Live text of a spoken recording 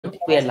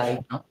We are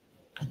live now.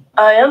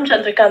 I am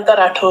Chandrakanta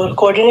Rathore,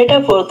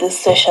 coordinator for this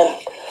session.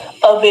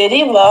 A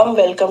very warm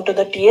welcome to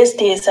the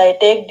TSTSI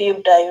Tech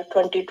Deep Dive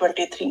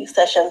 2023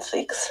 Session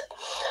 6.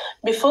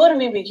 Before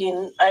we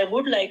begin, I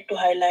would like to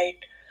highlight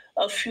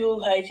a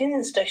few hygiene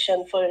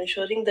instructions for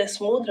ensuring the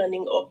smooth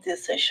running of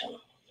this session.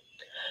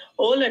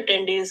 All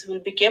attendees will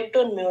be kept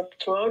on mute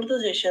throughout the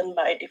session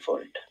by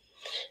default.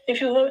 If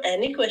you have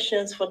any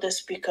questions for the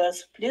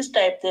speakers, please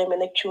type them in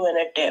the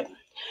Q&A tab.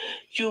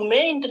 You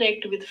may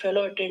interact with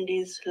fellow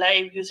attendees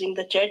live using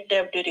the chat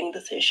tab during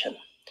the session.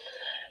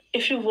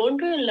 If you want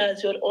to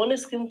enlarge your on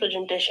screen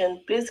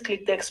presentation, please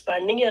click the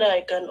expanding arrow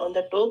icon on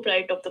the top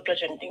right of the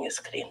presenting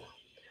screen.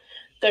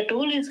 The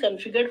tool is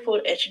configured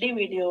for HD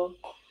video.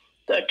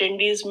 The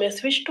attendees may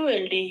switch to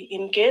LD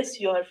in case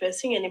you are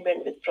facing any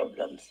bandwidth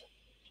problems.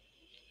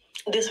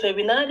 This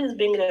webinar is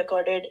being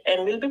recorded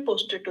and will be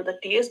posted to the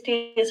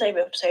TSTSI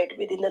website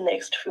within the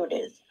next few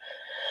days.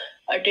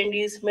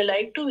 Attendees may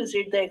like to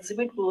visit the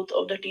exhibit booth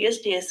of the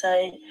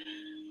TSTSI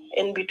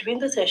in between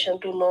the session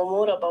to know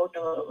more about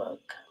our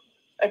work.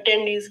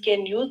 Attendees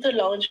can use the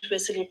lounge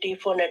facility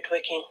for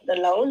networking. The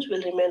lounge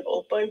will remain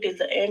open till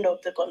the end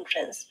of the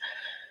conference.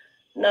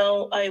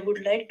 Now, I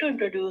would like to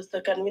introduce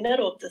the convener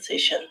of the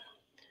session.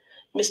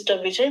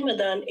 Mr. Vijay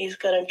Madan is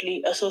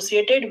currently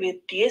associated with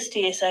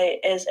TSTSI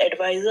as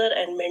advisor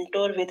and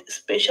mentor with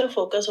special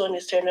focus on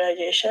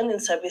standardization in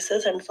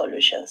services and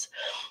solutions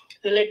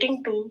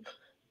relating to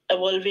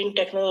evolving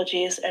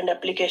technologies and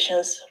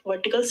applications,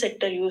 vertical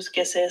sector use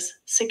cases,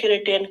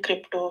 security and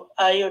crypto,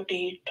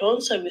 IoT, drone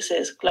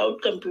services,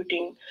 cloud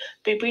computing,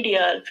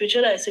 PPDR,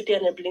 future ICT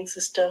enabling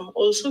system,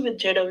 also with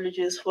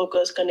JWG's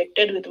focus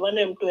connected with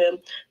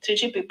 1M2M,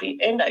 3GPP,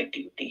 and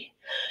ITUT.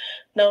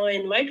 Now I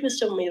invite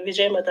Mr.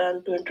 Vijay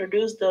Madan to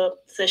introduce the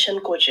session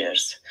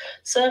co-chairs.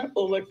 Sir,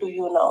 over to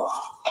you now.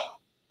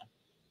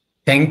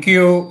 Thank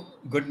you.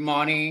 Good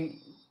morning,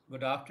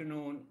 good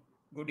afternoon,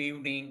 good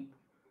evening,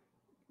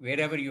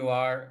 wherever you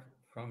are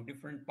from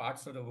different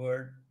parts of the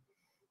world.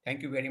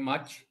 Thank you very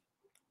much.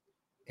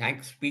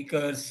 Thanks,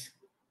 speakers,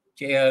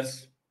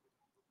 chairs,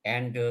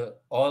 and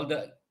all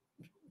the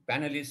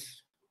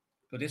panelists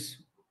to this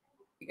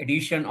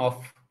edition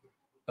of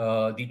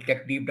the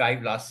Tech Deep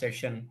Dive last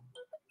session,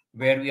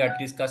 where we are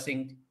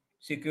discussing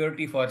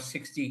security for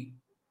 6G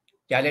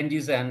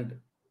challenges and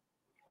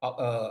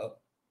other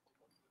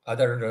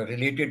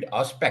related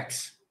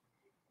aspects.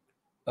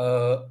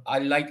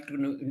 I'd like to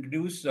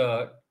introduce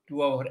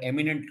two of our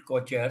eminent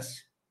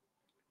co-chairs.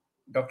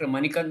 Dr.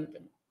 Manikant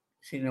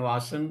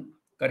Srinivasan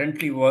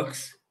currently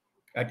works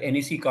at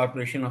NEC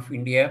Corporation of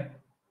India,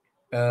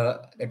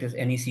 that is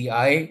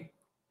NECI,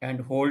 and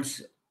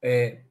holds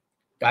a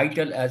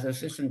title as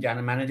Assistant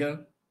General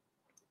Manager.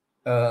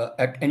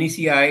 At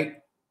NECI,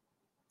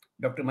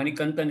 Dr.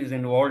 Manikantan is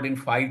involved in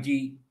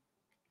 5G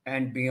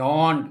and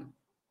beyond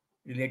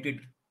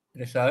related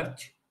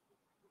research,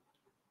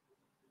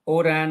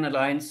 ORAN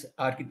Alliance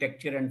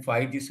architecture and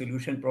 5G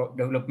solution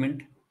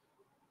development,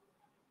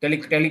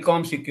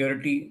 telecom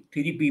security,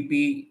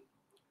 3GPP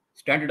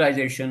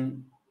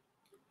standardization,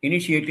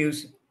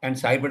 initiatives, and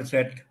cyber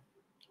threat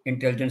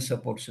intelligence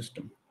support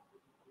system.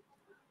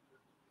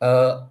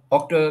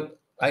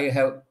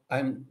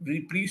 I'm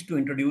really pleased to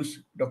introduce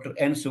Dr.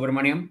 N.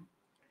 Subramaniam,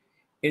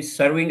 is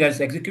serving as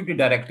Executive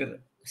Director,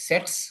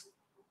 SETS,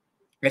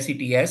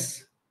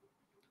 SETS,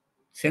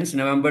 since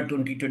November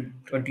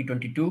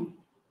 2022.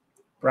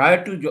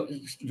 Prior to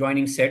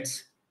joining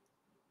SETS,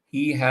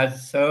 he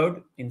has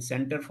served in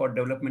Center for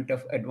Development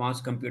of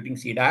Advanced Computing,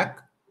 CDAC,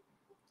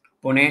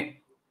 Pune,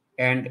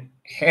 and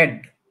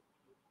head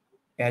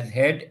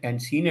and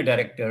Senior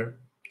Director,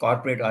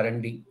 Corporate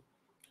R&D.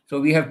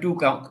 So we have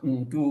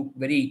two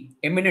very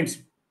eminent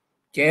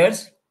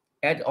chairs,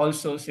 and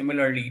also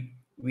similarly,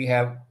 we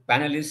have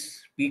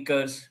panelists,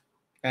 speakers,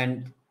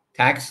 and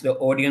thanks the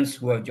audience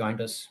who have joined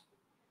us.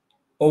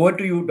 Over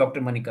to you, Dr.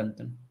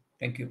 Manikantan.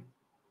 Thank you.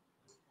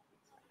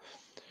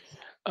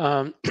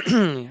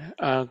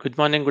 Good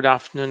morning, good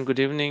afternoon, good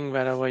evening,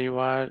 wherever you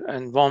are,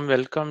 and warm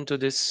welcome to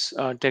this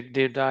Tech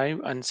Deep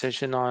Dive and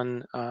session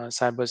on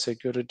cyber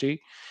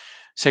security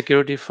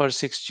for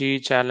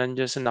 6G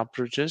challenges and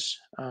approaches.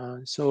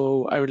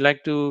 So I would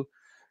like to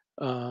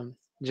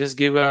just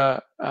give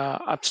a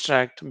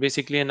abstract,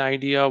 basically an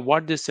idea of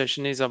what this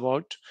session is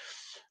about,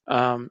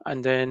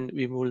 and then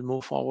we will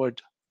move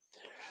forward.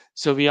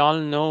 So we all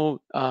know,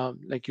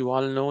 like you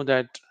all know,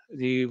 that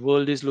the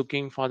world is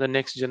looking for the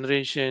next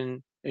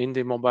generation in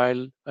the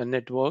mobile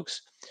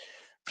networks.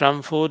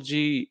 From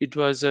 4G, it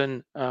was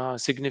a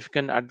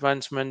significant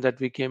advancement that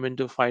we came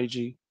into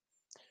 5G.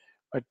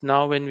 But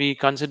now, when we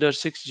consider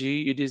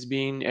 6G, it is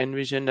being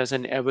envisioned as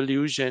an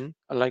evolution,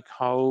 like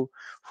how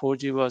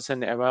 4G was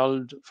an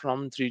evolved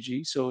from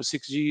 3G. So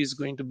 6G is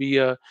going to be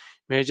a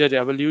major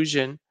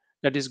evolution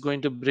that is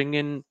going to bring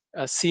in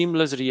a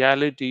seamless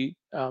reality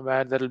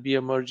where there will be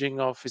a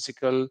merging of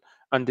physical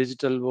and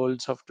digital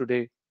worlds of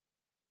today.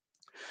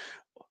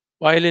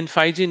 While in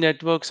 5G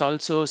networks,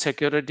 also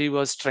security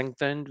was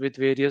strengthened with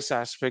various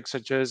aspects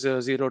such as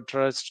zero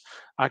trust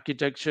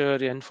architecture,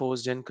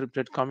 enforced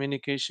encrypted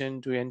communication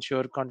to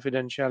ensure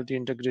confidentiality,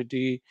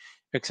 integrity,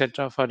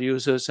 etc., for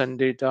users and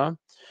data.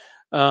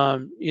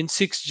 In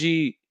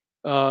 6G,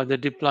 the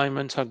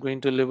deployments are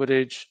going to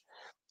leverage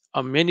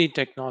many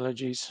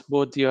technologies,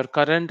 both your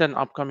current and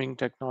upcoming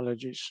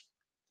technologies.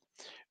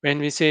 When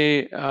we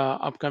say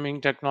upcoming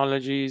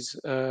technologies,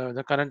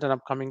 the current and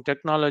upcoming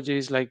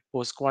technologies like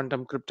post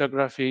quantum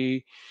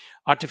cryptography,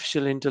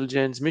 artificial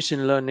intelligence,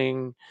 machine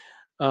learning,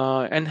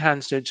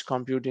 enhanced edge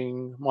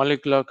computing,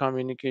 molecular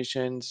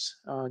communications,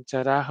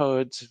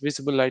 terahertz,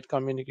 visible light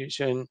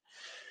communication,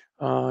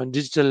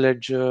 digital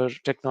ledger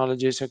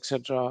technologies,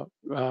 etc.,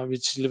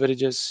 which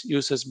leverages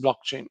uses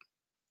blockchain.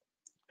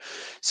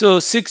 So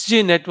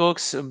 6G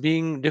networks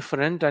being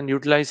different and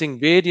utilizing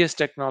various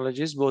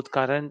technologies, both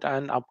current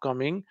and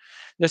upcoming,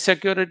 the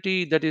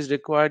security that is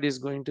required is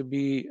going to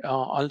be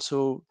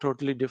also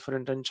totally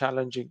different and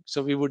challenging.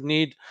 So we would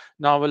need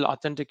novel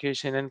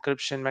authentication,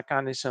 encryption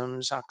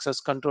mechanisms, access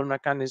control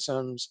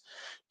mechanisms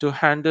to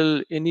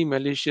handle any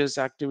malicious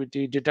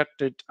activity,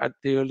 detect it at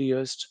the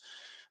earliest,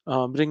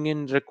 bring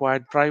in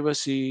required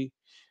privacy,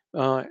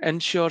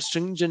 ensure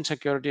stringent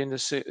security in the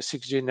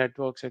 6G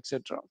networks,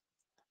 etc.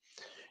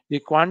 The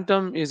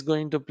quantum is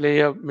going to play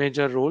a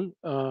major role,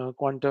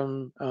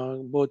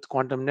 both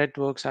quantum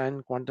networks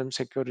and quantum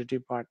security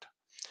part.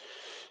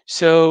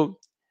 So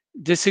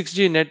the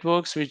 6G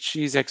networks, which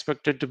is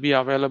expected to be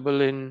available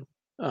in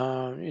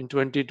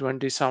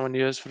 2027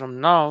 years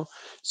from now,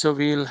 so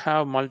we'll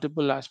have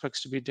multiple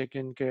aspects to be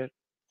taken care.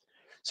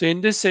 So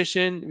in this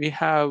session, we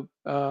have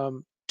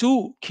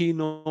two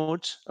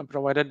keynotes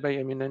provided by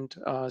eminent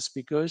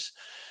speakers.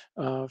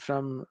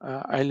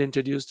 I'll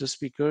introduce the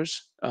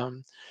speakers.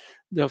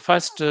 The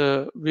first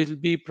will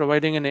be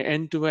providing an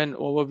end-to-end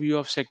overview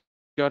of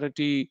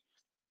security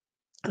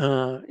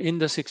in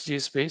the 6G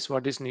space,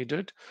 what is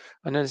needed.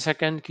 And then the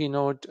second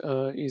keynote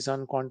is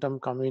on quantum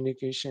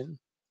communication.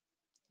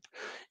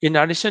 In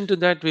addition to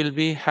that, we'll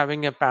be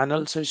having a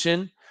panel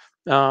session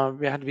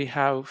where we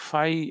have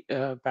five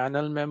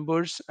panel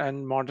members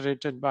and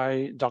moderated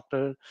by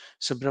Dr.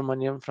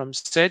 Subramaniam from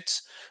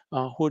SETS,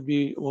 who would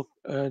be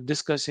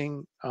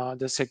discussing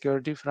the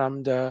security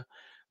from the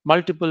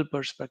multiple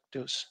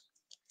perspectives.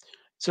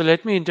 So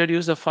let me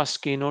introduce the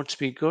first keynote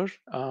speaker.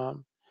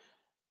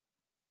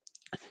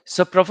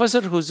 So Professor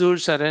Huzur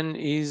Saran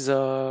is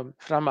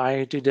from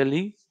IIT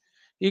Delhi.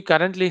 He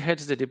currently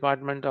heads the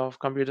Department of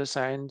Computer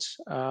Science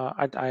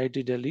at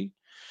IIT Delhi.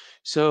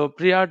 So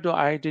prior to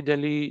IIT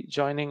Delhi,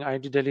 joining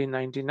IIT Delhi in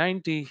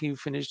 1990, he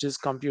finished his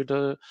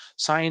computer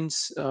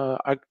science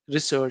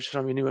research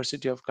from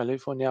University of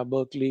California,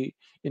 Berkeley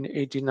in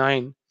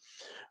 89.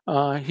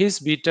 His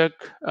BTech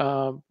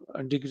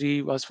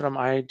degree was from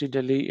IIT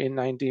Delhi in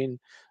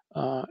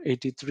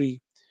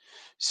 1983.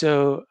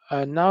 So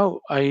now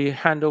I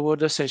hand over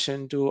the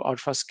session to our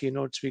first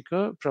keynote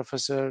speaker,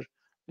 Professor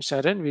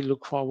Sharon. We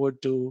look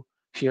forward to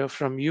hear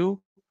from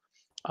you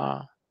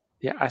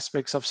the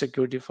aspects of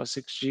security for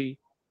 6G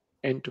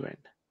end to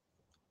end.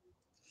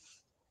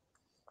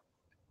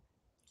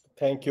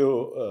 Thank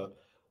you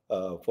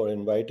for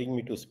inviting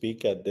me to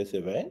speak at this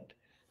event.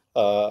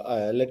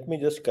 Let me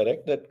just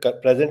correct that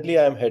presently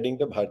I am heading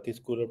the Bharati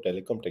School of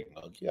Telecom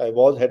Technology. I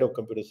was head of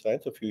computer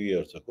science a few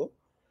years ago,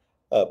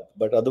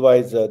 but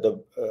otherwise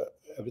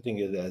everything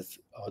is as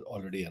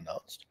already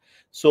announced.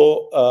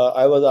 So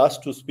I was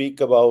asked to speak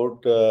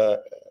about,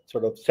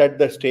 sort of set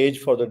the stage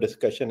for the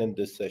discussion in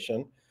this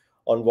session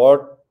on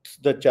what's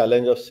the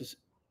challenge of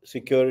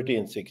security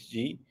in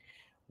 6G,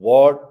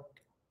 what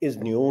is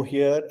new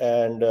here,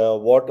 and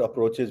what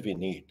approaches we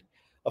need.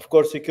 Of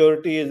course,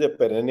 security is a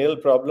perennial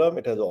problem.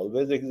 It has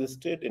always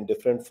existed in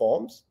different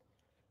forms.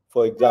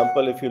 For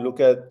example, if you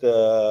look at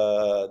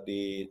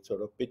the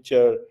sort of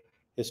picture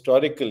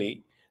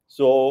historically,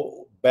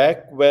 so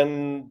back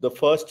when the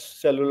first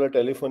cellular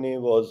telephony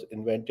was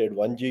invented,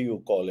 1G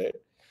you call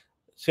it,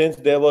 since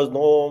there was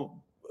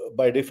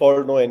by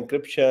default, no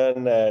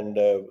encryption,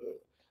 and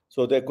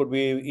so there could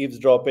be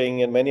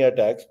eavesdropping and many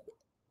attacks.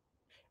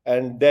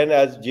 And then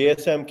as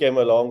GSM came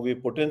along, we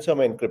put in some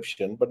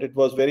encryption, but it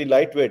was very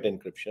lightweight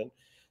encryption.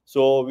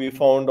 So we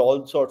found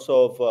all sorts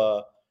of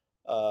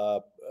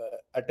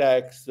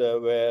attacks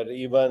where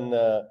even,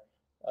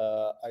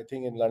 I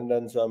think in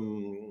London,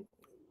 some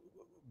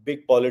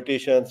big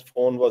politician's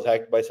phone was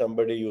hacked by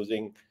somebody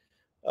using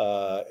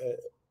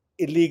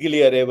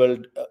illegally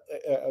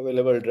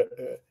available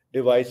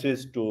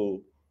devices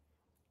to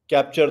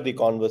capture the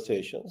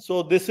conversation.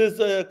 So this is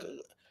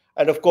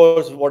and of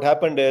course, what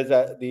happened is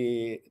that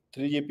the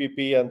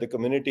 3GPP and the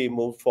community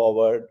moved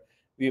forward.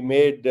 We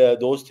made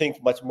those things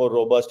much more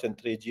robust in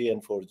 3G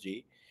and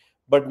 4G.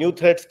 But new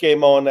threats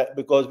came on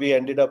because we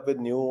ended up with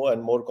new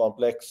and more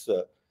complex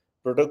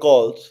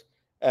protocols.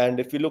 And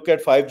if you look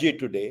at 5G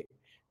today,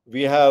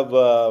 we have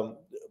a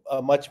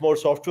much more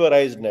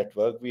softwareized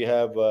network. We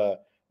have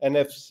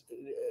NFC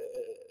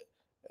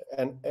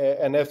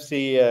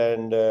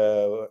and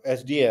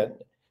SDN.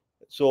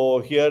 So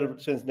here,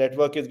 since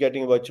network is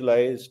getting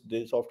virtualized,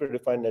 the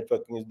software-defined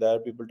networking is there.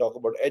 People talk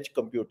about edge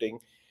computing.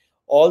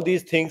 All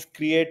these things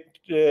create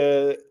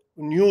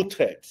new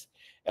threats.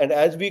 And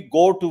as we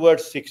go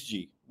towards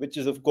 6G, which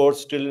is of course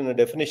still in a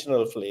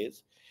definitional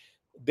phase,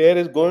 there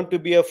is going to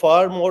be a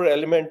far more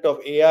element of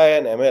AI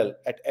and ML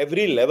at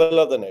every level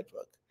of the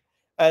network.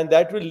 And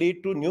that will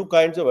lead to new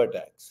kinds of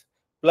attacks.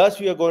 Plus,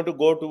 we are going to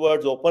go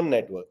towards open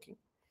networking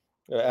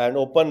and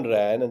open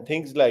RAN and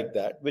things like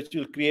that, which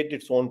will create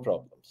its own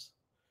problems.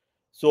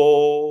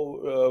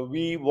 So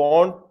we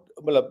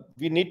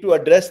need to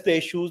address the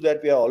issues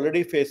that we are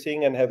already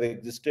facing and have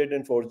existed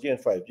in 4G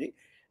and 5G,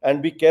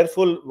 and be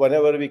careful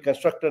whenever we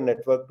construct a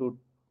network to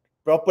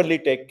properly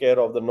take care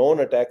of the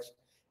known attacks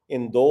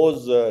in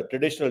those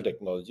traditional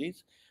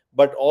technologies,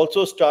 but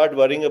also start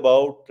worrying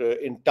about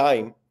in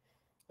time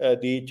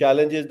the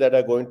challenges that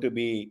are going to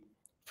be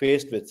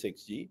faced with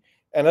 6G.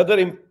 Another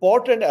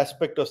important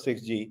aspect of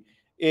 6G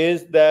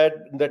is that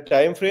the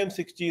time frame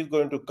 6G is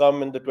going to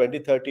come in the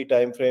 2030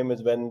 time frame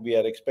is when we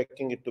are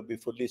expecting it to be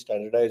fully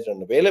standardized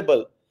and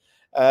available.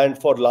 And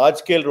for large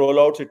scale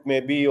rollouts, it may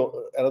be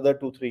another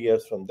 2-3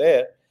 years from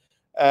there.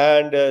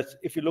 And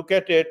if you look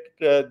at it,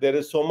 there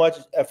is so much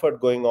effort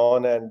going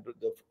on, and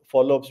the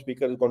follow-up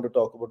speaker is going to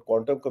talk about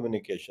quantum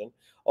communication.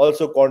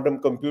 Also,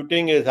 quantum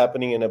computing is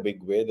happening in a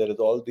big way. There is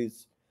all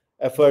these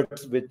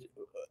efforts which,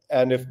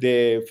 and if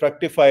they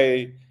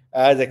fructify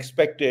as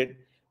expected,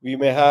 we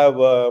may have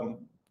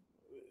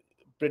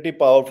pretty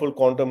powerful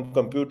quantum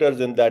computers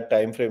in that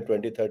time frame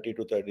 2030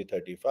 to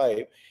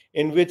 3035,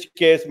 in which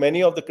case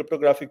many of the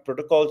cryptographic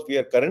protocols we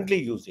are currently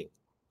using,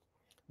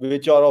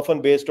 which are often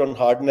based on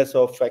hardness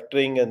of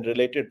factoring and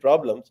related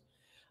problems,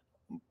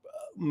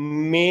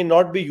 may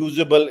not be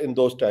usable in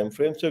those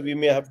timeframes. So we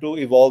may have to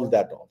evolve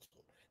that also.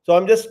 So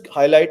I'm just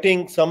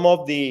highlighting some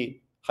of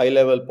the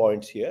high-level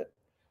points here.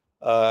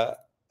 Going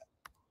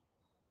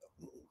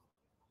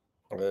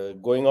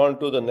on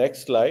to the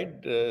next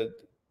slide.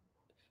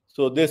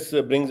 So this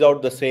brings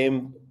out the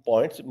same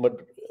points,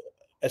 but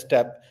a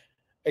step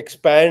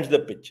expands the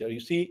picture. You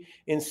see,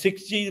 in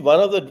 6G,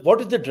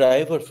 what is the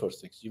driver for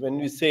 6G? When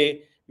we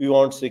say we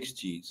want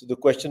 6G, so the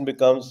question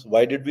becomes,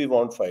 why did we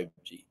want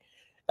 5G?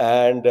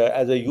 And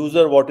as a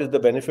user, what is the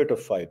benefit of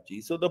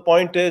 5G? So the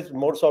point is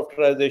more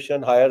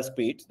softwareization, higher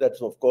speeds.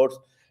 That's of course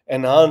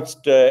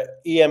enhanced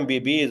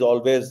EMBB is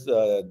always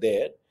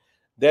there.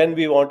 Then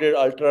we wanted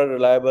ultra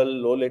reliable,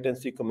 low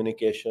latency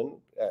communication,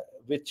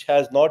 which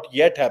has not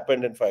yet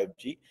happened in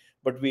 5G,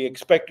 but we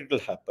expect it will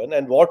happen.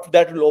 And what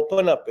that will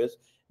open up is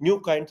new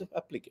kinds of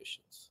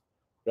applications,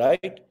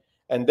 right?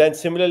 And then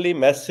similarly,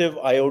 massive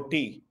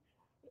IoT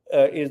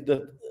is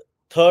the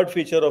third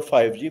feature of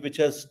 5G, which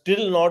has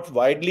still not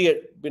widely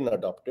been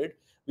adopted.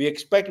 We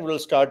expect it will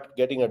start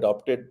getting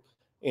adopted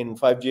in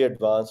 5G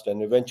advanced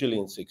and eventually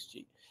in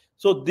 6G.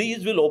 So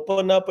these will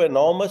open up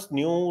enormous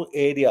new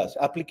areas,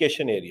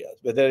 application areas,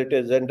 whether it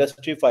is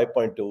Industry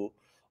 5.2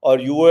 or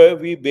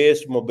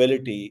UAV-based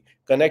mobility,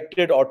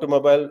 connected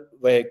automobile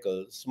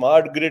vehicles,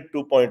 smart grid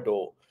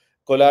 2.0,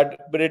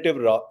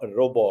 collaborative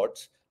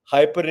robots,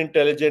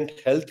 hyper-intelligent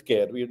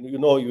healthcare.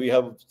 We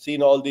have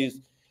seen all these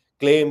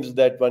claims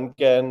that one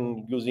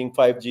can, using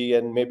 5G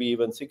and maybe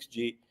even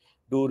 6G,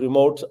 do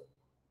remote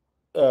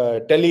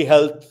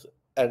telehealth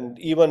and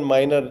even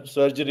minor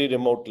surgery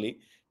remotely,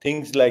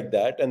 things like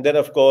that. And then,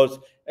 of course,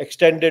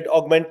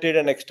 augmented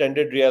and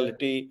extended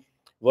reality,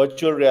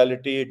 virtual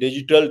reality,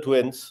 digital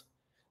twins.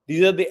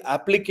 These are the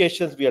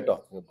applications we are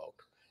talking about.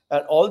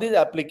 And all these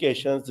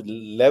applications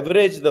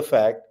leverage the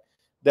fact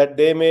that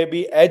they may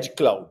be edge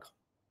cloud,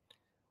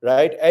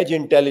 right? Edge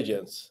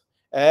intelligence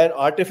and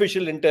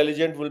artificial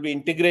intelligence will be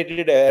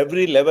integrated at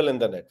every level in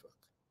the network,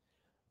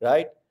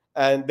 right?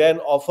 And then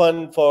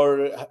often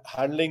for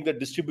handling the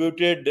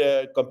distributed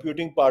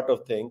computing part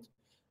of things,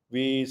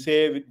 we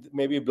say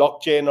maybe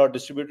blockchain or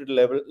distributed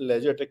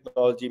ledger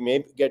technology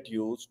may get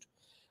used.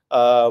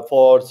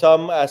 For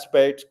some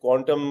aspects,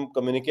 quantum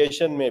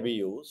communication may be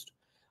used.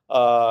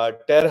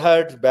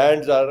 Terahertz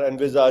bands are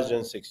envisaged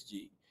in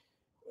 6G.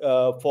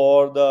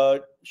 For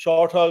the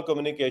short haul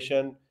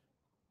communication,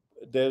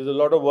 there's a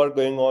lot of work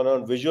going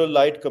on visual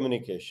light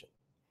communication.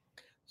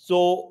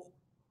 So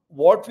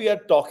what we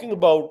are talking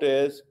about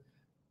is,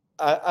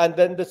 and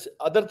then this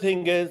other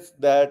thing is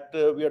that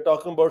we are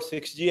talking about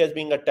 6G as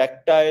being a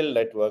tactile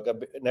network, a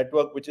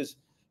network which is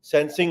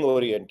sensing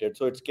oriented.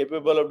 So it's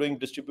capable of doing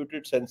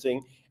distributed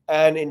sensing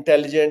and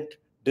intelligent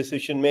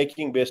decision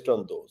making based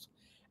on those.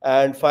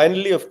 And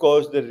finally, of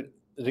course, the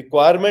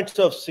requirements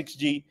of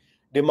 6G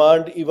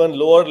demand even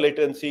lower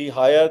latency,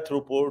 higher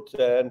throughputs,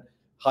 and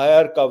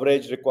higher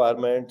coverage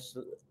requirements,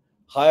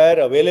 higher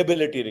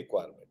availability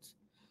requirements.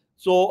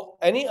 So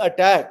any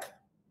attacker,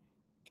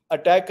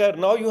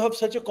 now you have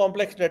such a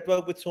complex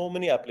network with so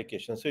many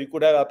applications. So you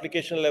could have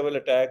application level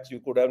attacks,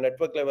 you could have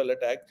network level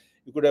attacks,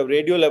 you could have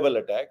radio level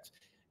attacks,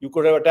 you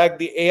could have attacked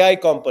the AI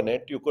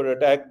component, you could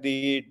attack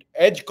the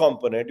edge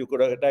component, you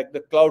could have attacked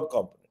the cloud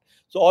component.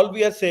 So all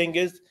we are saying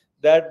is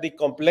that the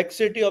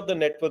complexity of the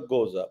network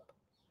goes up.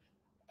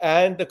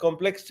 And the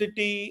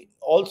complexity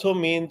also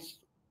means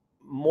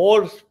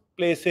more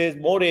places,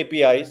 more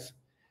APIs,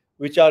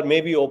 which are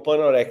maybe open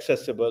or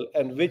accessible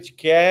and which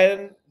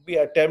can be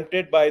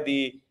attempted by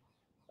the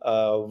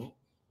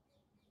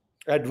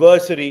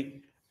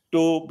adversary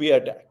to be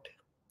attacked.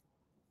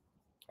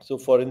 So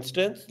for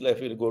instance,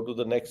 let me go to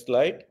the next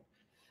slide.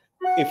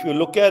 If you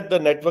look at the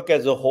network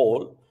as a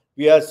whole,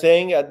 we are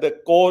saying at the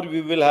core,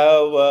 we will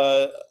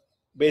have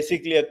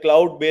basically a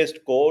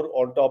cloud-based core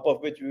on top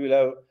of which we will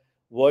have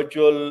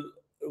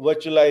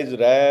virtualized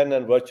RAN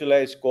and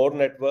virtualized core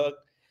network.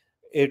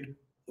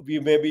 We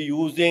may be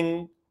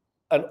using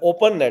an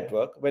open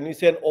network. When we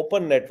say an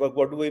open network,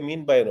 what do we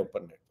mean by an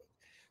open network?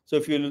 So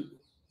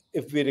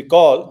if we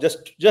recall,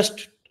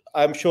 just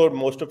I'm sure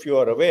most of you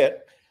are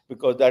aware,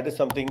 because that is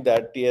something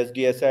that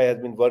TSDSI has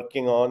been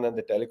working on and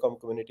the telecom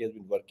community has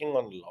been working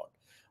on a lot.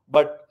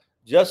 But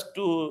just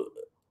to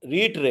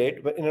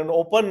reiterate, in an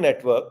open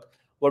network,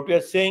 what we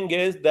are saying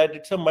is that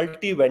it's a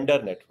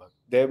multi-vendor network.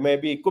 There may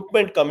be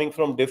equipment coming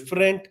from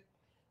different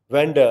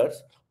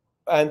vendors,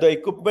 and the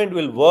equipment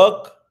will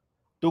work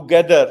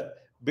together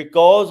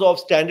because of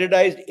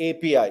standardized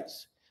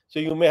APIs. So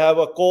you may have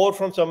a core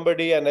from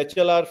somebody, an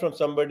HLR from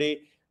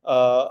somebody,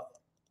 an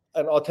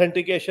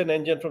authentication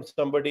engine from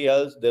somebody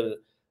else, the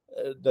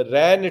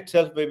RAN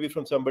itself may be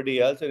from somebody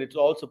else, and it's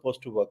all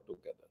supposed to work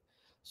together.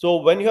 So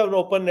when you have an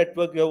open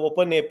network, you have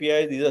open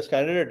APIs, these are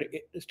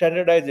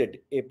standardized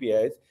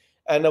APIs,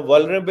 and a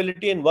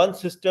vulnerability in one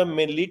system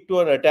may lead to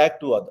an attack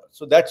to others.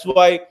 So that's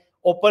why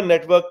open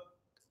network,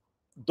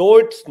 though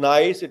it's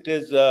nice, it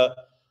is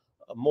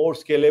more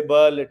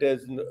scalable. It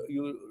is,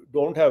 you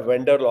don't have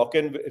vendor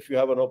lock-in if you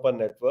have an open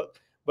network.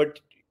 But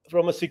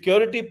from a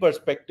security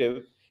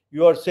perspective,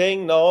 you are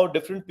saying now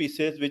different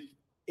pieces, which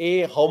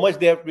A, how much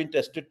they have been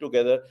tested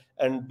together,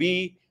 and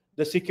B,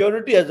 the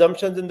security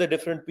assumptions in the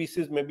different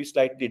pieces may be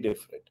slightly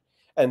different.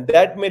 And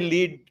that may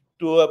lead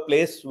to a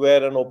place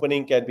where an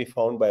opening can be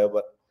found by an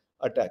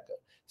attacker.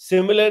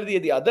 Similarly,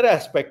 the other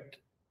aspect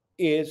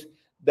is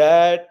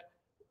that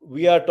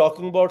we are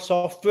talking about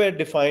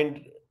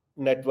software-defined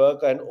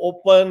network and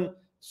open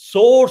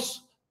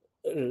source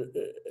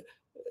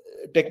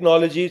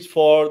technologies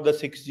for the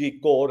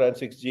 6G core and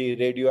 6G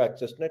radio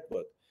access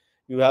network.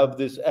 You have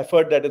this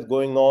effort that is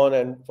going on,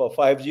 and for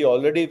 5G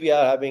already we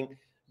are having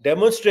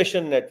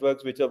demonstration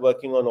networks which are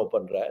working on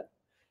Open RAN.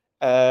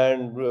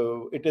 And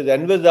it is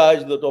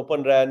envisaged that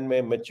Open RAN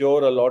may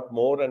mature a lot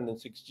more, and in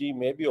 6G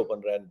may be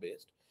Open RAN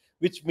based,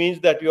 which means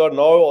that you are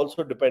now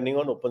also depending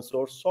on open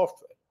source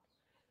software.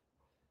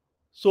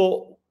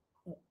 So,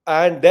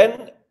 and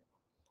then,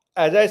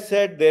 as I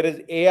said, there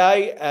is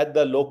AI at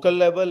the local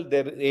level,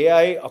 there is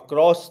AI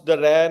across the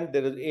RAN,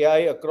 there is AI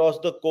across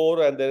the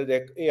core, and there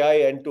is AI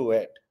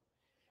end-to-end.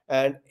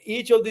 And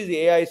each of these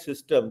AI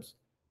systems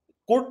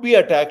could be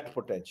attacked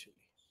potentially.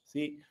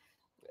 See,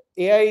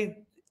 AI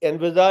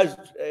envisaged,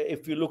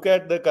 if you look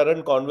at the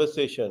current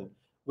conversation,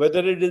 whether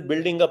it is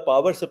building a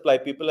power supply,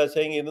 people are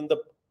saying even the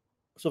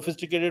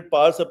sophisticated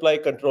power supply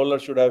controller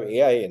should have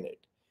AI in it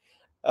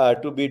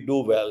to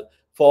do well.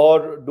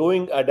 For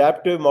doing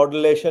adaptive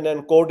modulation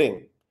and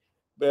coding,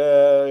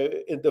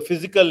 in the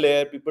physical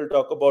layer, people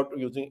talk about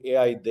using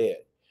AI there.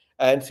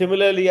 And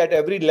similarly, at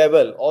every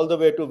level, all the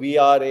way to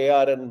VR,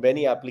 AR, and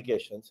many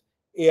applications,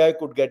 AI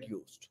could get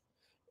used.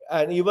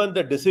 And even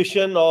the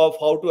decision of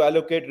how to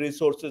allocate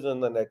resources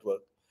in the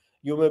network,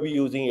 you may be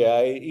using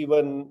AI.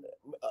 Even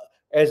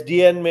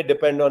SDN may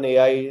depend on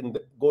AI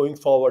going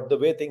forward, the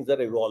way things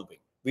are evolving.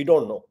 We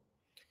don't know.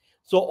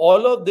 So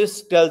all of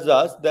this tells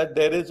us that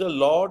there is a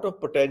lot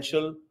of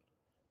potential.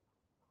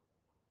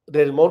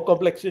 There is more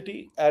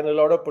complexity and a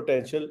lot of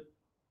potential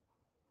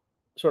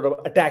sort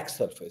of attack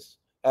surface,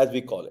 as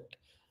we call it.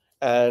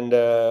 And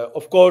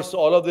of course,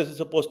 all of this is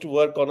supposed to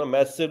work on a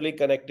massively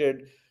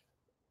connected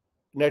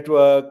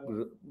network.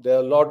 There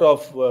are a lot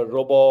of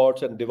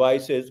robots and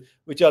devices,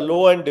 which are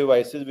low-end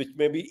devices, which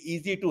may be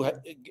easy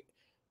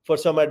for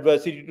some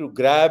adversary to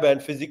grab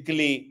and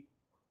physically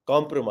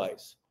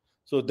compromise.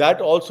 So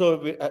that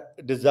also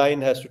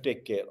design has to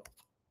take care of,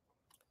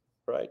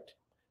 right?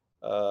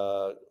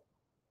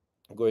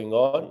 Going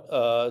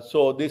on.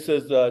 So this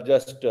is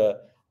just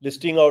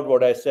listing out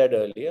what I said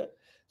earlier.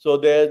 So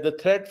there's the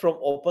threat from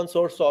open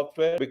source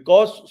software.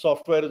 Because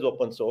software is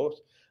open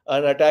source,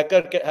 an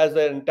attacker has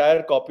the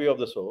entire copy of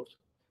the source,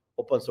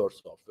 open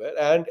source software.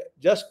 And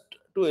just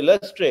to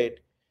illustrate,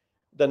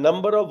 the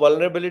number of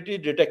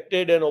vulnerabilities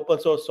detected in open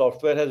source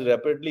software has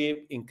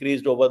rapidly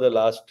increased over the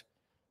last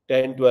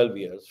 10, 12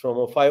 years,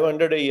 from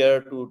 500 a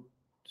year to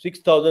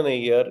 6,000 a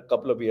year a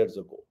couple of years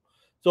ago.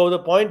 So the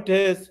point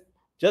is,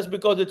 just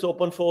because it's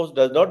open source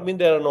does not mean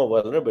there are no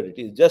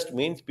vulnerabilities. It just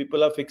means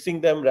people are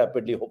fixing them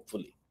rapidly,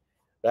 hopefully,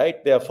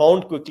 right? They are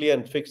found quickly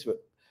and fixed.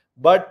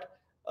 But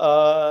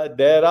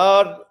there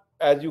are,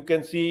 as you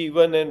can see,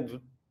 even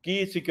in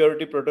key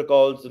security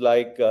protocols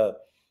like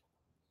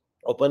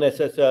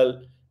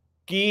OpenSSL,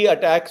 key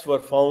attacks were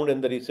found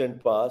in the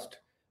recent past,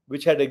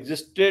 which had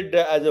existed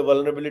as a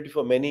vulnerability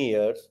for many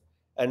years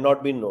and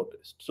not been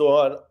noticed. So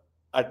an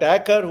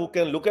attacker who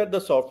can look at the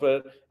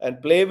software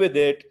and play with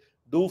it,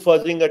 do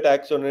fuzzing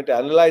attacks on it,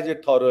 analyze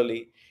it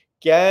thoroughly,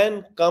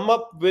 can come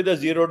up with a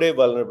zero-day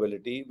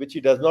vulnerability, which he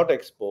does not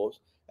expose,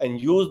 and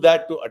use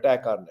that to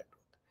attack our network.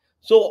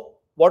 So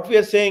what we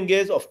are saying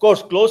is, of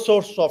course, closed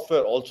source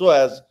software also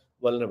has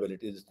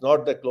vulnerabilities. It's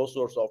not that closed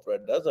source software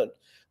doesn't,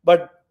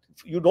 but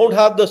you don't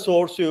have the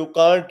source, so you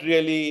can't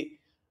really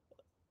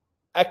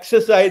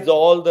exercise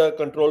all the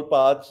control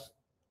paths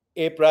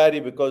a priori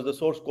because the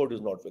source code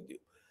is not with you.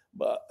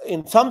 But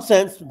in some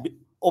sense,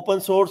 open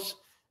source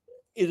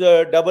is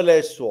a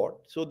double-edged sword.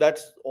 So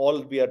that's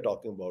all we are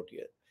talking about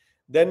here.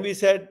 Then we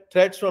said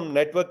threats from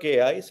network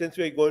AI. Since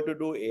we're going to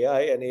do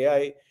AI and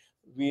AI,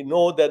 we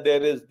know that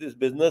there is this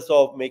business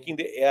of making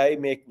the AI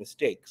make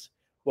mistakes,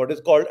 what is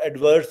called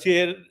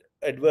adversarial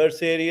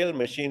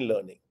machine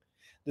learning.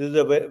 This is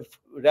a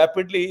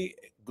rapidly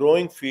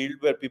growing field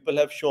where people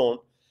have shown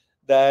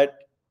that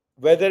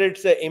whether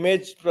it's an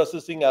image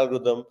processing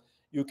algorithm,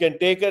 you can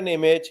take an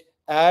image,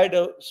 add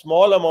a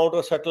small amount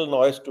of subtle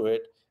noise to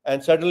it,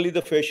 and suddenly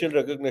the facial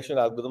recognition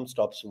algorithm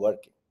stops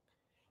working.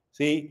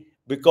 See,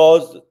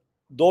 because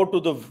though to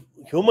the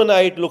human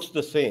eye it looks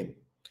the same,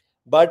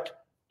 but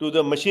to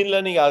the machine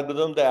learning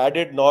algorithm, the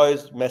added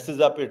noise messes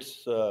up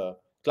its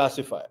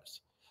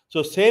classifiers.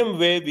 So same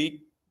way,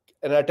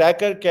 an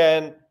attacker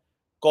can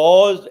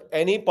cause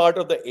any part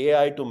of the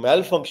AI to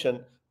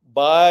malfunction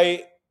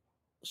by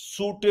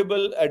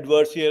suitable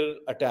adversarial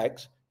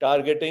attacks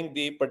targeting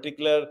the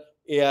particular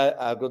AI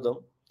algorithm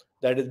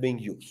that is being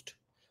used.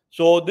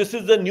 So this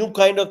is a new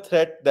kind of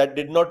threat that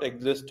did not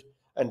exist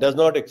and does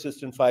not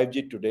exist in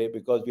 5G today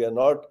because we are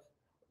not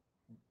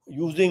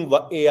using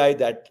AI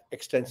that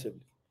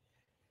extensively.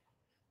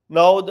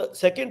 Now, the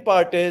second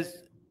part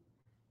is,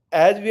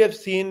 as we have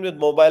seen with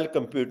mobile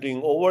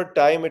computing, over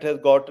time it has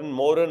gotten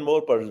more and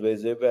more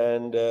pervasive.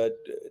 And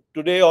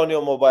today on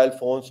your mobile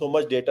phone, so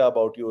much data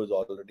about you is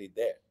already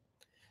there.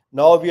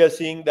 Now we are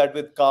seeing that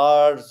with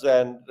cars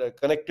and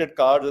connected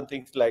cars and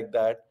things like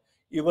that,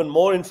 even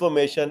more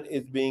information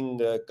is being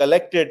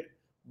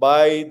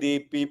by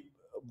the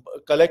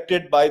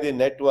collected by the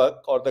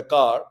network or the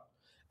car,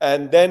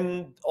 and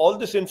then all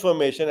this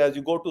information, as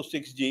you go to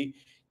 6G,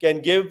 can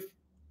give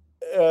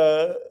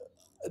uh,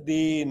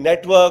 the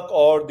network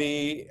or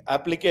the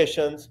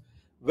applications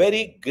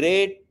very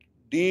great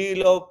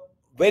deal of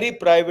very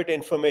private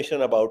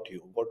information about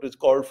you. What is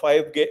called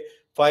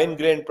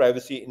fine-grained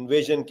privacy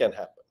invasion can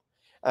happen.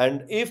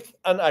 And if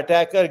an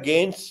attacker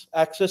gains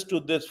access to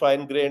this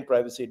fine-grained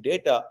privacy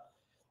data,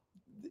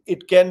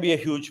 it can be a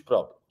huge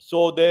problem.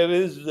 So there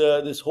is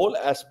this whole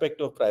aspect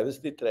of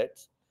privacy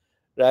threats,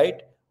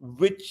 right?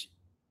 Which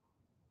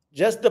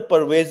just the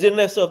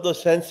pervasiveness of the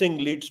sensing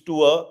leads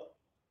to a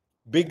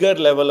bigger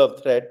level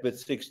of threat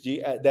with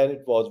 6G than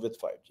it was with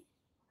 5G.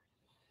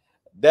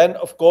 Then,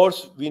 of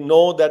course, we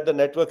know that the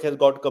network has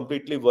got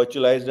completely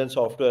virtualized and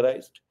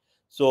softwareized.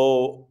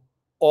 So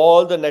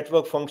all the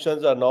network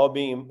functions are now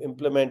being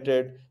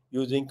implemented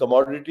using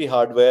commodity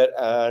hardware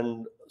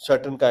and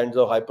certain kinds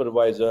of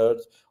hypervisors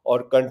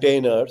or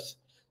containers.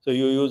 So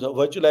you use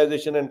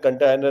virtualization and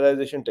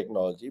containerization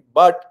technology,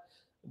 but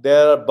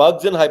there are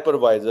bugs in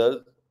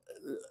hypervisors.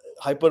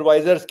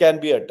 Hypervisors can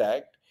be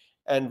attacked,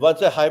 and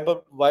once a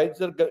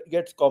hypervisor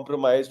gets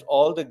compromised,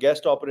 all the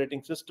guest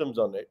operating systems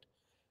on it,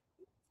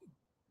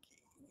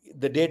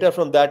 the data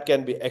from that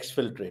can be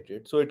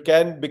exfiltrated. So it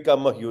can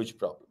become a huge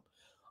problem.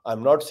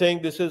 I'm not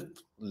saying this is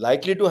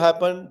likely to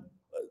happen,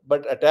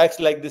 but attacks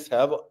like this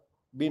have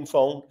been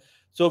found.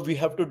 So we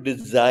have to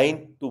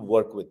design to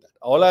work with that.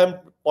 All I'm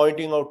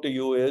pointing out to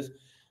you is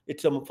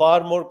it's a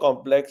far more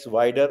complex,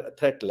 wider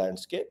threat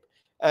landscape.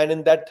 And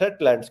in that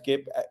threat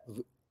landscape,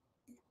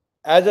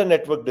 as a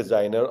network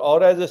designer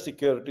or as a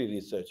security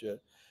researcher,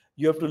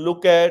 you have to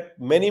look at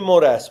many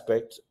more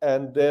aspects.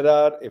 And there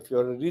are, if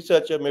you're a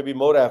researcher, maybe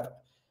more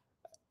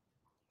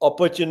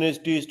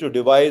opportunities to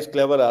devise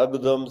clever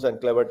algorithms and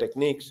clever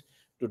techniques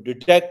to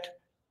detect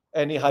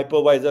any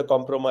hypervisor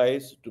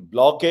compromise, to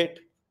block it,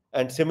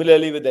 and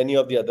similarly with any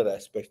of the other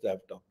aspects that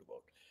I've talked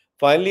about.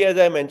 Finally, as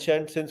I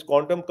mentioned, since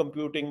quantum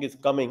computing is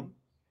coming,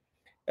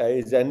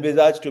 is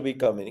envisaged to be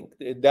coming,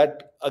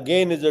 that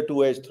again is a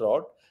two-edged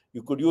sword.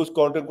 You could use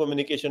quantum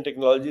communication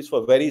technologies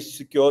for very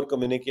secure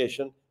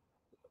communication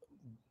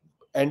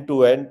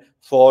end-to-end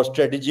for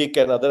strategic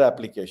and other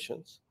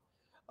applications.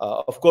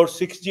 Of course,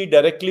 6G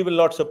directly will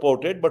not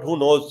support it, but who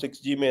knows,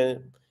 6G may,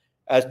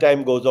 as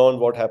time goes on,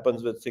 what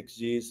happens with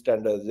 6G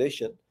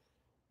standardization.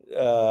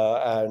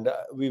 And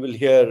we will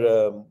hear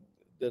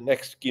the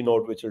next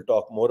keynote, which will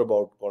talk more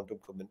about quantum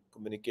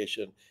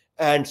communication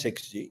and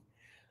 6G.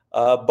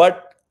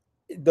 But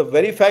the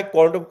very fact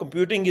quantum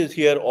computing is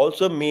here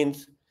also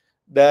means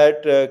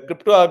that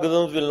crypto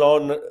algorithms will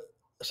not,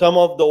 some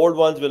of the old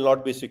ones will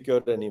not be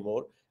secure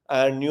anymore,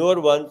 and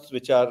newer ones,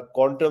 which are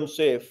quantum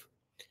safe,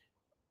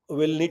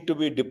 will need to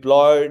be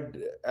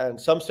deployed, and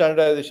some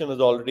standardization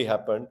has already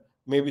happened.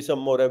 Maybe some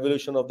more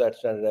evolution of that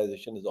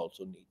standardization is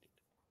also needed.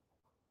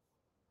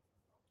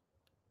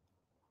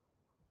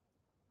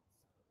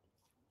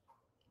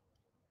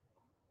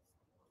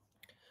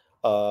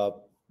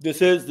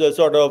 This is the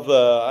sort of,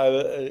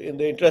 in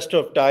the interest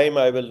of time,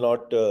 I will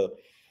not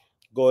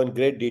go in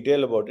great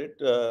detail about it.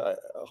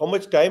 How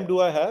much time do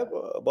I have?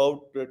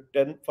 About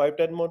 10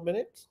 more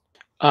minutes?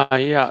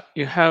 Yeah,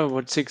 you have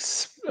about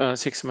 6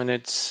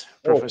 minutes,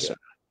 Okay. Professor.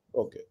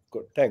 Okay,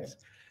 good. Thanks.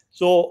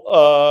 So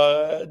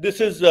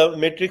this is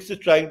Matrix is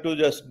trying to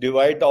just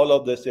divide all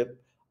of this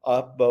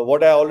up.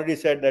 What I already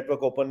said,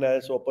 network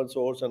openness, open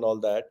source, and all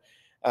that,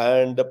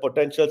 and the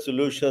potential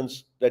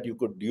solutions that you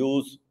could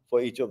use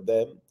for each of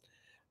them.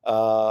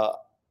 Uh,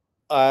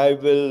 I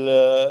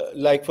will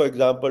like, for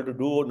example, to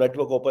do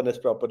network openness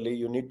properly,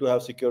 you need to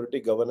have security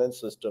governance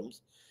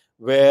systems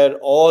where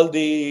all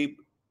the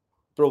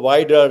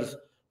providers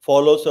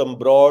follow some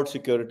broad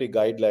security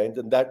guidelines,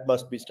 and that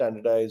must be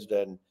standardized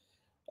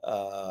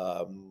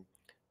um,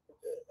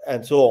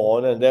 and so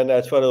on. And then,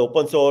 as far as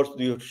open source,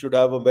 you should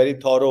have a very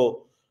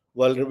thorough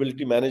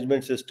vulnerability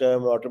management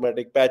system,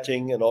 automatic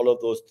patching, and all of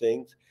those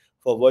things.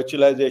 For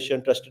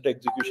virtualization, trusted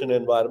execution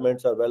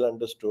environments are well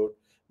understood.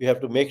 We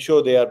have to make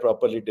sure they are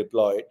properly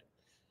deployed,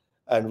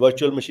 and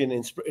virtual machine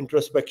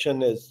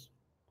introspection is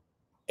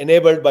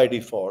enabled by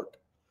default.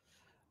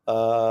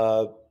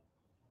 Uh,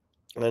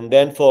 and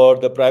then for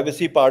the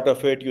privacy part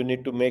of it, you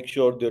need to make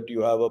sure that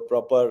you have a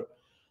proper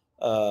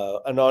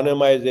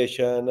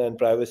anonymization and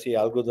privacy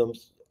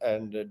algorithms,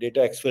 and data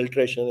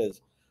exfiltration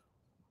is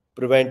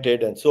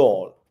prevented, and so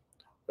on,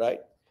 right?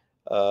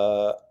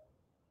 Uh,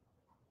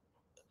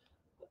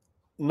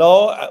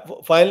 Now,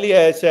 finally,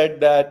 I said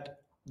that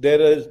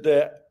there is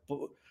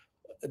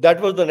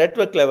that was the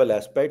network level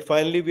aspect.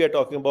 Finally, we are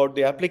talking about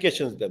the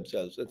applications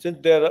themselves. And since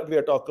we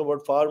are talking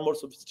about far more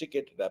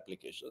sophisticated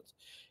applications,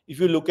 if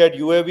you look at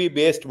UAV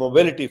based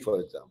mobility,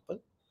 for example,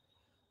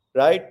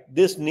 right,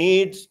 this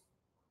needs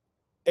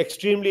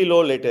extremely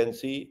low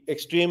latency,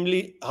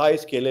 extremely high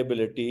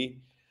scalability,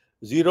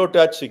 zero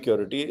touch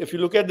security. If you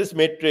look at this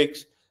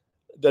matrix,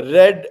 the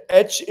red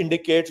H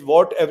indicates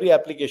what every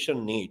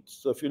application needs.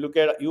 So if you look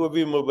at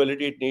UAV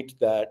mobility, it needs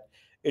that.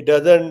 It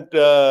doesn't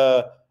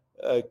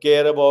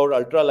care about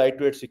ultra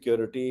lightweight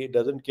security. It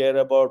doesn't care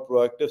about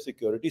proactive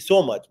security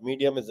so much.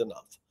 Medium is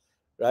enough,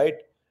 right?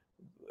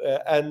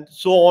 And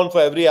so on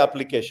for every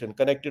application,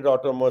 connected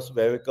autonomous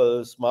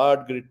vehicles,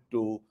 smart grid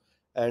 2,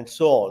 and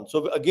so on.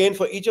 So again,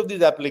 for each of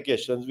these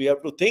applications, we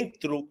have to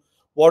think through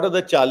what are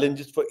the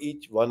challenges for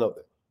each one of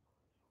them,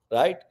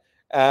 right?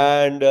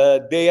 And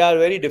they are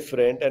very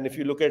different. And if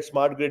you look at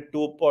smart grid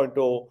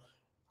 2.0,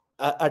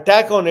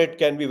 attack on it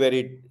can be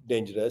very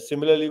dangerous.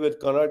 Similarly, with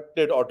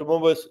connected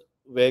autonomous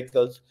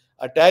vehicles,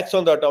 attacks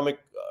on the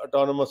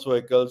autonomous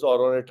vehicles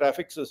or on a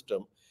traffic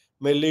system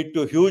may lead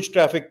to huge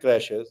traffic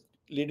crashes,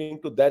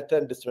 leading to death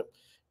and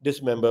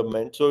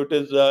dismemberment. So it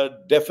is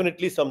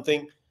definitely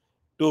something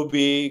to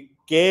be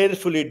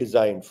carefully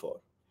designed for,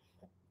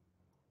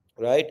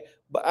 right?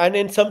 And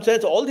in some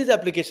sense, all these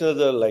applications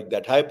are like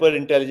that. Hyper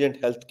intelligent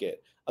healthcare.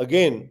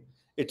 Again,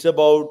 it's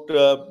about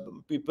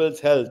people's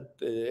health.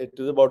 It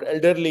is about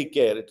elderly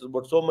care. It is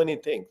about so many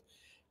things.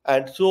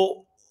 And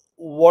so,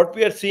 what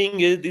we are seeing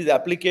is these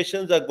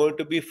applications are going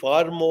to be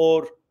far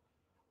more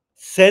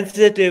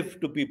sensitive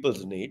to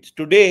people's needs.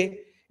 Today,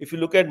 if you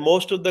look at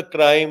most of the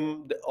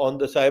crime on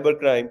the cyber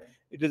crime,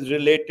 it is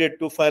related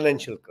to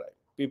financial crime.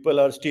 People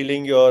are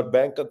stealing your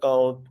bank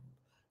account,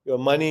 your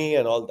money,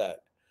 and all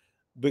that,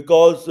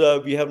 because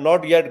we have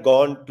not yet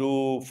gone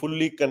to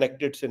fully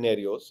connected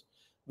scenarios,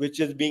 which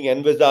is being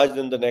envisaged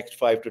in the next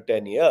 5 to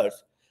 10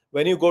 years.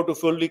 When you go to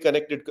fully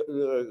connected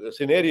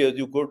scenarios,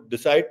 you could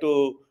decide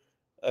to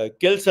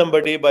kill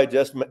somebody by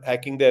just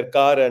hacking their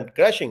car and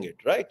crashing it,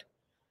 right?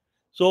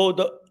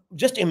 So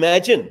just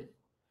imagine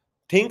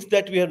things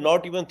that we have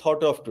not even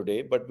thought of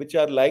today, but which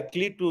are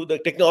likely to, the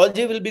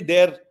technology will be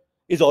there,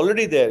 is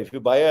already there. If you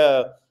buy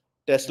a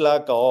Tesla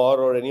car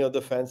or any of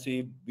the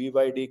fancy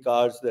BYD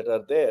cars that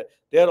are there,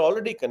 they are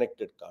already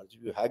connected cars.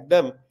 If you hack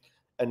them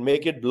and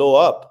make it blow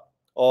up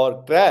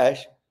or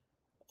crash,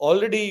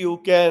 already you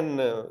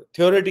can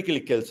theoretically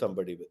kill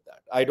somebody with that.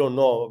 I don't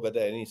know whether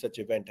any such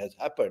event has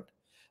happened,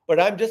 but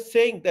I'm just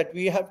saying that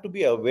we have to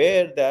be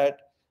aware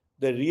that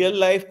the real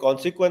life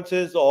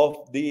consequences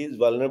of these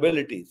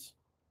vulnerabilities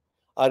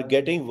are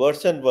getting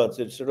worse and worse,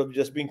 instead of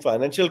just being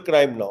financial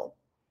crime now,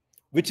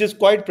 which is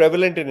quite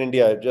prevalent in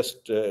India.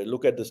 Just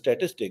look at the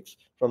statistics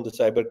from the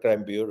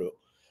Cybercrime Bureau.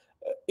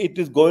 It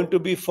is going to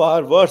be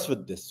far worse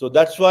with this. So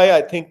that's why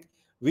I think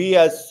we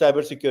as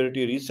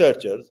cybersecurity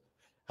researchers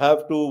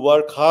have to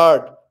work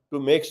hard to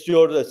make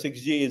sure that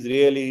 6G is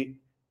really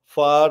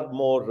far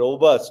more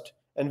robust.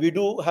 And we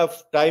do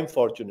have time,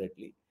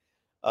 fortunately.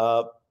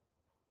 Uh,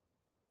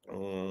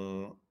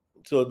 mm,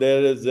 so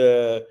there is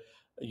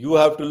you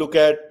have to look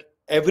at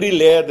every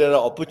layer. There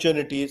are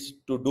opportunities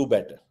to do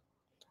better,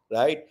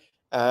 right?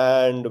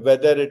 And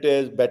whether it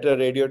is better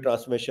radio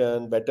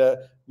transmission, better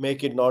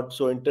make it not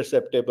so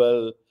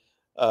interceptable,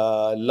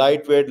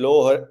 lightweight,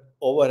 low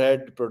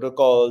overhead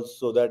protocols,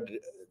 so that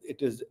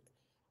it is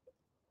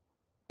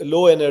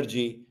low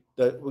energy,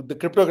 the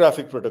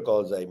cryptographic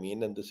protocols, I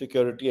mean, and the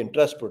security and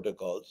trust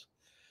protocols,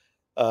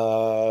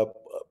 uh,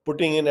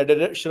 putting in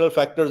additional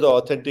factors of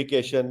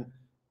authentication,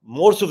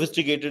 more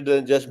sophisticated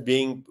than just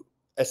being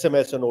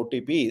SMS and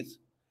OTPs,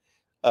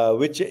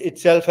 which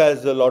itself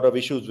has a lot of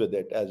issues with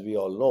it, as we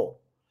all know.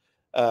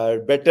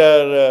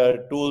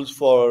 Better tools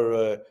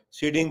for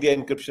seeding the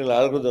encryption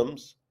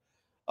algorithms,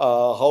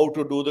 how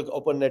to do the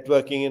open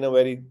networking in a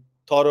very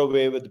thorough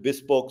way with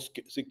bespoke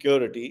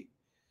security,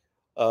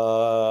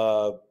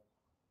 uh,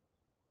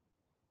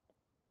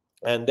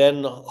 and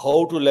then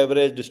how to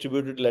leverage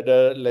distributed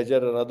ledger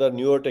and other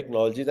newer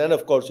technologies, and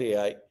of course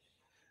AI,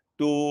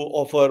 to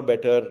offer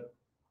better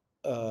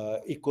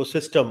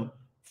ecosystem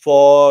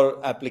for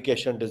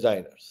application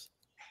designers.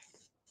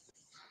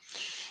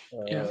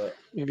 Yeah, Uh,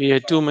 we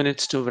have 2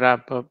 minutes to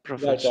wrap up, right,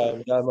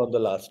 Professor. I'm on the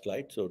last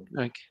slide.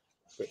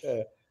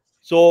 Okay.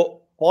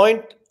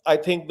 Point, I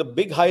think the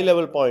big high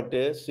level point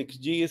is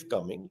 6G is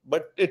coming,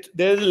 but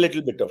there is a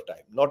little bit of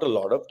time, not a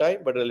lot of time,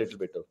 but a little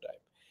bit of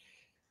time.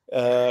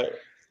 Uh,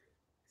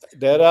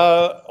 there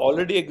are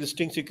already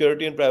existing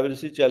security and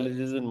privacy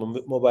challenges in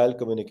mobile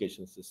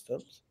communication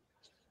systems.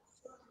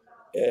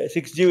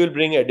 6G will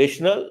bring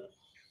additional,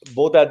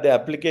 both at the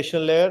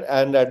application layer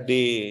and at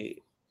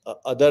the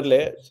other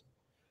layers.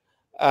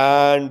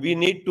 And we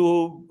need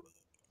to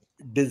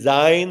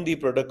design the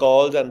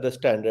protocols and the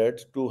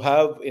standards to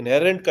have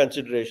inherent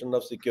consideration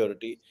of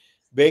security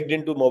baked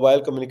into mobile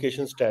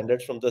communication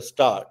standards from the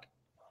start.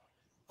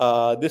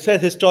 This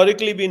has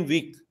historically been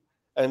weak,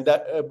 and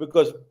that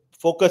because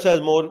focus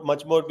has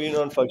much more been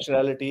on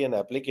functionality and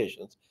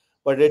applications,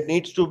 but it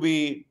needs to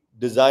be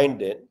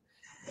designed in.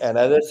 And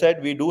as I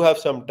said, we do have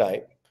some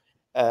time,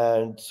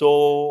 and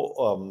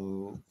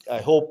so I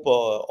hope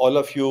all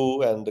of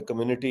you and the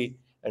community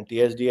and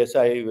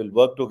TSDSI will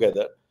work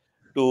together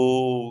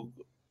to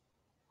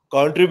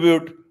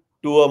contribute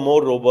to a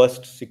more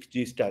robust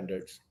 6G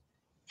standards.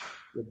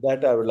 With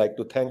that, I would like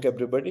to thank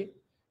everybody.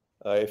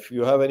 If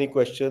you have any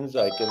questions,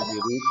 I can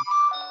be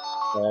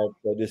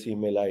reached at this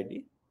email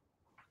ID.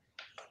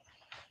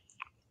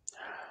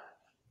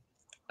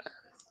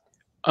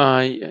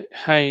 Hi,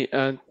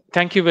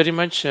 thank you very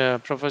much,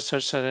 Professor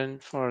Saran,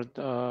 for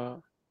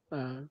the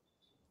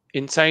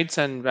insights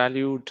and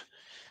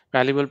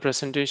valuable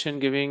presentation,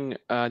 giving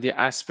the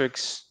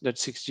aspects that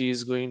 6G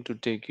is going to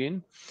take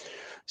in.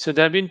 So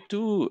there have been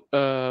two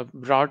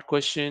broad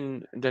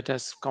questions that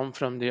has come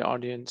from the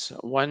audience.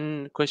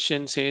 One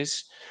question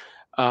says,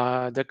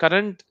 the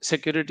current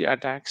security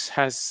attacks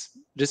has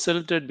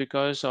resulted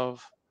because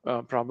of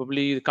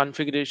probably the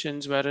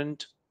configurations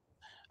weren't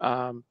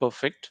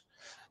perfect,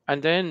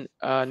 and then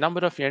a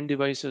number of end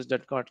devices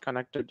that got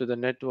connected to the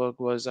network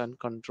was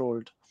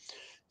uncontrolled.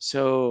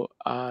 So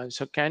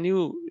can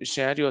you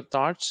share your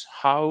thoughts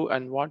how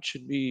and what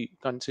should be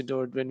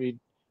considered when we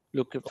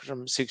look at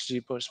from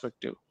 6G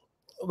perspective?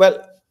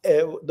 Well,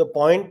 the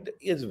point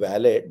is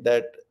valid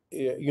that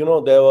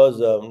there was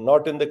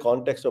not in the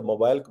context of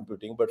mobile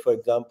computing, but for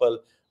example,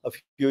 a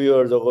few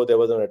years ago there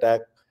was an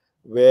attack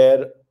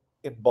where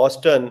in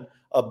Boston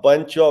a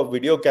bunch of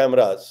video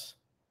cameras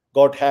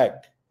got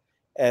hacked,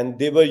 and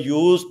they were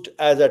used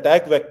as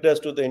attack vectors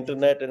to the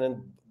internet, and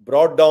then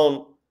brought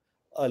down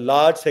a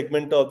large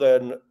segment of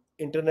the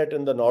internet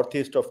in the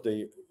northeast of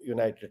the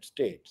United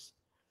States,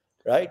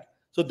 right?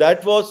 So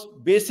that was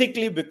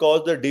basically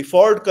because the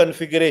default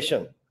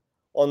configuration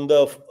on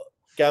the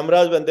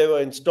cameras when they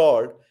were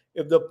installed,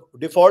 if the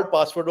default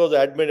password was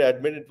admin,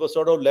 it was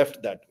sort of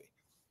left that way,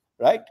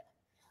 right?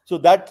 So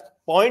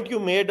that point you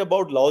made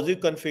about lousy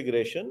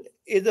configuration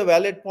is a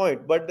valid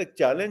point, but the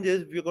challenge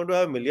is if you're going to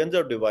have millions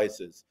of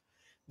devices,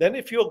 then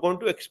if you're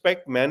going to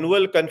expect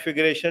manual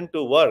configuration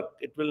to work,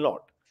 it will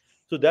not.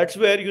 So that's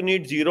where you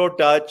need zero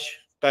touch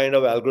kind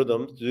of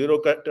algorithms, zero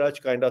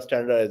touch kind of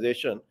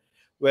standardization.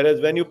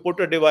 Whereas when you put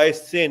a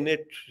device in,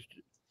 it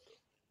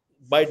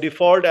by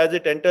default as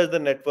it enters the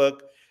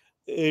network,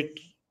 it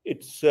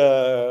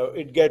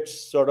it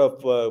gets sort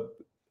of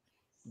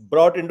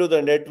brought into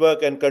the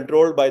network and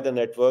controlled by the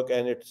network,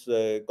 and its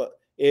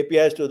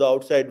APIs to the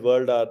outside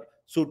world are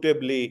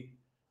suitably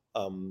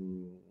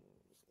um,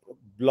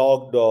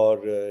 blocked or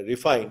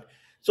refined.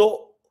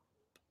 So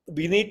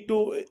we need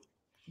to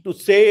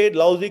say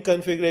lousy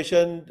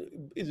configuration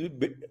is,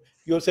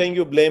 you're saying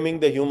you're blaming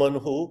the human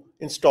who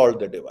installed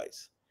the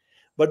device,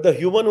 but the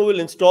human who will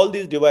install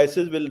these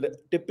devices will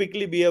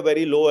typically be a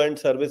very low end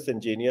service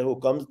engineer who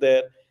comes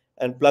there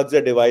and plugs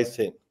a device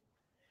in.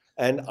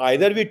 And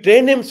either we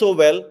train him so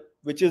well,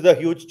 which is a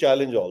huge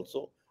challenge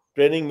also,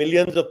 training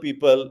millions of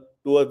people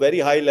to a very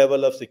high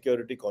level of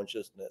security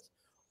consciousness,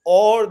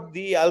 or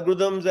the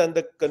algorithms and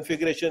the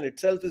configuration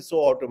itself is so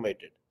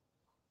automated,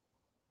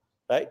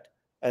 right?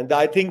 And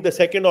I think the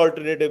second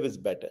alternative is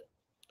better,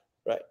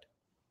 right?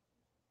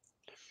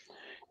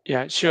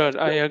 Yeah, sure.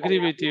 I agree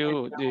with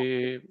you.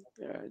 The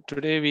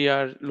today we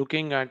are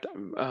looking at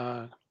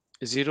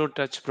zero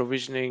touch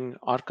provisioning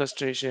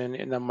orchestration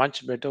in a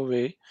much better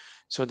way,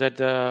 so that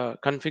the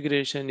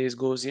configuration is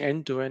goes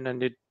end to end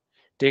and it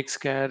takes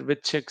care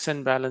with checks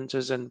and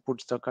balances and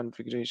puts the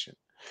configuration.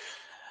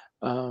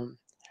 Um,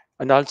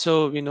 and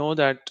also we know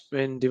that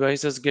when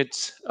devices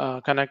gets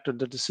connected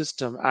to the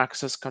system,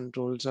 access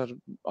controls are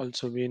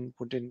also being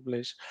put in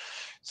place.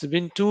 So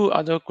been two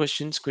other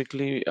questions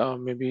quickly,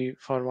 maybe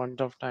for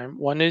want of time.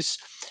 One is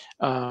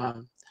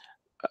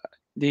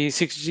the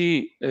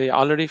 6G,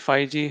 already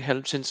 5G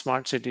helps in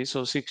smart cities.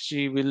 So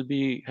 6G will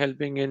be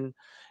helping in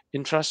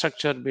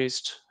infrastructure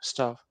based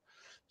stuff.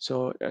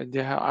 So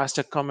they have asked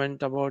a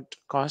comment about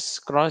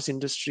cross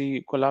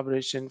industry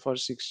collaboration for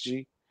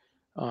 6G.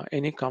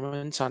 Any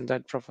comments on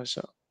that,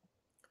 Professor?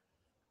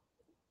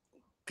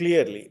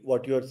 Clearly,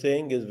 what you're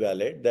saying is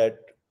valid, that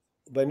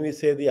when we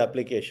say the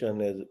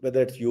application is,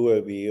 whether it's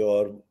UAV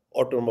or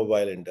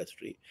automobile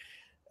industry,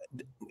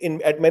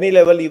 in at many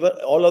level, even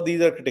all of these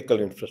are critical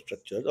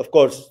infrastructures. Of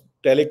course,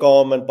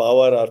 telecom and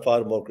power are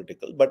far more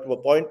critical. But the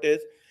point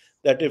is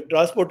that if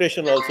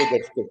transportation also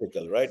gets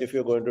critical, right? If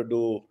you're going to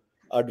do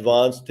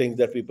advanced things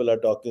that people are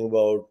talking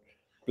about,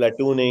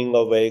 platooning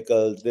of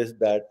vehicles, this,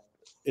 that,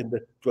 in the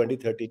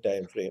 2030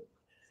 time frame.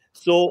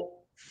 So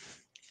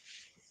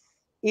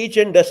each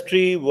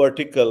industry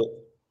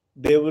vertical,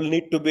 there will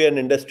need to be an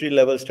industry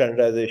level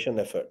standardization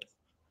effort,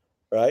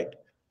 right?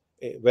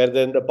 Whether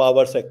in the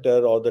power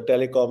sector or the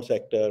telecom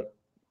sector,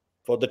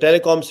 for the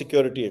telecom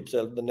security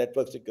itself, the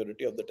network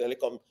security of the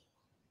telecom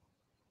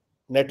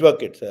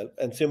network itself,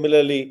 and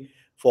similarly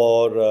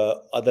for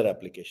other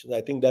applications.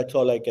 I think that's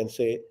all I can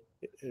say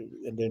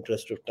in the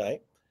interest of time.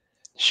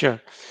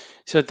 Sure.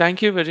 So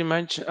thank you very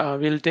much.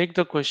 We'll take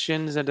the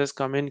questions that has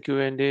come in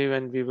Q&A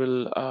and we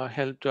will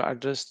help to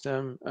address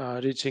them,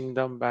 reaching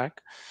them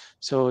back.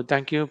 So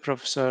thank you,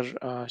 Professor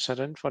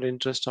Sharan, for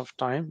interest of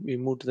time. We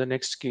move to the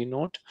next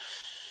keynote.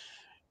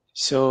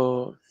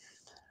 So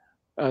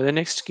the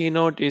next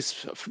keynote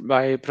is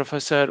by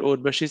Professor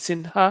Urvashi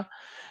Sinha,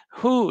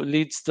 who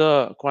leads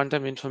the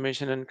Quantum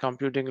Information and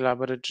Computing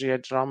Laboratory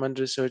at Raman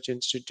Research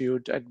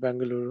Institute at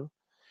Bangalore.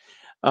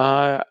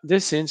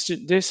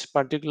 This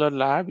particular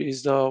lab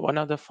is one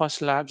of the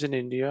first labs in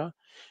India,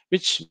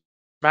 which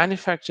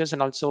manufactures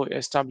and also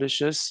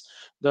establish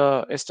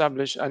the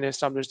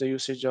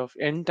usage of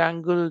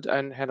entangled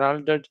and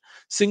heralded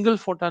single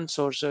photon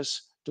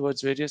sources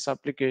towards various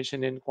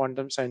application in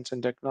quantum science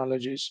and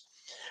technologies.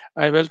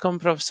 I welcome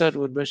Professor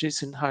Urvashi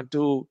Sinha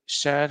to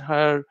share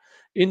her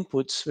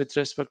inputs with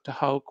respect to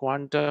how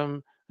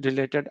quantum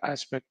related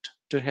aspect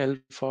to help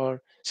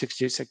for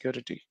 6G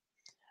security.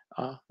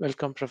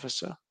 Welcome,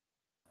 Professor.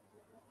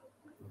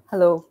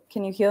 Hello,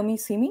 can you hear me,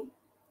 see me?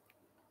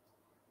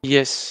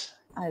 Yes.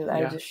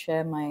 I'll just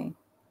share my...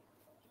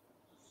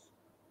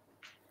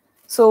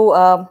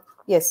 So,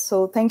 yes,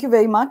 so thank you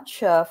very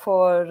much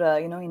for,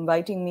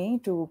 inviting me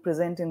to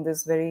present in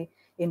this very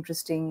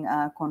interesting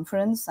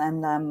conference.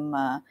 And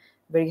I'm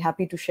very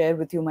happy to share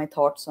with you my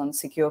thoughts on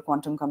secure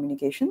quantum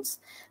communications.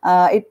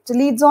 It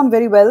leads on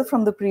very well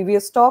from the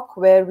previous talk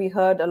where we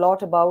heard a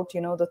lot about,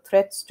 the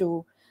threats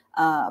to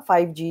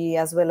 5G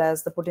as well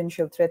as the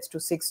potential threats to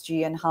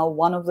 6G and how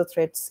one of the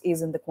threats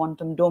is in the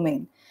quantum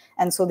domain.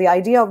 And so the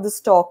idea of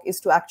this talk is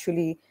to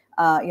actually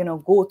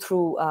go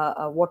through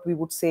what we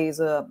would say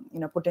is a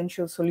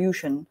potential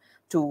solution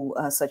to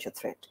such a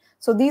threat.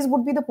 So these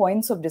would be the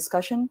points of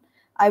discussion.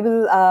 I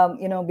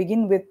will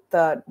begin with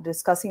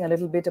discussing a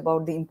little bit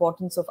about the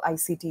importance of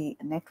ICT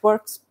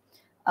networks,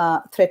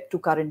 threat to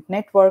current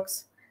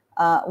networks,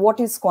 what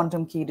is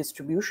quantum key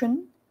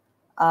distribution,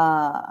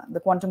 the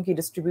quantum key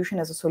distribution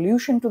as a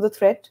solution to the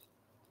threat,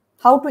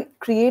 how to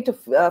create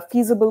a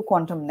feasible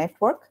quantum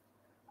network,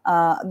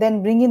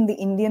 then bring in the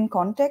Indian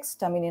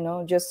context. I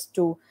mean, just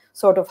to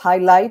sort of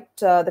highlight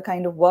the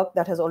kind of work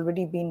that has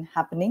already been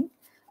happening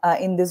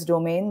in this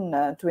domain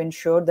to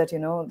ensure that,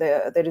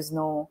 there is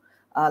no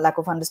lack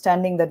of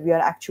understanding that we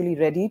are actually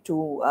ready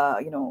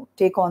to,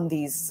 take on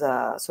these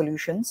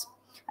solutions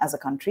as a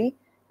country,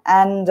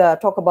 and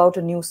talk about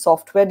a new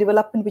software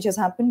development which has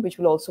happened, which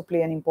will also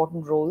play an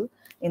important role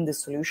in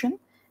this solution.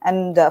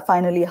 And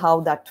finally,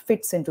 how that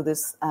fits into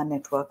this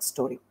network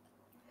story.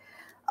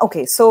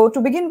 Okay, so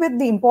to begin with,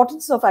 the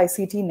importance of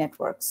ICT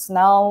networks.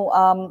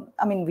 Now,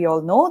 we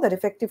all know that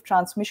effective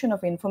transmission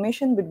of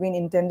information between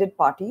intended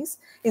parties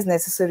is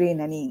necessary in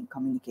any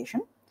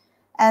communication.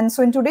 And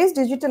so in today's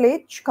digital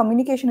age,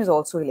 communication is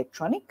also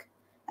electronic.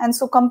 And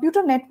so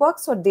computer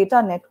networks or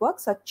data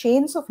networks are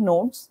chains of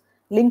nodes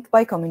linked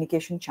by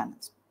communication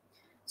channels.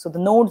 So the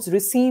nodes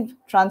receive,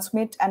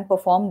 transmit, and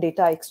perform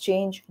data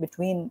exchange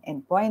between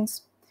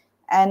endpoints.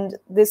 And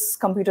this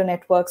computer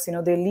networks,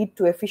 they lead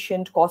to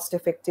efficient,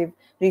 cost-effective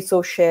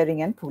resource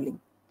sharing and pooling.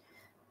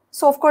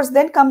 So of course,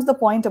 then comes the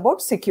point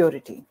about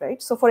security,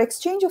 right? So for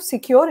exchange of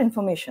secure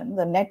information,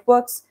 the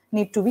networks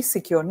need to be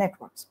secure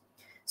networks.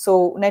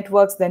 So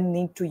networks then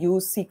need to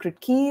use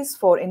secret keys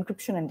for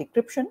encryption and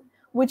decryption,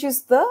 which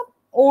is the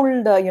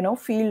old,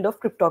 field of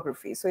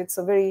cryptography. So it's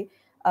a very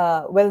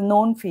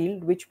well-known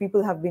field which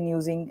people have been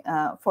using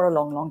for a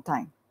long, long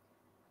time.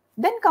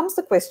 Then comes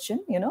the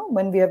question,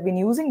 when we have been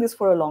using this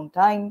for a long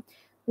time,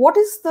 what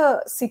is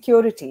the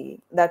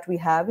security that we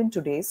have in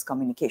today's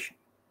communication?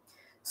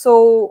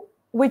 So,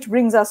 which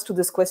brings us to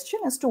this question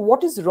as to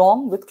what is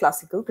wrong with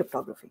classical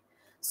cryptography.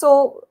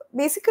 So,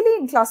 basically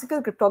in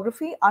classical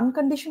cryptography,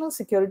 unconditional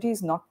security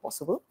is not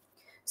possible.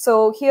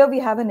 So, here we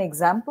have an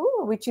example,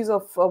 which is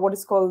of what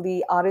is called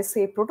the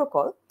RSA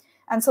protocol.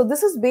 And so,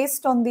 this is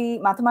based on the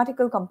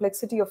mathematical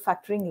complexity of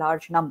factoring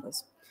large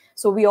numbers.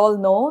 So we all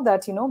know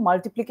that,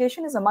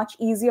 multiplication is a much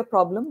easier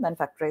problem than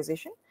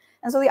factorization.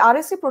 And so the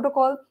RSA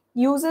protocol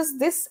uses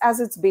this as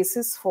its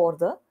basis for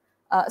the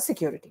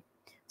security.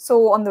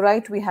 So on the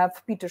right, we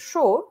have Peter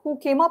Shor, who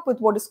came up with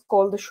what is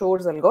called the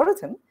Shor's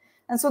algorithm.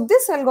 And so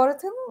this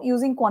algorithm,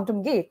 using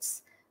quantum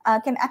gates,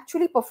 can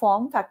actually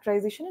perform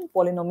factorization in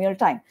polynomial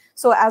time.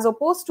 So as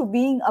opposed to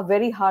being a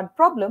very hard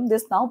problem,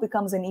 this now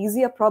becomes an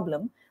easier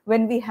problem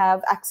when we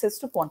have access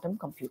to quantum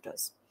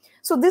computers.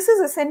 So this is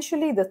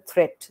essentially the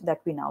threat that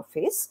we now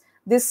face,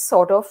 this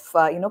sort of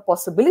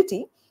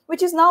possibility,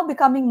 which is now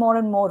becoming more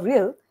and more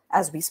real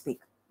as we speak,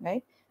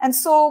 right? And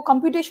so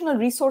computational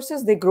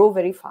resources, they grow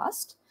very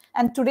fast.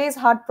 And today's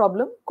hard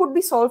problem could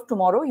be solved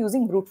tomorrow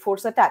using brute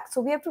force attacks.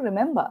 So we have to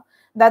remember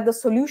that the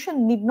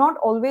solution need not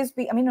always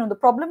be, the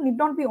problem need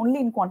not be only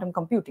in quantum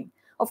computing.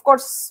 Of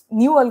course,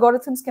 new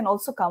algorithms can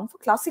also come for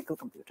classical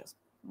computers.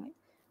 Right?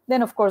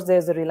 Then, of course,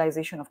 there's the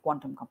realization of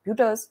quantum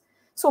computers.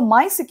 So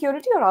my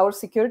security or our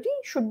security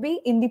should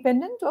be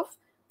independent of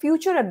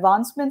future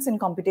advancements in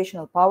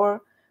computational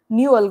power,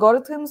 new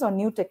algorithms or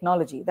new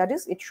technology. That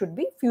is, it should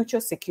be future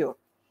secure.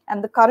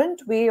 And the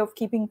current way of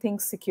keeping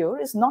things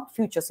secure is not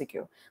future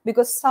secure,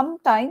 because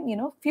sometime,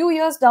 few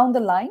years down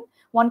the line,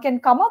 one can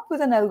come up with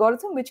an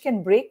algorithm which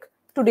can break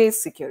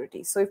today's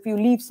security. So if you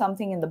leave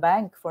something in the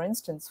bank, for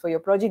instance, for your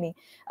progeny,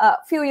 a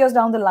few years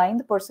down the line,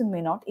 the person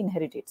may not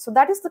inherit it. So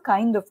that is the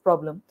kind of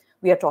problem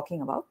we are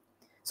talking about.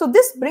 So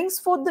this brings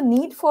forth the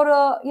need for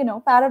a,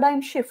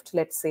 paradigm shift,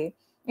 let's say,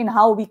 in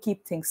how we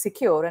keep things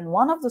secure. And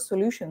one of the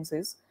solutions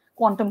is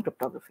quantum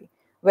cryptography,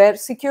 where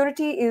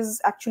security is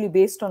actually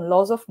based on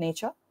laws of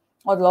nature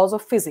or laws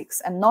of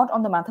physics and not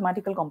on the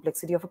mathematical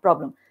complexity of a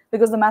problem,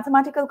 because the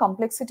mathematical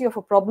complexity of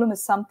a problem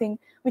is something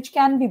which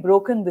can be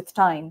broken with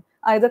time,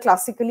 either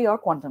classically or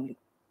quantumly.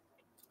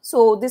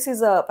 So this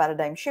is a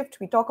paradigm shift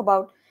we talk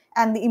about.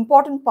 And the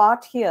important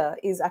part here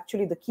is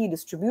actually the key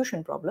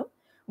distribution problem,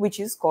 which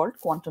is called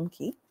quantum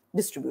key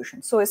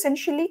distribution. So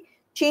essentially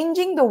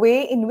changing the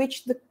way in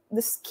which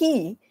this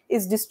key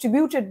is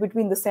distributed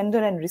between the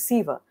sender and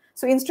receiver.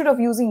 So instead of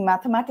using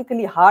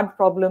mathematically hard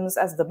problems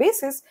as the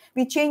basis,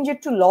 we change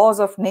it to laws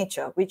of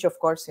nature, which of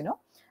course,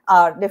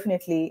 are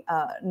definitely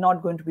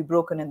not going to be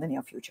broken in the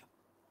near future.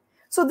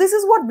 So this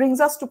is what brings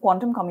us to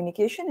quantum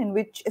communication, in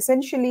which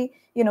essentially,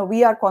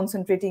 we are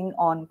concentrating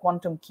on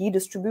quantum key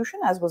distribution,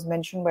 as was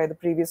mentioned by the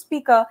previous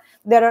speaker.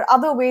 There are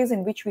other ways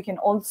in which we can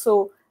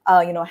also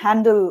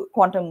handle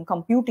quantum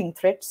computing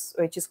threats,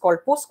 which is called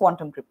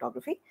post-quantum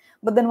cryptography.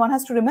 But then one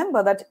has to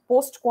remember that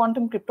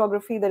post-quantum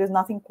cryptography, there is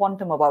nothing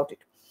quantum about it.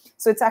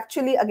 So it's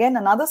actually, again,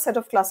 another set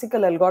of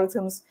classical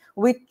algorithms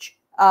which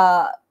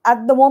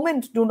at the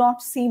moment do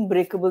not seem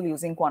breakable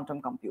using quantum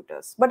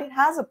computers. But it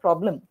has a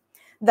problem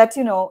that,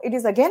 it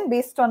is again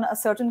based on a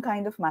certain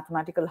kind of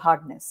mathematical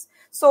hardness.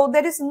 So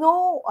there is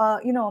no,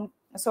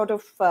 sort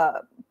of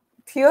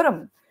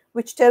theorem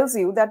which tells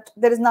you that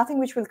there is nothing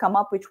which will come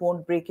up which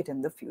won't break it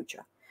in the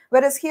future.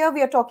 Whereas here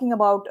we are talking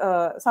about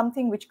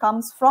something which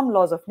comes from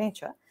laws of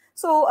nature.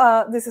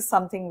 So this is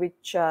something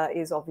which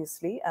is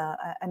obviously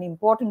an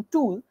important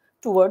tool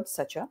towards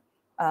such a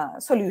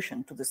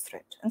solution to this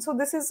threat. And so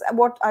this is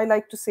what I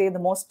like to say the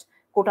most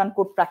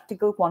quote-unquote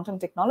practical quantum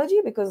technology,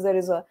 because there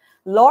is a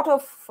lot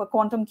of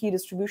quantum key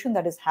distribution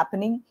that is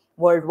happening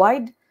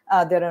worldwide.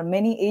 There are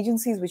many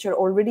agencies which are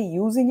already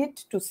using it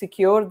to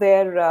secure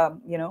their,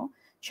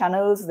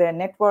 channels, their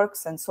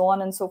networks, and so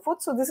on and so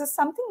forth. So this is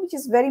something which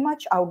is very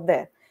much out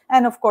there,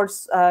 and of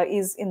course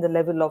is in the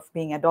level of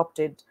being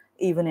adopted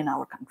even in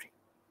our country.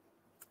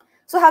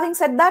 So having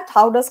said that,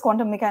 how does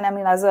quantum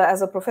mechanics,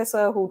 as a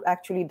professor who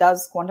actually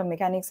does quantum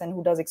mechanics and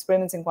who does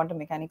experiments in quantum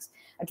mechanics,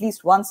 at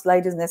least one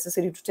slide is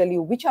necessary to tell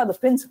you which are the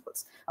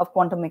principles of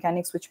quantum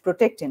mechanics which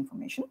protect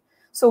information.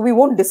 So we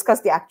won't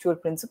discuss the actual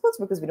principles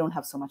because we don't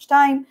have so much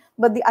time,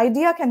 but the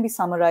idea can be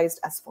summarized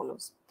as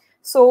follows.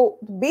 So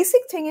the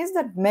basic thing is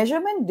that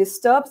measurement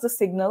disturbs the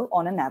signal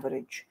on an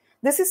average.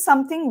 This is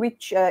something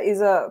which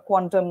is a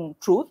quantum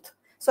truth.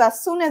 So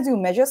as soon as you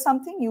measure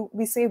something,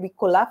 we say we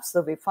collapse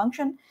the wave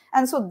function.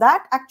 And so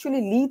that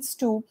actually leads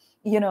to,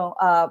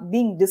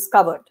 being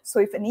discovered. So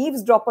if an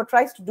eavesdropper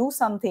tries to do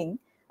something,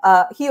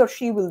 he or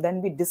she will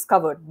then be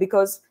discovered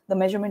because the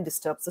measurement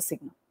disturbs the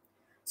signal.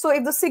 So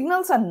if the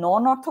signals are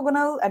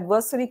non-orthogonal,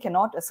 adversary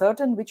cannot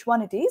ascertain which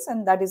one it is.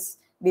 And that is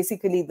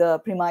basically the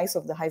premise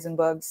of the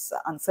Heisenberg's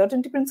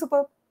uncertainty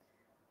principle.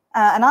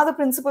 Another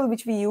principle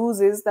which we use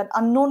is that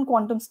unknown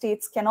quantum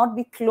states cannot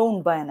be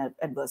cloned by an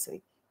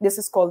adversary. This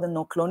is called the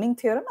no cloning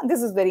theorem. And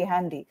this is very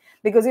handy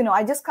because,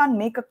 I just can't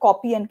make a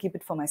copy and keep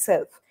it for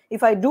myself.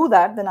 If I do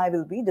that, then I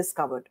will be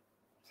discovered.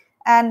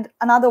 And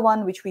another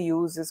one which we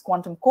use is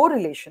quantum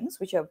correlations,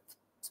 which are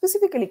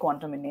specifically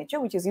quantum in nature,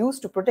 which is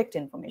used to protect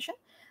information.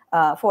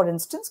 For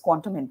instance,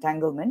 quantum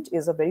entanglement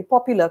is a very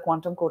popular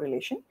quantum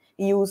correlation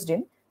used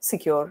in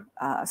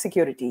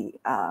security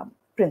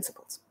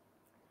principles.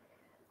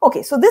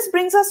 Okay, so this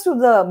brings us to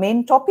the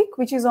main topic,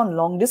 which is on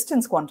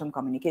long-distance quantum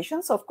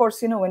communications. Of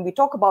course, when we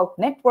talk about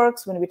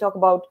networks, when we talk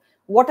about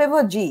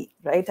whatever G,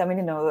 right?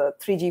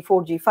 3G,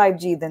 4G,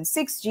 5G, then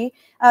 6G,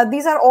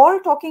 these are all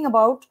talking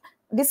about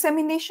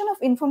dissemination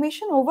of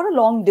information over a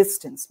long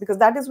distance, because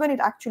that is when it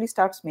actually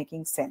starts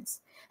making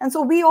sense. And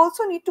so we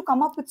also need to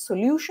come up with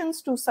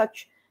solutions to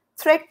such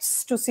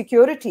threats to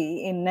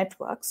security in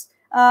networks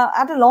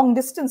at a long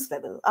distance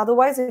level.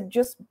 Otherwise,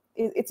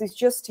 it's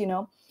just, you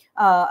know,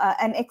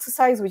 an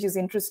exercise which is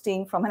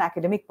interesting from an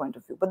academic point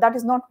of view, but that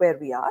is not where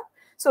we are.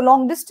 So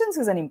long distance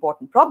is an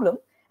important problem.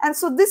 And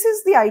so this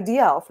is the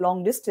idea of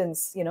long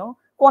distance, you know,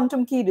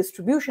 quantum key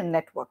distribution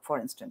network, for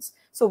instance.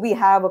 So we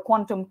have a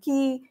quantum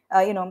key,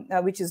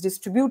 which is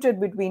distributed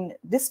between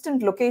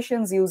distant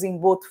locations using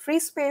both free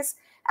space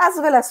as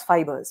well as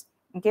fibers.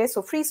 Okay,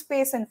 so free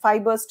space and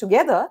fibers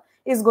together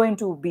is going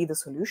to be the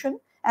solution.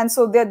 And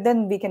so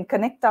then we can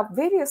connect up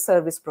various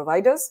service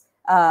providers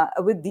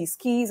with these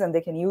keys, and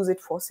they can use it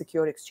for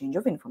secure exchange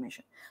of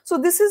information. So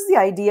this is the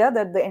idea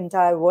that the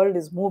entire world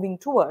is moving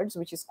towards,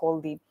 which is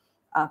called the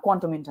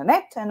quantum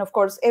internet. And of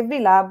course, every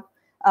lab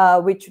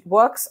which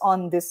works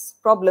on this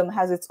problem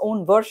has its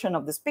own version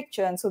of this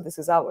picture. And so this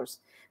is ours,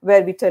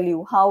 where we tell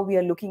you how we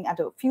are looking at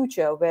a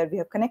future where we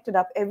have connected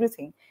up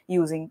everything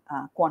using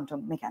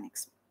quantum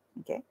mechanics.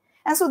 Okay.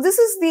 And so this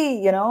is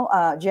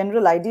the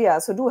general idea.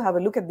 So do have a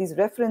look at these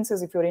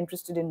references if you're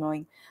interested in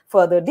knowing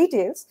further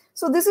details.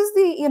 So this is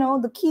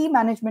the key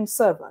management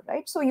server,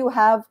 right? So you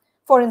have,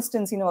 for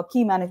instance, a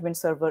key management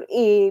server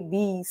A,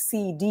 B,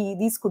 C, D.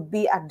 These could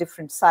be at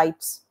different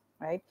sites,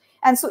 right?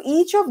 And so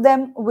each of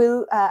them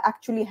will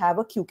actually have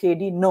a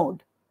QKD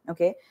node.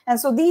 Okay, and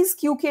so these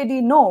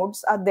QKD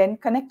nodes are then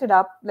connected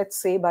up, let's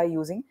say, by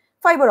using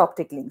fiber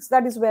optic links.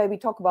 That is where we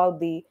talk about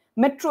the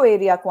metro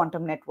area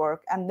quantum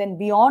network, and then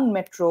beyond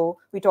metro,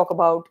 we talk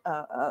about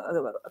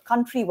a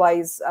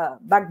country-wise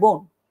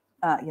backbone.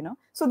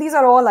 So these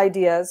are all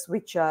ideas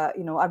which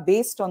are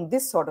based on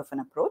this sort of an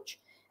approach.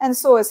 And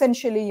so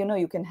essentially,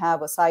 you can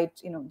have a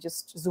site,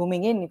 just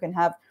zooming in, you can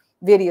have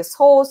various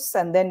hosts,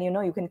 and then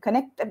you can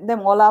connect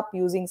them all up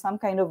using some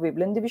kind of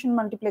wavelength division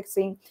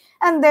multiplexing,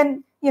 and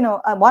then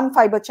one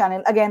fiber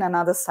channel, again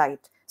another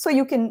site. So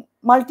you can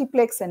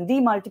multiplex and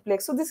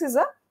demultiplex. So this is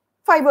a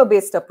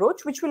fiber-based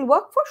approach which will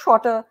work for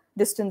shorter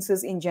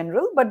distances in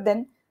general, but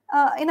then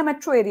in a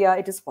metro area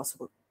it is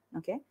possible.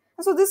 Okay,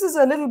 and so this is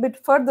a little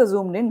bit further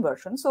zoomed in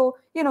version. So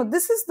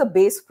this is the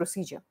base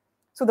procedure.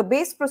 So the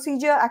base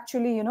procedure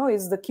actually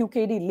is the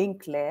QKD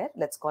link layer,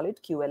 let's call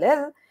it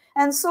QLL.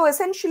 And so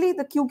essentially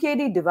the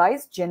QKD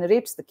device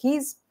generates the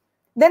keys.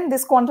 Then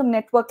this quantum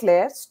network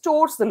layer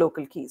stores the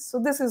local keys. So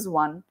this is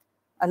one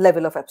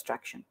level of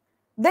abstraction.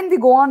 Then we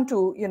go on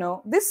to,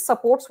 this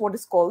supports what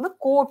is called the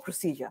core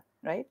procedure,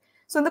 right?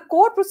 So in the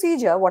core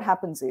procedure, what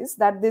happens is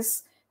that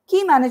this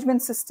key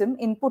management system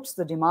inputs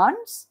the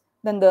demands,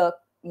 then the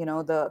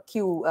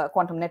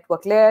quantum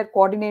network layer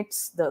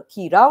coordinates the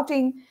key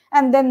routing,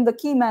 and then the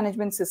key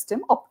management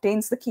system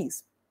obtains the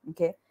keys.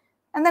 Okay.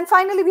 And then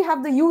finally, we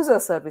have the user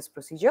service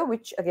procedure,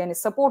 which again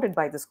is supported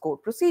by this core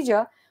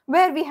procedure,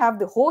 where we have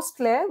the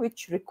host layer,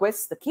 which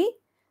requests the key,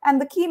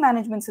 and the key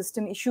management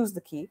system issues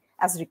the key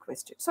as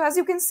requested. So as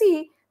you can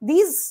see,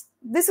 this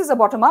is a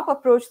bottom-up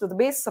approach. So the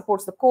base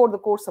supports the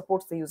core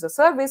supports the user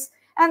service,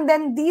 and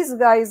then these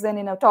guys then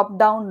in a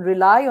top-down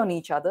rely on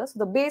each other. So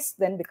the base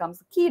then becomes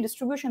the key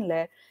distribution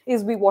layer,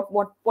 is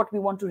what we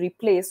want to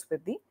replace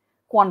with the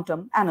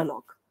quantum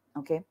analog.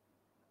 Okay.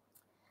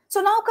 So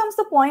now comes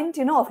the point,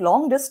 of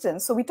long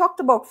distance. So we talked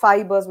about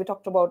fibers, we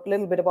talked about a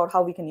little bit about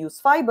how we can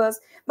use fibers,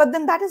 but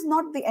then that is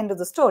not the end of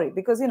the story,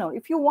 because,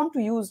 if you want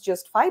to use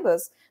just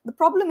fibers, the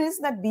problem is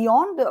that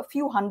beyond a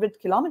few hundred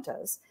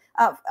kilometers,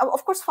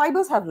 of course,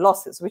 fibers have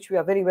losses, which we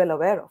are very well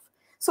aware of.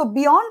 So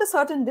beyond a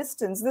certain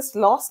distance, this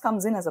loss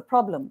comes in as a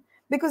problem,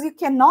 because you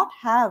cannot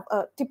have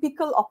a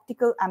typical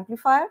optical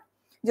amplifier,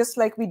 just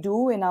like we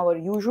do in our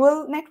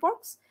usual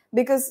networks,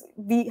 because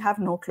we have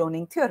no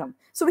cloning theorem.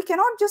 So we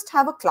cannot just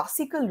have a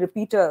classical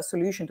repeater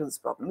solution to this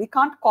problem. We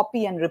can't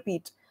copy and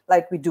repeat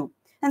like we do.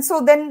 And so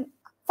then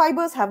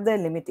fibers have their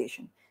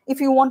limitation. If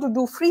you want to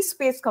do free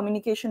space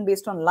communication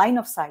based on line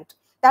of sight,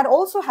 that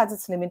also has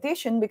its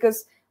limitation,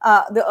 because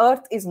the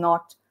earth is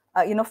not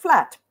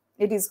flat.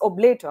 It is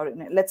oblate, or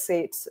let's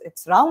say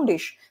it's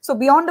roundish. So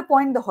beyond a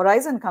point, the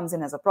horizon comes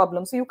in as a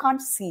problem. So you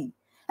can't see.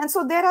 And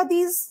so there are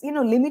these,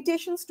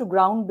 limitations to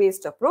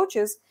ground-based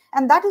approaches,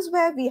 and that is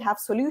where we have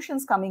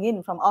solutions coming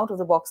in from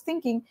out-of-the-box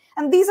thinking.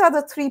 And these are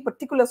the three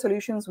particular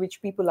solutions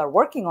which people are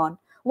working on.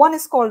 One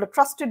is called a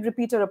trusted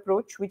repeater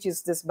approach, which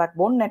is this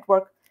backbone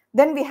network.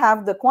 Then we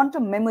have the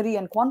quantum memory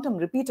and quantum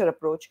repeater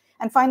approach.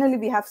 And finally,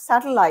 we have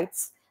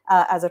satellites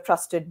as a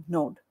trusted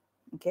node.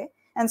 Okay.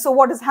 And so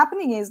what is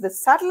happening is the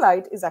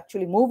satellite is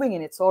actually moving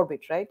in its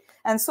orbit, right?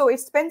 And so it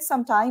spends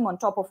some time on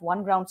top of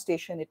one ground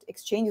station. It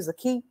exchanges a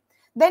key.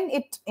 Then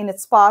it, in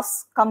its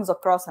pass, comes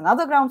across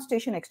another ground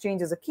station,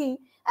 exchanges a key,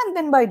 and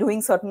then by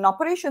doing certain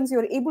operations,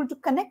 you're able to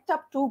connect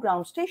up two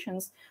ground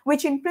stations,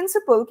 which in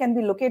principle can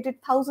be located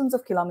thousands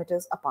of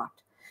kilometers apart.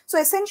 So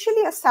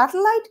essentially, a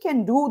satellite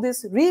can do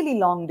this really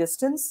long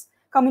distance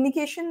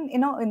communication,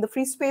 in the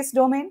free space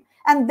domain,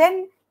 and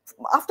then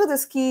after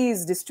this key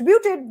is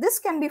distributed, this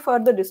can be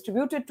further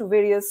distributed to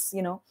various,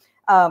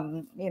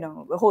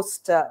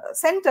 host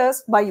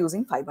centers by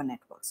using fiber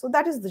networks. So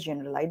that is the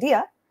general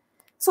idea.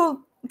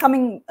 So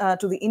coming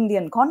to the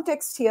Indian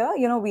context here,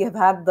 we have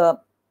had the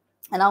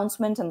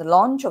announcement and the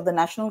launch of the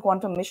National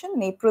Quantum Mission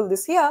in April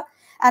this year.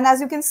 And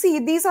as you can see,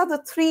 these are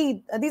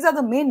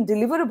the main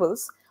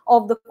deliverables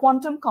of the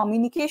quantum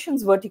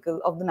communications vertical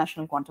of the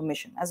National Quantum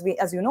Mission. As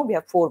you know, we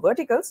have 4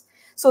 verticals.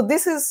 So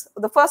this is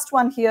the first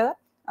one here,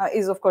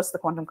 is of course the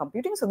quantum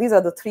computing. So these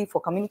are the 3 for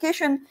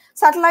communication: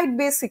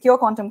 satellite-based secure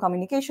quantum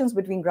communications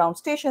between ground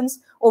stations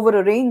over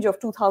a range of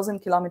 2,000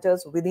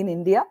 kilometers within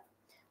India,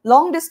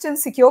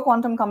 long-distance secure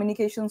quantum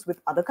communications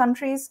with other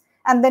countries,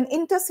 and then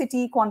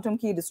intercity quantum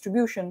key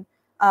distribution,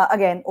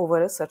 again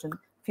over a certain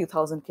few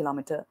thousand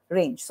kilometer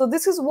range. So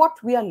this is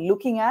what we are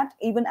looking at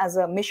even as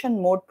a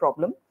mission mode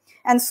problem.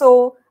 And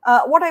so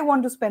what I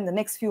want to spend the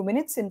next few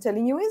minutes in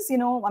telling you is,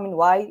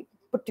 why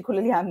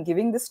particularly I'm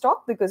giving this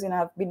talk, because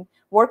I've been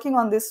working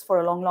on this for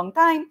a long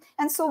time,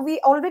 and so we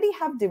already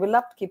have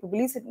developed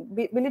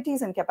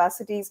capabilities and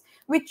capacities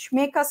which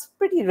make us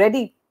pretty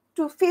ready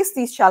to face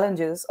these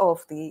challenges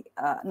of the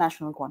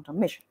National Quantum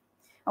Mission.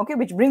 Okay,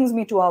 which brings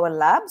me to our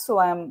lab. So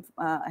I am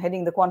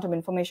heading the Quantum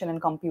Information and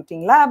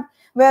Computing Lab,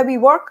 where we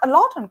work a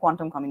lot on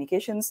quantum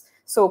communications.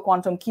 So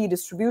quantum key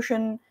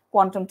distribution,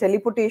 quantum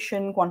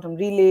teleportation, quantum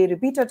relay,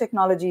 repeater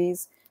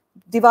technologies,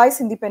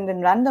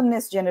 device-independent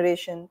randomness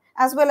generation,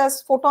 as well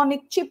as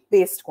photonic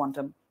chip-based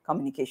quantum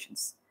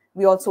communications.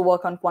 We also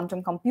work on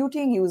quantum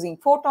computing using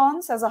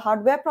photons as a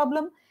hardware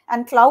problem,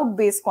 and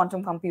cloud-based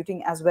quantum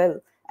computing as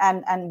well,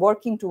 and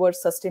working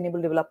towards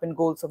sustainable development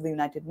goals of the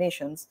United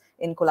Nations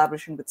in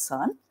collaboration with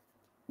CERN.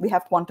 We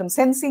have quantum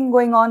sensing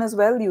going on as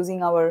well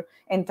using our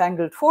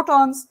entangled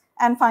photons.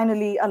 And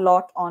finally, a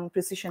lot on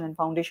precision and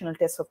foundational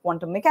tests of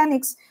quantum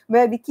mechanics,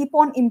 where we keep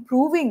on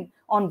improving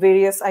on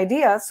various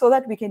ideas so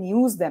that we can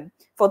use them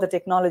for the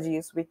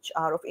technologies which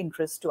are of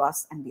interest to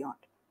us and beyond,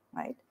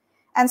 right?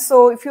 And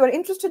so if you are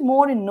interested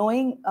more in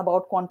knowing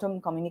about quantum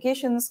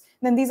communications,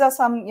 then these are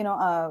some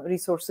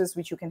resources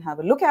which you can have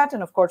a look at.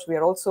 And of course, we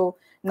are also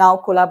now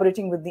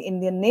collaborating with the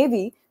Indian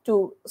Navy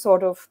to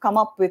sort of come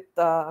up with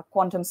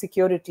quantum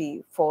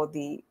security for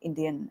the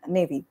Indian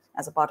Navy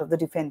as a part of the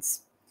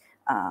defense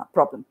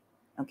problem.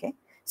 Okay.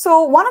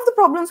 So one of the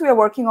problems we are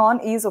working on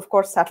is, of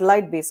course,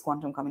 satellite-based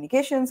quantum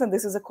communications. And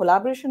this is a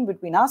collaboration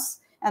between us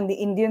and the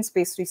Indian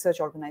Space Research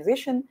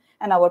Organization.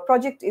 And our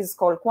project is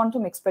called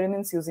Quantum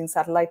Experiments Using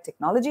Satellite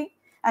Technology.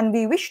 And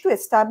we wish to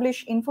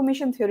establish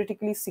information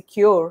theoretically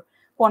secure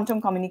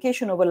quantum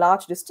communication over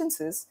large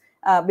distances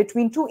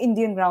between 2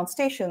 Indian ground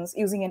stations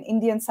using an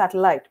Indian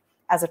satellite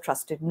as a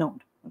trusted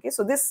node. Okay,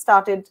 so this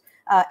started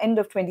end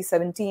of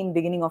 2017,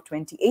 beginning of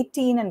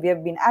 2018, and we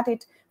have been at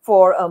it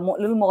for a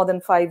little more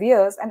than 5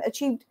 years and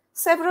achieved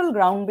several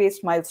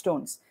ground-based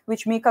milestones,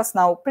 which make us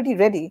now pretty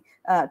ready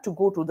to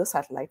go to the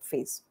satellite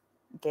phase.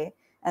 Okay,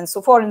 and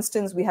so for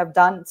instance, we have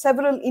done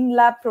several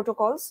in-lab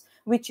protocols,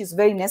 which is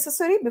very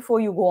necessary before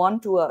you go on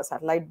to a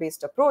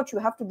satellite-based approach. You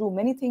have to do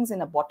many things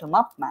in a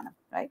bottom-up manner,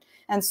 right?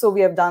 And so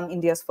we have done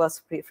India's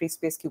first free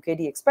space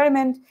QKD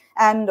experiment,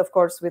 and of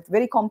course, with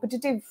very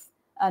competitive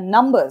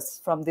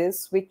numbers from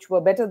this, which were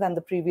better than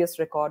the previous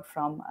record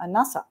from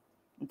NASA.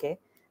 Okay.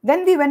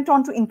 Then we went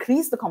on to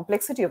increase the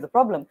complexity of the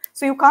problem.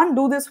 So you can't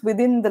do this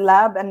within the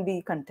lab and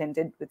be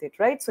contented with it,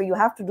 right? So you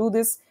have to do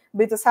this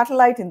with a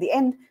satellite in the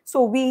end.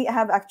 So we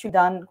have actually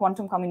done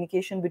quantum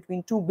communication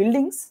between 2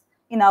 buildings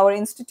in our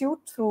institute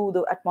through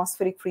the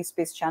atmospheric free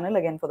space channel,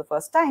 again for the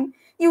first time,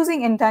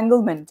 using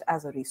entanglement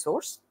as a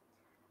resource.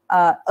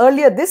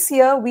 Earlier this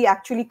year, we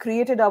actually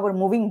created our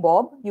moving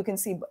bob. You can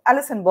see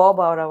Alice and Bob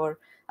are our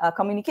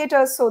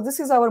communicators. So this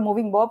is our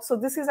moving bob. So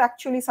this is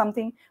actually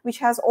something which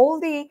has all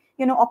the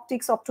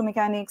optics,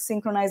 optomechanics,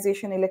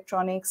 synchronization,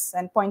 electronics,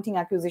 and pointing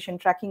acquisition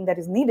tracking that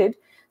is needed,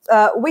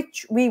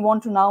 which we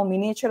want to now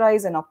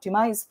miniaturize and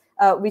optimize,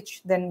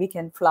 which then we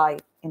can fly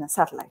in a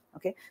satellite.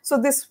 Okay, so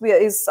this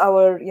is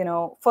our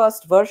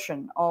first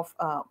version of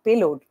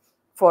payload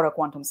for a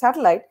quantum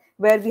satellite,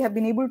 where we have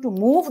been able to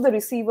move the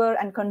receiver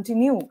and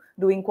continue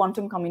doing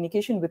quantum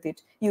communication with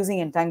it using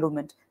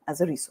entanglement as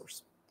a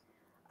resource.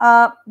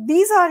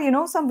 These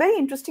are, some very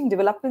interesting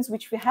developments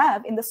which we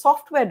have in the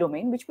software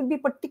domain, which will be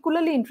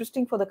particularly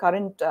interesting for the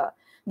current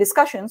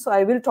discussion. So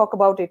I will talk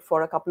about it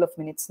for a couple of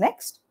minutes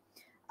next.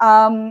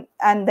 And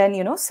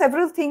then,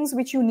 several things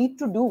which you need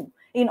to do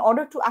in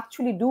order to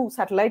actually do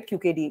satellite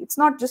QKD. It's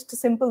not just a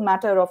simple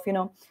matter of,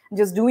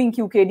 just doing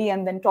QKD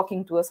and then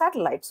talking to a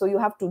satellite. So you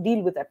have to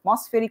deal with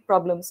atmospheric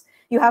problems.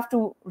 You have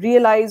to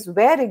realize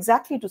where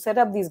exactly to set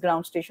up these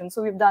ground stations.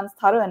 So we've done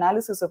thorough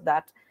analysis of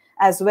that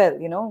as well,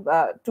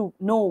 to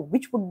know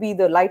which would be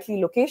the likely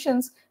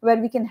locations where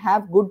we can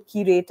have good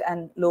key rate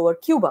and lower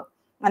QBA,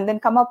 and then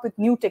come up with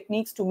new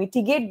techniques to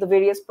mitigate the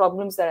various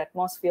problems that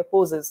atmosphere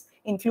poses,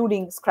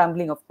 including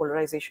scrambling of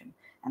polarization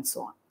and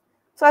so on.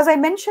 So as I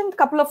mentioned a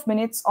couple of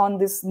minutes on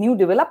this new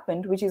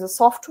development, which is a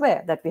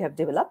software that we have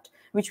developed,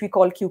 which we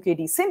call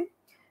QKD Sim.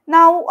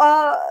 Now,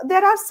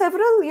 there are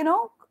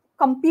several,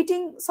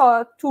 competing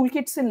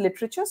toolkits in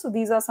literature. So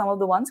these are some of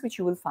the ones which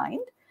you will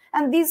find.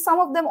 And some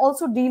of them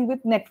also deal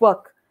with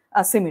network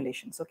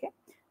simulations. Okay,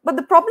 but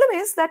the problem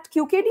is that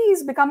QKD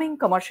is becoming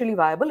commercially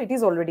viable. It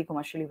is already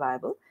commercially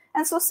viable,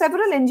 and so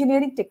several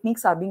engineering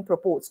techniques are being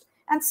proposed,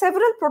 and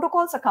several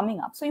protocols are coming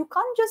up. So you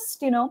can't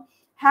just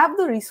have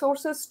the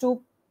resources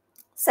to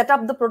set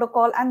up the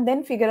protocol and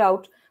then figure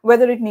out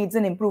whether it needs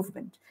an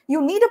improvement.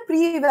 You need a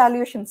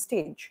pre-evaluation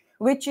stage,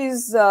 which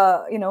is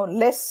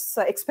less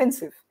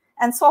expensive,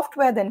 and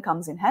software then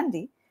comes in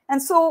handy.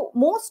 And so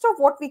most of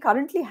what we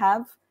currently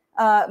have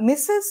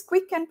misses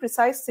quick and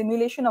precise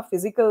simulation of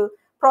physical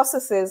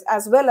processes,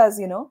 as well as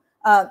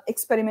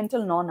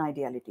experimental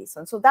non-idealities.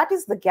 And so that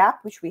is the gap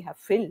which we have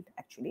filled,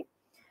 actually,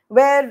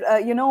 where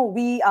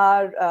we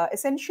are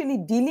essentially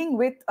dealing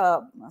with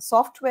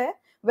software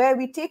where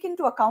we take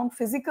into account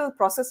physical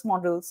process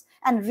models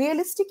and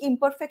realistic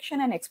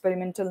imperfection and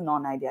experimental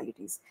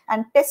non-idealities,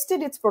 and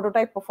tested its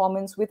prototype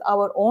performance with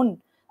our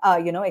own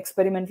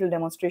experimental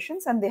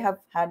demonstrations, and they have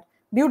had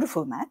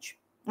beautiful match.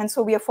 And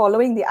so we are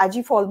following the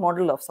Agifall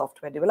model of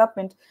software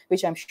development,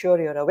 which I'm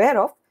sure you're aware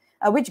of,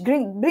 which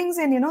brings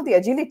in the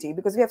agility,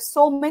 because we have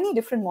so many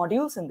different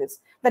modules in this,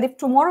 that if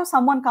tomorrow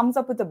someone comes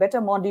up with a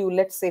better module,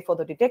 let's say for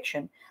the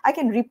detection, I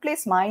can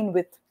replace mine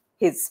with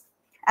his,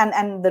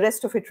 and the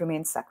rest of it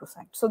remains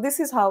sacrosanct. So this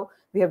is how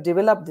we have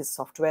developed this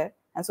software.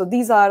 And so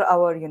these are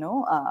our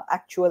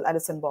actual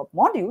Alice and Bob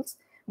modules.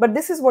 But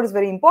this is what is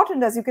very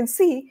important. As you can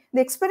see,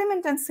 the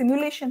experiment and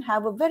simulation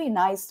have a very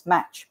nice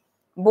match,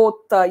 both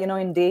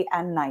in day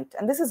and night.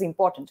 And this is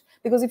important,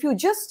 because if you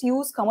just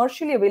use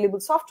commercially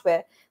available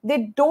software,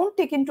 they don't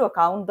take into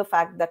account the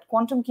fact that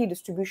quantum key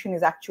distribution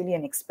is actually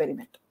an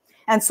experiment.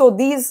 And so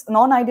these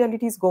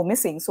non-idealities go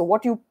missing. So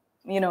what you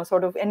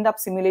sort of end up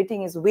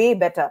simulating is way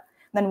better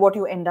than what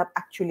you end up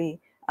actually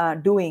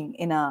doing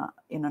in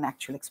an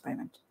actual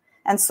experiment.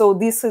 And so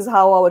this is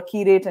how our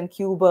key rate and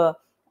QUBE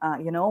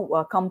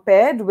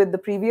compared with the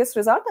previous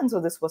result. And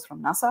so this was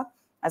from NASA,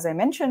 as I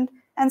mentioned.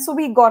 And so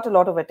we got a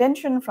lot of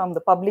attention from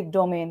the public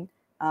domain,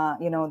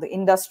 the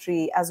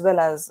industry, as well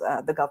as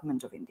the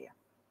government of India.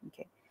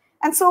 Okay.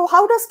 And so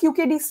how does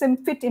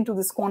QKD-SIM fit into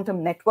this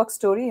quantum network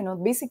story?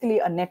 Basically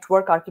a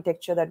network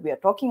architecture that we are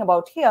talking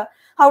about here.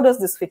 How does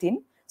this fit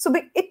in? So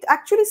it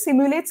actually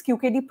simulates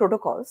QKD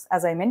protocols,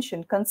 as I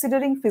mentioned,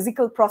 considering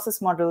physical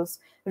process models,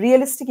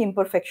 realistic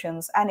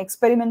imperfections, and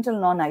experimental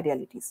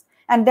non-idealities,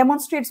 and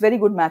demonstrates very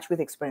good match with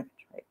experiment.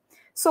 Right?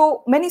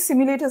 So many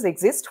simulators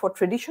exist for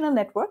traditional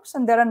networks,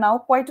 and there are now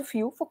quite a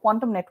few for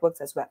quantum networks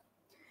as well.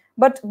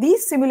 But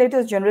these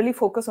simulators generally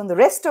focus on the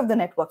rest of the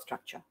network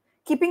structure,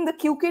 keeping the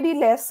QKD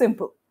layer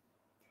simple.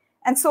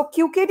 And so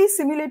QKD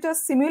simulators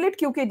simulate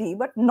QKD,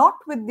 but not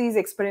with these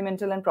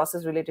experimental and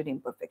process-related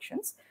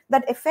imperfections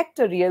that affect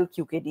a real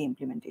QKD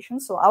implementation.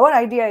 So our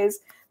idea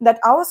is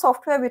that our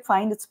software will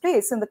find its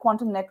place in the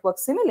quantum network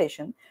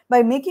simulation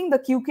by making the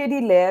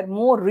QKD layer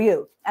more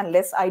real and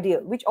less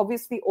ideal, which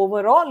obviously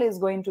overall is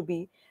going to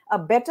be a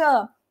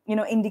better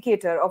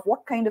indicator of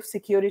what kind of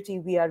security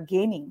we are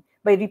gaining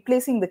by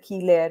replacing the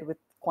key layer with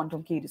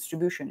quantum key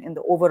distribution in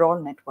the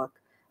overall network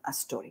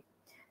story.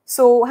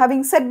 So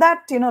having said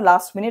that,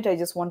 last minute, I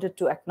just wanted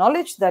to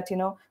acknowledge that,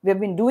 we have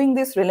been doing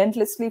this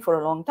relentlessly for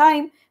a long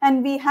time,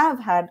 and we have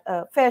had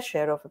a fair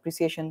share of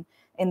appreciation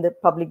in the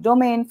public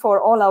domain for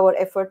all our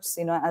efforts,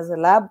 as a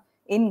lab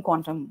in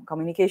quantum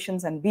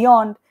communications and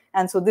beyond.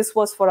 And so this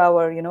was for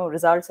our,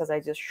 results, as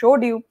I just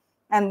showed you.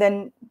 And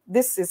then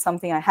this is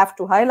something I have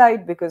to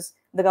highlight, because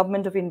the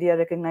government of India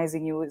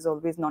recognizing you is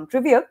always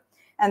non-trivial.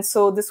 And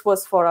so this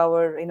was for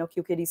our,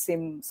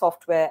 QKD-SIM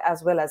software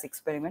as well as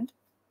experiment.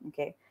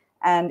 Okay.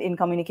 And in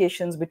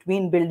communications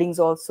between buildings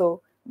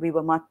also, we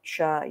were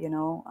much,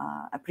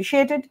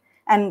 appreciated.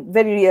 And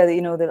very,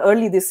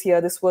 early this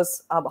year, this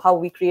was how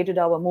we created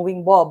our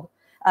moving bob.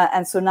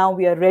 And so now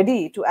we are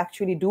ready to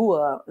actually do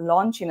a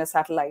launch in a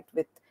satellite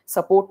with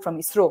support from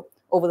ISRO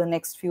over the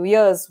next few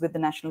years with the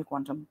National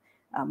Quantum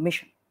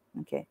Mission.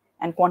 Okay,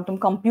 and quantum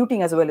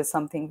computing as well is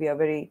something we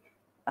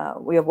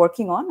are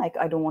working on.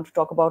 I don't want to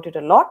talk about it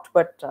a lot,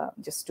 but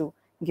just to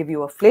give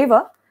you a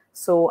flavor.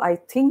 So I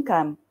think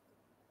I'm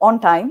on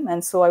time,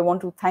 and so I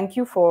want to thank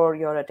you for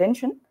your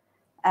attention,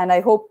 and I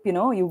hope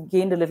you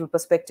gained a little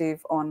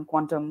perspective on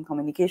quantum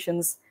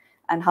communications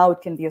and how it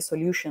can be a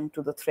solution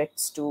to the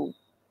threats to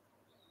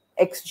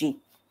XG.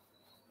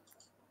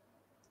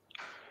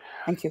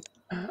 Thank you.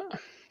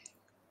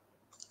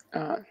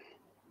 Am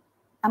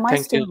I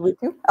still with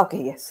you?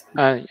 Okay, yes.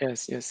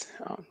 Yes.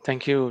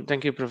 Thank you,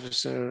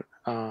 Professor.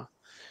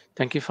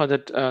 Thank you for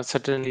that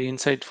certainly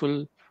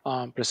insightful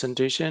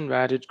presentation,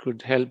 where it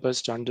could help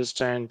us to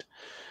understand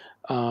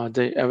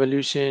the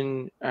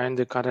evolution and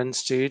the current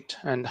state,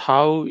 and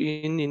how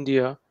in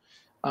India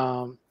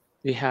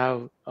we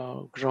have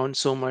grown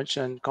so much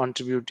and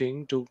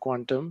contributing to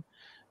quantum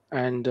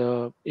and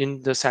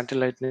in the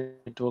satellite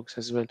networks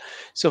as well.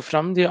 So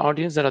from the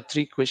audience, there are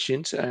 3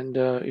 questions, and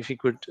if you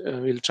could,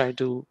 we'll try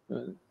to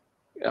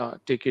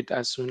take it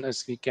as soon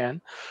as we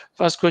can.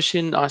 First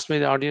question asked by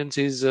the audience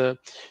is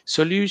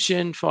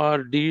solution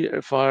for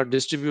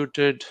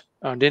distributed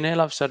denial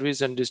of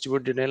service and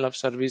distributed denial of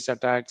service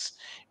attacks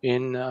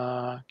in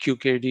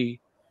QKD.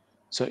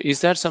 So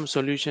is there some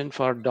solution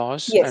for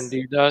DOS and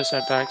Yes. DDoS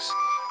attacks?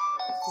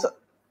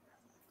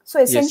 So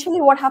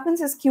essentially, what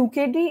happens is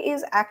QKD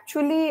is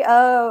actually,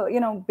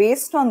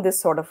 based on this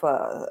sort of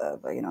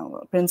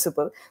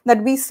principle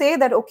that we say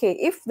that okay,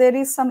 if there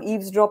is some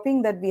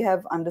eavesdropping that we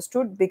have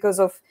understood because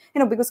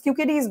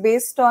QKD is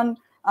based on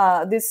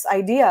this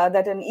idea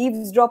that an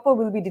eavesdropper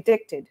will be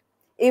detected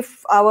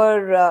if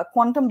our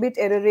quantum bit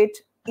error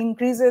rate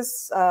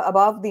increases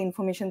above the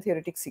information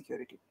theoretic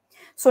security.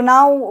 So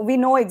now we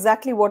know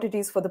exactly what it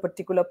is for the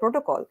particular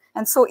protocol.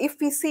 And so if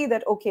we see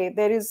that, okay,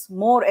 there is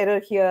more error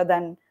here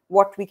than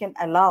what we can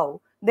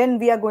allow, then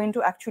we are going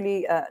to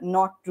actually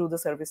not do the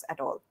service at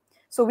all.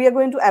 So we are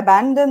going to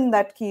abandon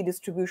that key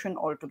distribution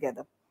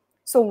altogether.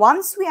 So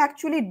once we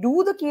actually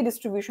do the key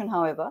distribution,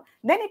 however,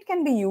 then it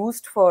can be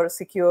used for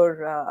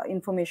secure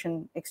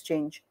information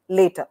exchange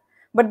later.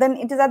 But then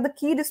it is at the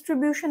key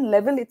distribution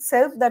level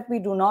itself that we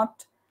do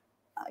not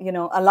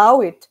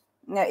allow it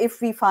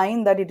if we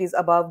find that it is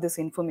above this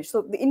information.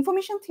 So the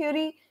information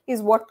theory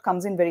is what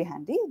comes in very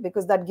handy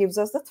because that gives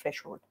us the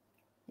threshold.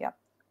 Yeah.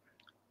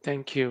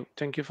 Thank you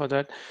for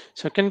that.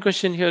 Second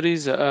question here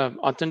is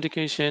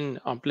authentication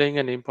playing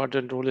an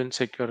important role in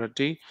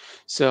security.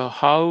 So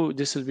how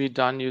this will be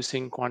done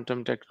using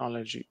quantum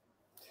technology?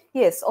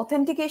 Yes,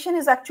 authentication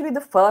is actually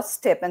the first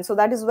step. And so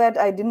that is where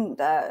I didn't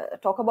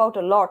talk about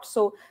a lot.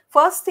 So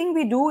first thing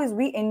we do is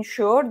we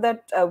ensure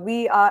that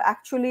we are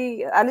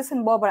actually, Alice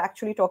and Bob are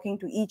actually talking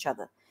to each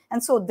other.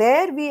 And so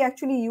there we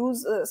actually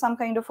use some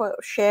kind of a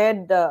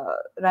shared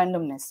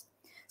randomness.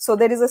 So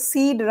there is a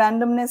seed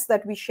randomness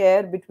that we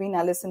share between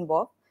Alice and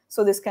Bob.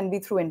 So this can be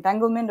through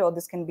entanglement or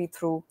this can be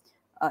through,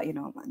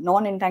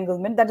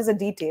 non-entanglement. That is a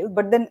detail.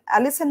 But then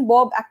Alice and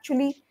Bob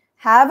actually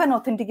have an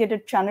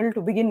authenticated channel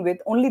to begin with.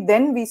 Only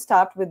then we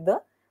start with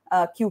the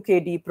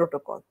QKD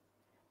protocol.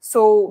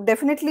 So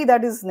definitely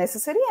that is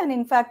necessary. And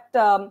in fact,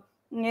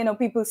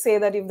 people say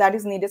that if that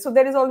is needed, so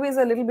there is always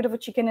a little bit of a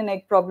chicken and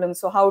egg problem.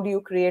 So how do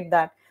you create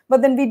that?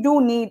 But then we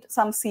do need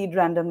some seed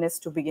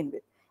randomness to begin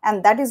with.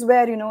 And that is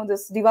where,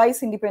 this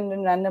device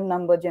independent random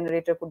number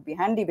generator could be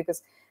handy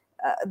because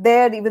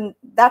there even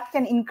that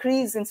can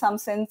increase in some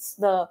sense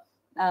the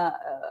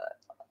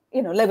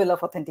level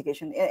of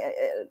authentication,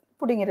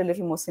 putting it a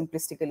little more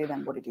simplistically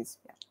than what it is.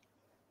 Yeah.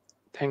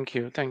 Thank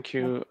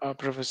you,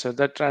 Professor.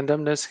 That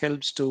randomness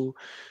helps to,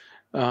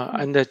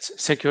 and that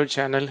secure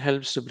channel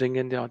helps to bring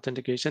in the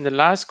authentication. The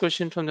last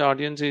question from the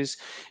audience is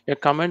a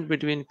comment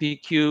between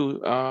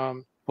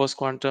PQ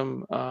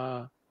post-quantum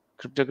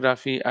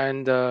cryptography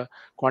and the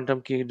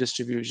quantum key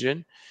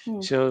distribution.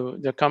 So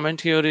the comment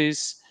here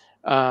is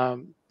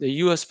the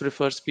US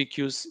prefers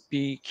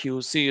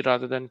PQC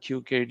rather than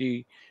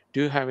QKD.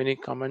 Do you have any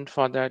comment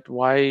for that?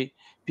 Why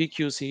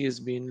PQC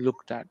is being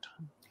looked at?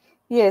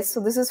 Yes,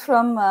 so this is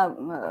from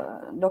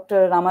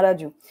Dr.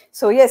 Ramaraju.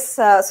 So yes,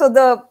 so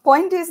the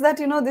point is that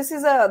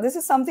this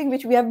is something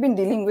which we have been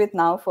dealing with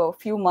now for a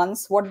few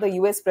months. What the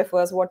US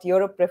prefers, what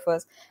Europe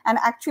prefers, and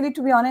actually,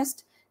 to be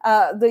honest,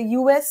 the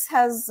US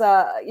has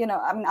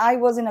I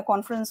was in a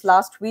conference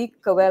last week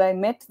where I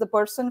met the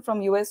person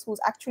from US who's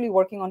actually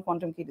working on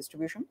quantum key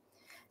distribution.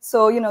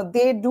 So,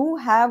 they do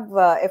have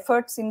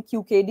efforts in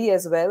QKD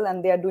as well,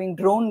 and they are doing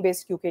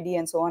drone-based QKD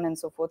and so on and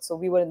so forth. So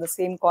we were in the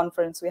same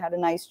conference. We had a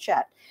nice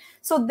chat.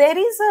 So there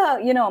is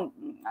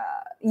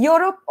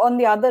Europe, on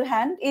the other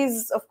hand,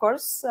 is, of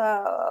course,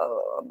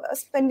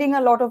 spending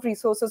a lot of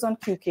resources on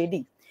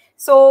QKD.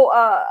 So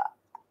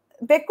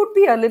there could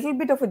be a little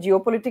bit of a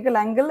geopolitical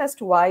angle as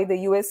to why the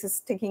US is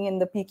sticking in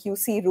the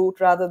PQC route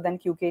rather than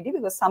QKD,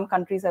 because some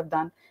countries have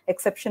done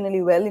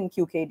exceptionally well in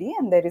QKD,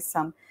 and there is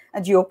some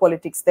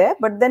geopolitics there.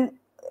 But then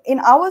in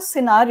our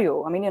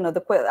scenario,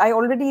 I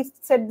already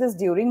said this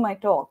during my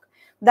talk,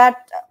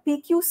 that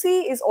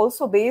PQC is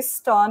also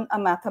based on a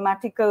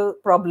mathematical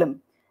problem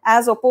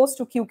as opposed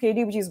to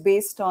QKD, which is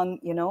based on,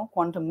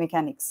 quantum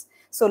mechanics.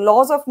 So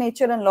laws of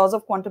nature and laws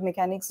of quantum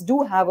mechanics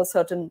do have a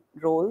certain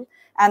role.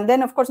 And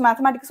then, of course,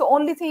 mathematics. So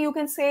only thing you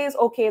can say is,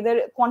 okay,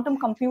 the quantum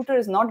computer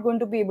is not going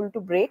to be able to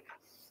break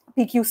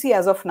PQC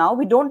as of now.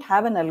 We don't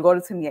have an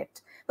algorithm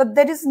yet. But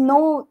there is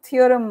no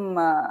theorem,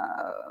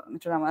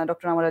 Dr.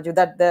 Ramaraju,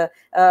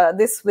 that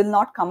this will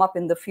not come up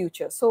in the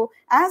future. So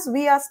as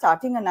we are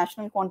starting a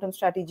national quantum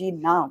strategy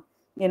now,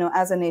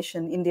 as a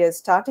nation, India is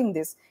starting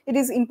this, it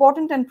is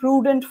important and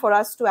prudent for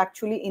us to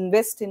actually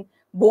invest in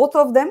both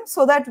of them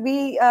so that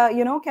we,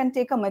 can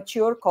take a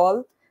mature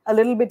call a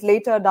little bit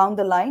later down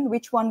the line,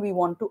 which one we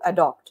want to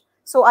adopt.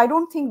 So I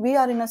don't think we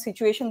are in a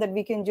situation that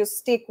we can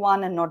just take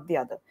one and not the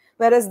other.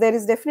 Whereas there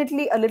is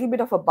definitely a little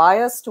bit of a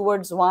bias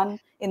towards one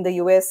in the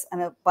US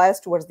and a bias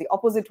towards the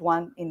opposite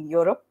one in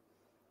Europe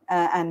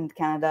and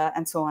Canada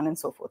and so on and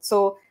so forth.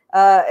 So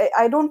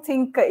I don't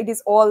think it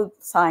is all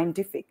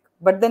scientific.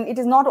 But then it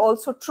is not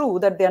also true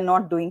that they are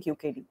not doing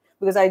QKD,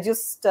 because I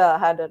just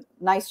had a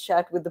nice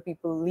chat with the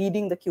people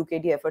leading the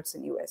QKD efforts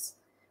in US,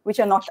 which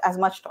are not as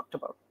much talked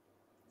about.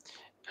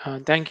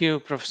 Thank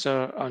you,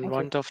 Professor. On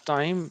want of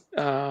time,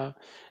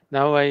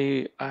 now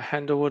I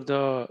hand over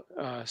the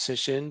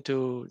session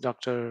to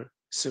Dr.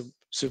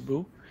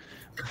 Subbu.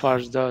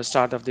 for the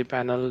start of the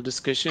panel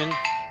discussion.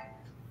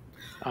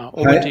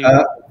 Over to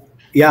you.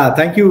 Yeah,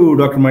 thank you,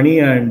 Dr. Mani,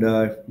 and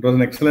it was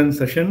an excellent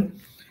session.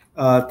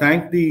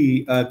 Thank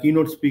the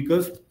keynote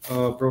speakers,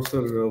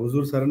 Professor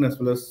Huzur Saran as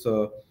well as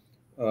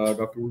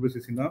Dr.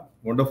 Urvashi Sinha.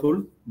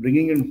 Wonderful,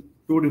 bringing in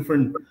two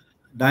different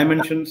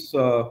dimensions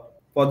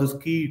for this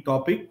key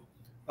topic.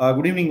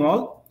 Good evening,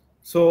 all.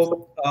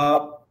 So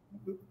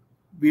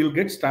we'll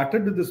get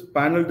started with this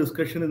panel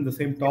discussion in the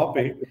same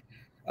topic.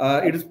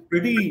 It is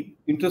pretty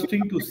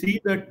interesting to see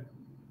that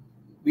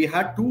we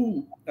had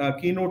two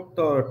keynote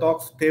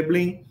talks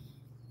tabling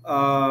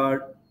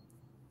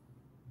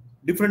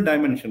different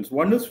dimensions.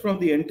 One is from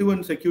the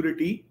end-to-end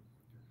security,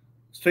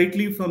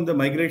 straightly from the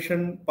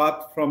migration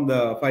path from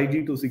the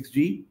 5G to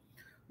 6G,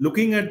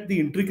 looking at the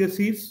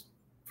intricacies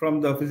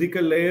from the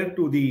physical layer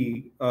to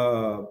the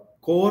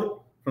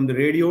core, from the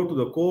radio to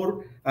the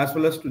core, as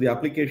well as to the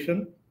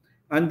application,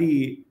 and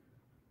the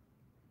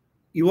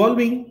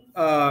evolving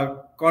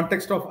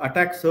context of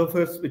attack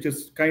surface, which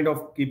is kind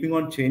of keeping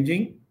on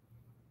changing.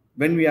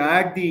 When we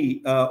add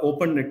the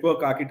open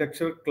network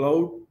architecture,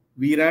 cloud,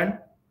 vRAN,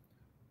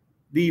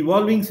 the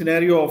evolving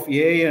scenario of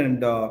AI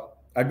and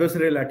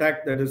adversarial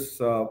attack that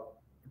is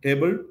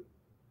tabled,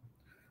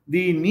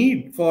 the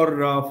need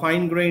for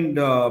fine-grained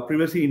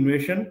privacy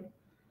invasion.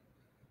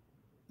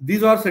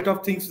 These are set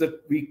of things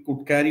that we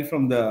could gather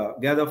from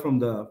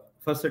the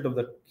first set of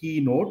the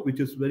keynote, which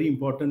is very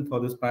important for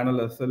this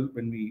panel as well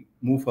when we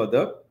move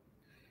further.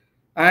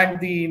 And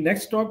the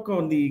next talk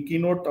on the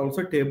keynote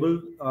also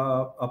tabled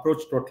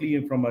approach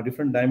totally from a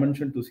different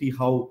dimension to see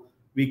how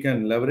we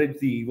can leverage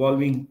the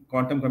evolving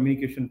quantum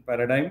communication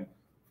paradigm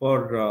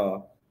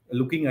for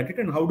looking at it,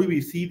 and how do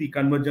we see the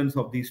convergence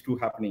of these two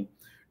happening.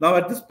 Now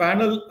at this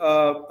panel,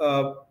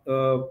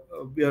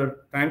 we are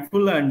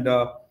thankful and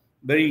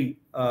very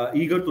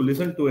eager to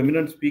listen to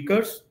eminent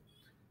speakers.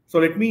 So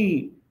let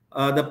me,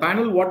 the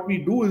panel, what we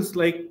do is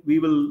like, we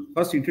will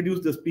first introduce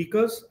the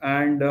speakers,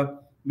 and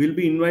we'll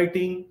be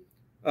inviting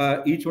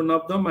each one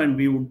of them, and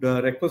we would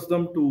request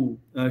them to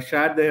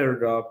share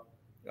their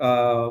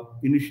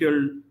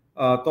initial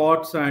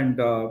thoughts and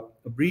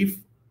brief.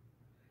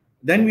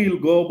 Then we'll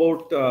go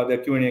about the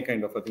Q&A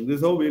kind of a thing. This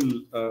is how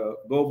we'll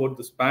go about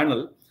this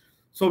panel.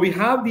 So we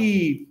have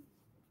the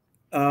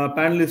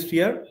panelists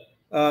here.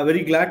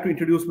 Very glad to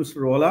introduce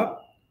Mr. Ola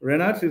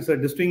Renards. Is a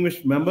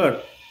distinguished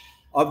member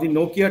of the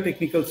Nokia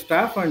technical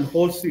staff and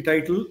holds the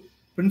title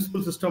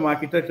Principal System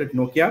Architect at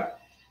Nokia.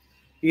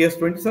 He has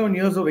 27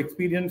 years of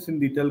experience in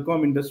the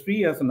telecom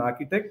industry as an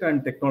architect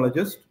and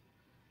technologist,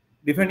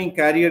 defining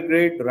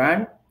carrier-grade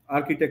RAN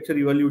architecture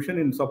evolution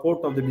in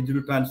support of the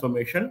digital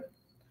transformation.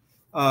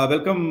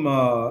 Welcome,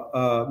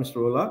 Mr.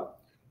 Ola.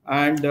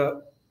 And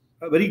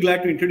very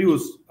glad to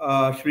introduce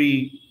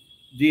Shri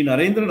G.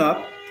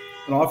 Narendranath,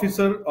 an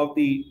officer of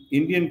the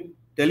Indian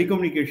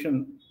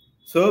Telecommunication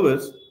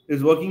Service,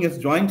 is working as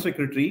Joint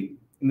Secretary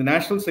in the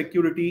National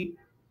Security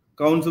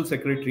Council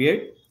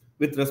Secretariat,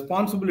 with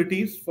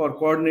responsibilities for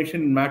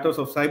coordination in matters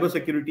of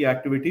cybersecurity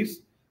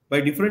activities by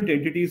different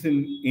entities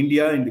in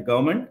India in the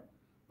government,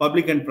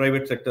 public and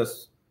private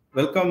sectors.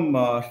 Welcome,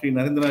 Shri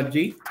Narendranath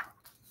ji.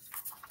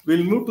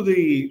 We'll move to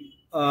the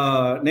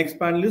next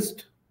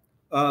panelist,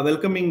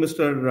 welcoming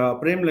Mr.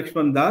 Prem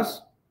Lakshman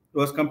Das,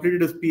 who has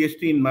completed his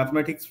PhD in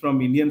mathematics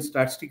from Indian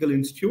Statistical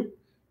Institute.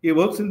 He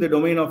works in the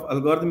domain of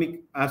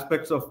algorithmic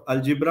aspects of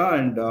algebra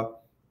and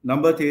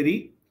number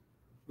theory.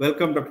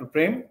 Welcome, Dr.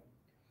 Prem.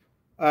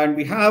 And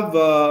we have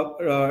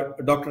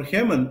Dr.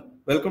 Hemant.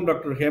 Welcome,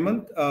 Dr.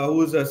 Hemant,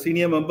 who is a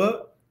senior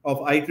member of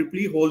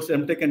IEEE, holds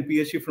MTech and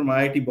PhD from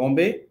IIT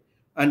Bombay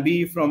and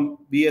BE from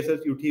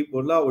BSS UT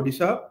Burla,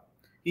 Odisha.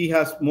 He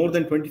has more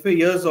than 25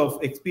 years of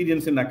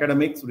experience in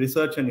academics,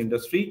 research, and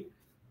industry.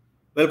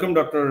 Welcome,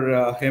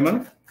 Dr.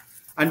 Hemant.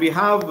 And we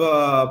have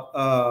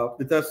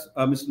with us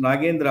Mr.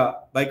 Nagendra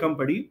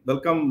Baikampadi.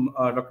 Welcome,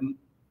 Dr.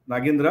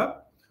 Nagendra,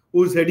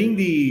 who is heading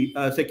the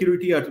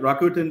security at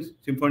Rakuten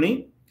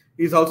Symphony.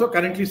 He is also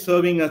currently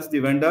serving as the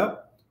vendor,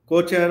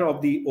 co-chair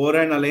of the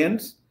ORAN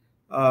Alliance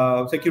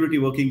Security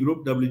Working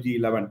Group,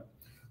 WG11.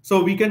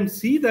 So we can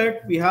see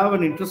that we have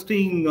an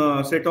interesting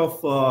set of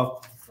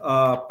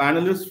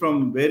panelists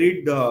from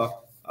varied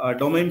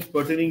domains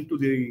pertaining to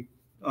the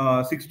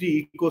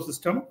 6G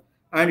ecosystem.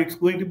 And it's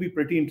going to be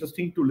pretty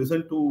interesting to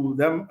listen to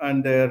them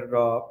and their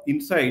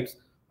insights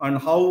on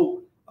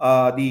how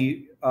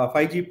the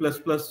 5G++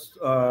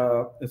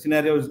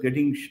 scenario is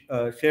getting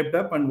shaped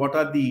up, and what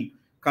are the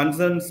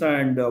concerns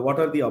and what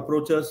are the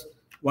approaches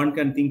one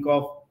can think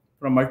of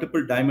from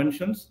multiple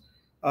dimensions.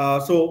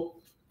 So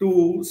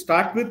to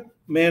start with,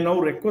 may I now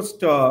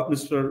request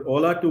Mr.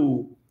 Ola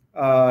to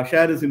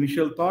share his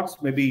initial thoughts,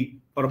 maybe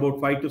for about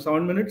 5 to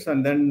 7 minutes,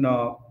 and then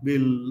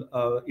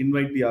we'll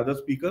invite the other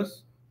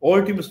speakers.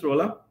 Over to you, Mr.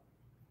 Ola.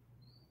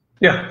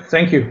 Yeah,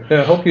 thank you.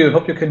 Hope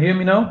you can hear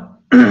me now.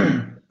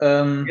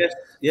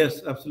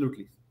 Yes,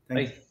 absolutely.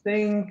 I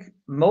think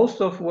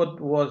most of what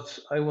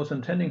I was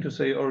intending to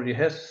say already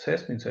has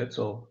been said.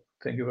 So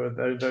thank you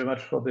very, very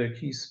much for the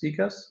key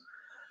speakers.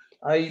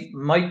 I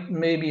might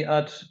maybe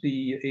add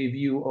a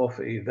view of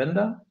a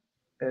vendor,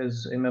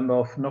 as a member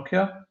of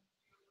Nokia.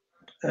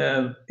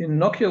 In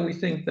Nokia, we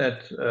think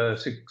that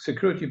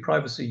security,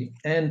 privacy,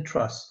 and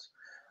trust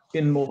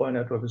in mobile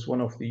network is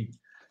one of the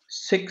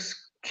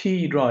 6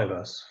 key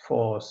drivers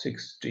for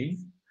 6G.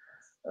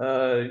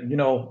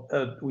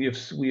 We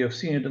have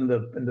seen it in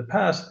the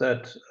past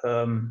that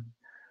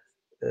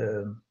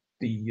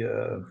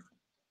the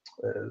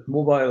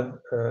mobile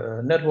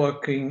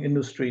networking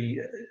industry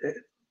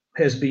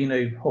has been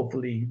a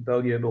hopefully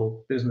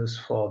valuable business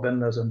for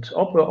vendors and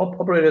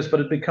operators, but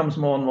it becomes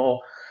more and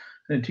more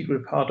an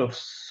integral part of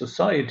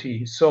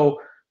society. So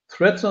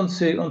threats on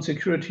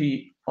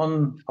security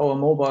on our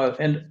mobile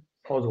and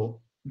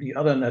also the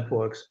other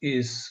networks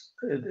is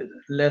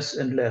less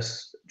and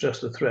less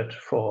just a threat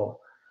for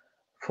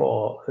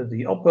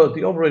the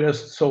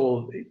operators,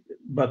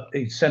 but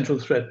a central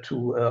threat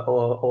to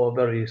our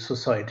very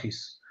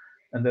societies.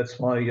 And that's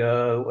why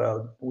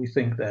we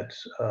think that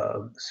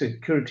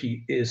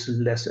security is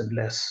less and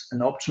less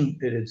an option.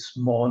 It is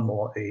more and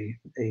more a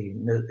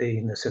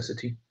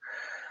necessity.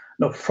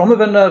 Now, from a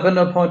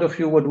vendor point of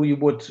view, what we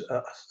would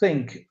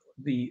think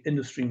the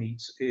industry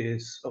needs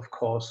is, of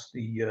course,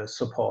 the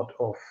support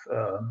of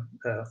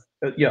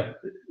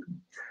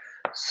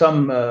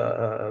some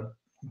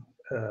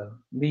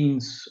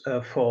means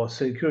for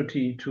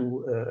security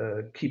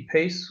to keep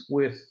pace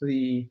with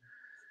the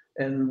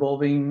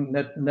involving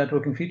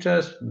networking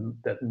features.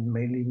 That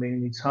mainly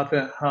needs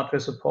hardware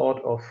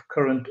support of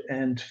current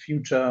and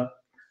future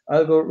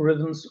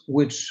algorithms,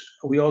 which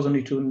we also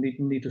need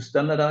to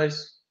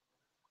standardize,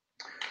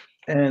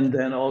 and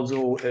then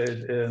also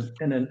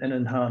an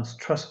enhanced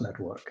trust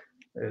network,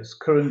 as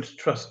current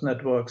trust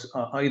networks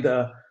are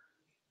either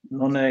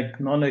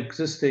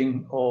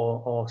non-existing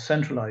or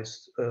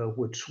centralized,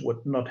 which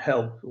would not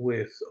help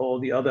with all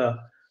the other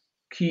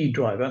key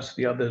drivers,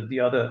 the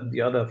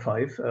other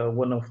 5,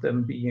 one of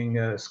them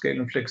being scale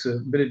and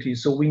flexibility.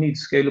 So we need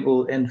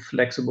scalable and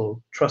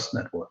flexible trust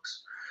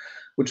networks,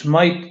 which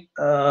might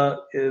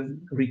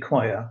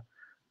require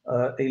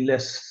a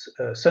less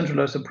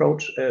centralized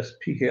approach as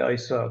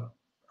PKIs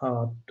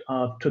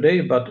are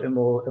today, but a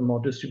more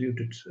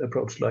distributed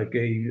approach like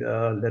a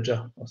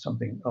ledger or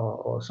something,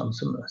 or some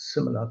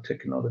similar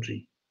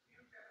technology.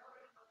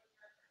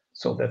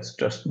 So that's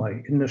just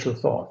my initial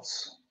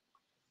thoughts.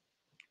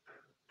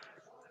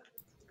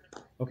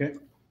 Okay.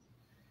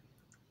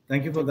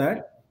 Thank you for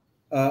that.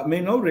 May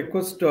I now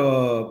request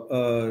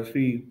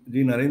Sri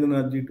G.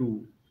 Narendranath ji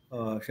to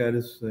share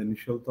his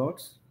initial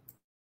thoughts.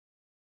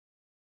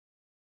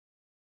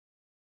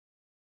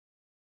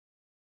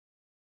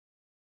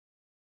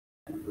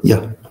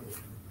 Yeah.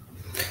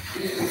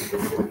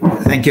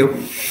 Thank you.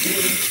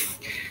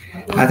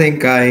 I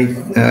think I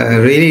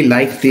really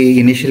like the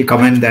initial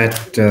comment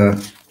that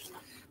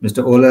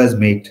Mr. Ola has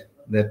made,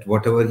 that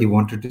whatever he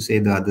wanted to say,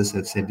 the others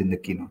have said in the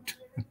keynote.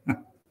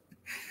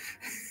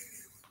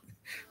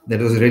 That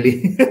was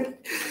really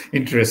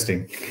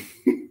interesting.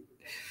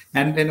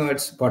 And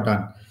it's spot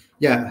on.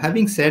 Yeah,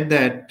 having said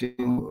that,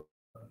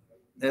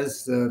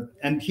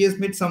 and he has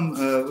made some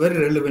very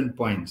relevant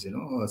points,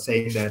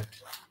 saying that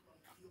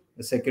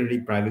security,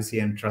 privacy,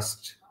 and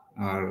trust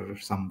are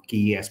some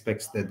key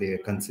aspects that they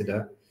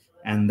consider,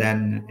 and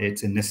then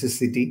it's a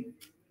necessity.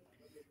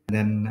 And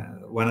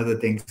then one of the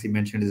things he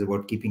mentioned is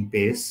about keeping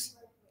pace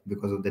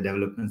because of the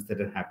developments that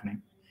are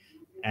happening,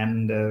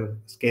 and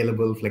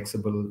scalable,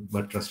 flexible,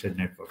 but trusted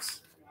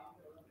networks.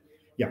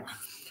 Yeah.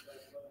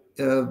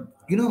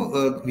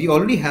 We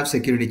already have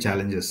security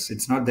challenges.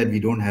 It's not that we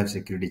don't have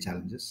security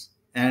challenges.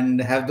 And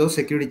have those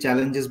security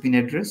challenges been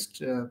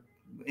addressed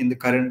in the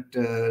current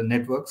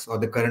networks or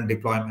the current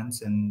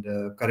deployments and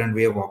current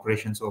way of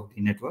operations of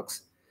the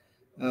networks?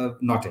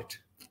 Not yet.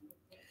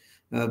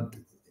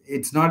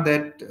 It's not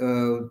that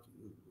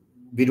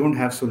we don't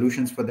have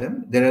solutions for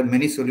them. There are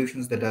many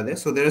solutions that are there.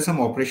 So there are some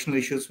operational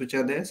issues which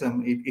are there,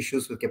 some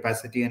issues with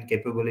capacity and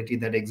capability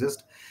that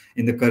exist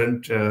in the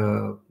current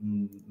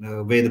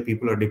way the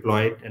people are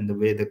deployed and the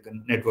way the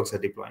networks are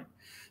deployed.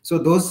 So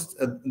those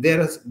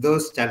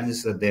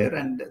challenges are there,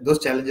 and those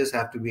challenges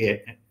have to be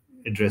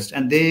addressed,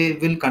 and they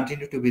will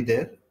continue to be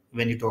there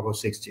when you talk of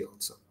 6G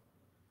also.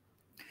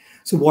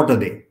 So what are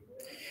they?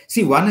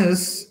 See, one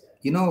is,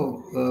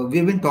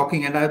 we've been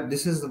talking, and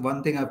this is the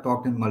one thing I've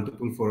talked in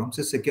multiple forums,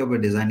 is secure by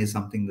design is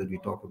something that we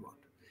talk about.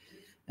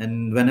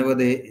 And whenever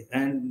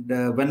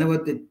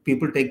the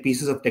people take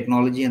pieces of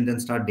technology and then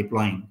start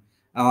deploying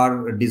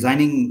or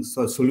designing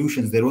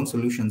solutions, their own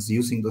solutions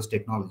using those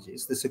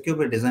technologies, the secure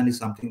by design is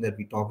something that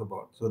we talk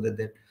about so that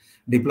the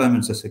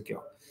deployments are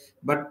secure.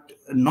 But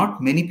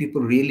not many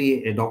people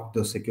really adopt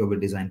those secure by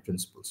design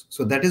principles.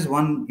 So that is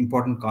one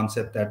important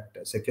concept, that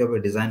secure by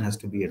design has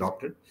to be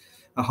adopted.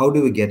 How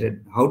do we get it?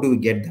 How do we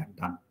get that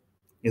done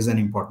is an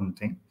important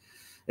thing,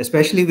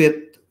 especially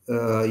with,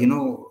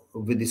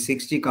 with the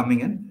 6G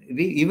coming in,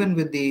 even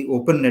with the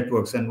open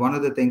networks. And one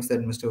of the things that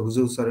Mr.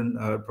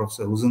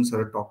 Professor Huzun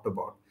Saran talked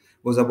about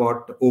was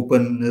about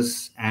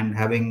openness and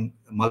having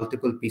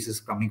multiple pieces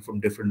coming from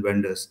different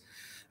vendors.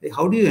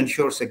 How do you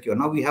ensure secure?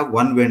 Now we have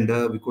one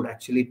vendor, we could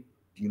actually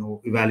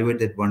evaluate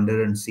that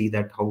vendor and see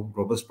that how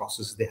robust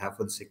processes they have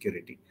for the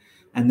security,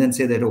 and then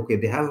say that, okay,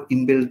 they have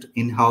inbuilt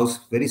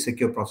in-house very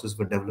secure process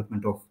for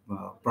development of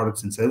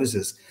products and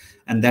services,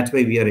 and that's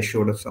why we are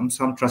assured of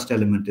some trust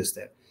element is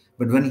there.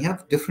 But when you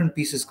have different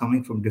pieces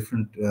coming from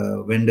different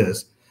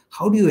vendors,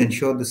 how do you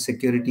ensure the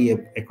security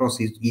across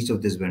each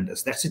of these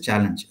vendors? That's a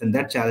challenge, and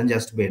that challenge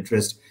has to be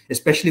addressed,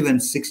 especially when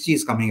 6G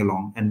is coming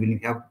along and when you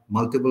have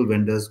multiple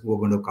vendors who are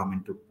going to come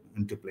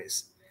into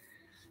place.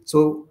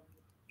 So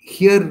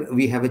here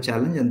we have a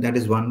challenge, and that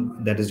is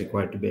one that is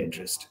required to be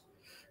addressed.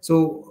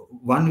 So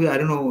one way, I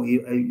don't know,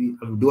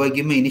 do I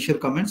give my initial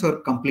comments or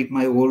complete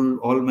my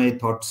all my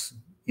thoughts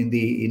in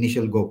the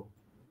initial go?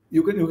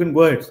 You can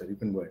go ahead, sir. You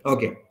can go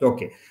ahead.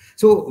 Okay.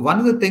 So one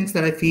of the things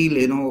that I feel,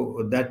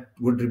 that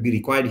would be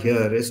required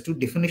here is to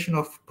definition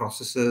of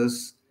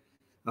processes,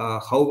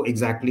 how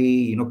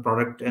exactly,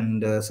 product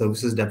and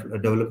services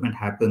development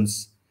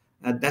happens.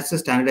 That's a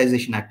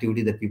standardization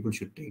activity that people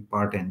should take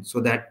part in, so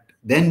that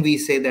then we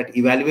say that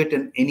evaluate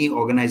in any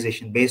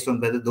organization based on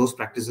whether those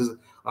practices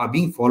are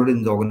being followed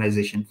in the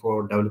organization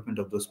for development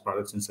of those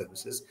products and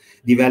services,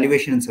 the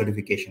evaluation and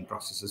certification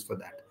processes for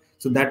that.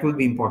 So that will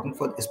be important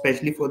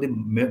especially for the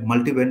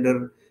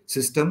multi-vendor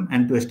system,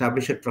 and to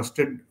establish a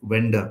trusted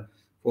vendor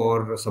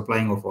for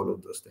supplying of all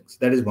of those things.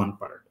 That is one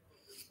part.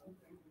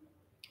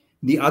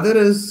 The other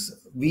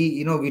is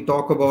we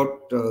talk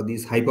about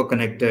these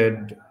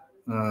hyper-connected,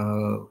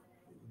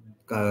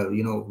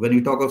 when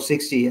we talk of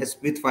 6G, yes,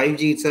 with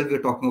 5G itself,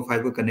 we're talking of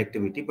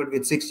hyper-connectivity, but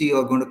with 6G,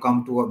 you're going to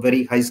come to a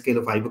very high scale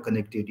of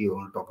hyper-connectivity you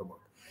want to talk about.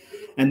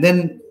 And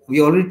then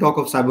we already talk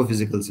of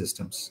cyber-physical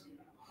systems.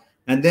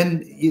 And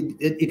then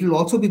it will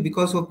also be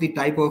because of the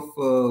type of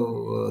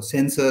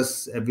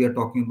sensors we are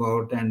talking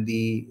about, and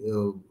the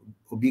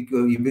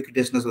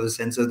ubiquitousness of the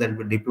sensors that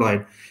were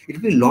deployed. It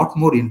will be a lot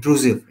more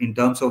intrusive in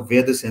terms of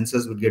where the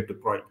sensors would get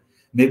deployed.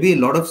 Maybe a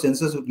lot of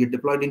sensors would get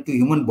deployed into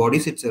human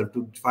bodies itself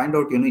to find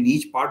out, in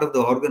each part of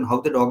the organ, how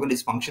that organ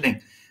is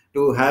functioning,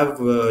 to have,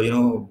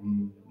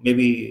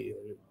 maybe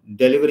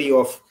delivery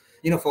of,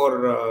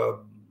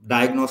 for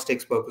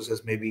diagnostics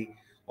purposes, maybe,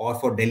 or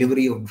for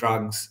delivery of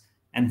drugs,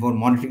 and for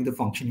monitoring the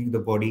functioning of the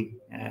body,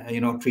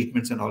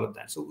 treatments and all of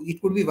that. So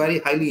it could be very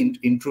highly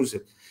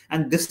intrusive.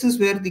 And this is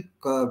where the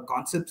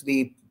concepts,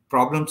 the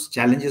problems,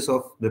 challenges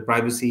of the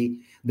privacy,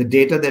 the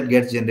data that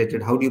gets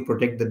generated, how do you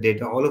protect the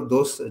data, all of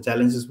those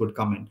challenges would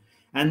come in.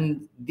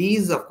 And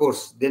these, of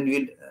course, then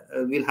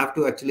we'll have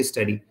to actually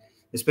study,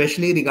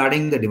 especially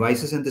regarding the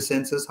devices and the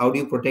sensors. How do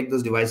you protect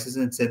those devices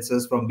and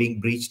sensors from being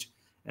breached?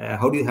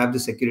 How do you have the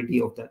security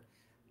of that?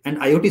 And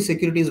IoT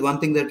security is one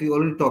thing that we're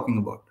already talking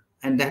about.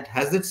 And that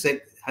has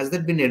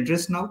that been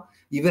addressed now?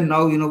 Even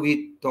now,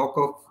 we talk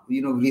of,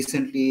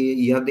 recently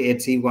you have the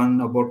HC one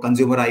about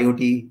consumer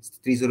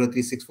IoT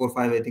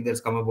 303645, I think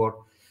that's come about,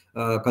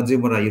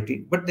 consumer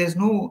IoT. But there's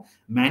no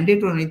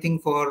mandate or anything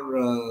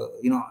for,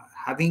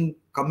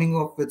 coming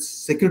up with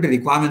security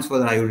requirements for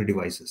the IoT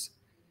devices.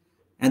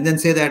 And then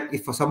say that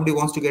if somebody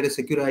wants to get a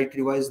secure IoT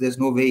device, there's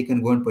no way he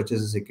can go and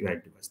purchase a secure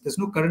IoT device. There's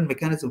no current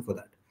mechanism for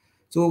that.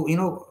 So,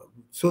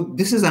 so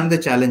this is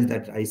another challenge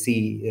that I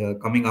see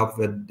coming up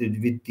with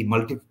the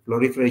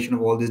multi-proliferation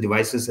of all these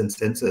devices and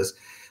sensors.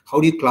 How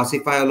do you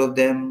classify all of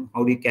them?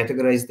 How do you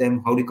categorize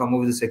them? How do you come up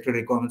with the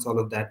security requirements, all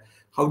of that?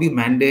 How do you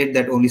mandate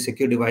that only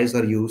secure devices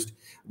are used?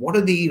 What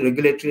are the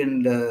regulatory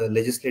and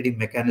legislative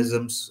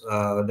mechanisms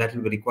that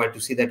will be required to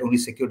see that only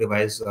secure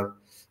devices are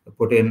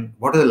put in?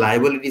 What are the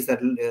liabilities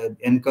that will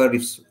incur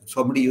if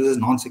somebody uses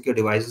non-secure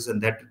devices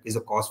and that is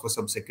a cause for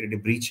some security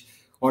breach,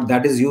 or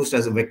that is used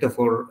as a vector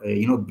for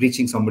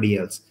breaching somebody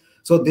else?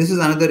 So this is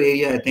another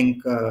area I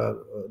think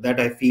that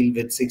I feel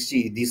with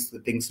 6G these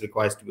things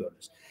requires to be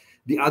honest.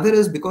 The other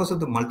is because of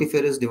the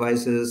multifarious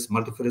devices,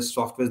 multifarious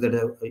softwares that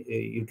are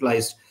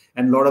utilized,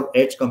 and a lot of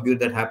edge compute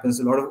that happens,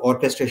 a lot of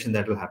orchestration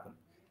that will happen.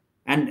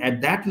 And at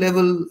that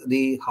level,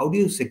 how do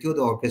you secure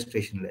the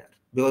orchestration layer?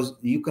 Because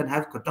you can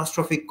have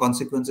catastrophic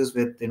consequences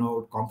with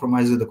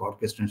compromises the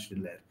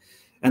orchestration layer,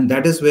 and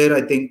that is where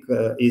I think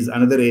is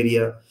another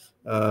area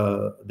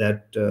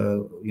that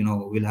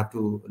we'll have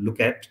to look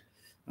at.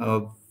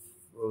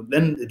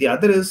 Then the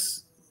other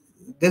is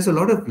there's a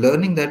lot of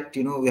learning that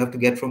we have to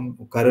get from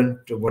current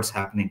what's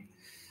happening.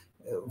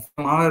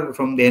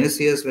 From the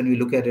NSCS, when we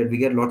look at it, we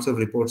get lots of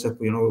reports of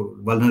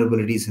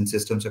vulnerabilities in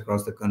systems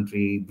across the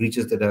country,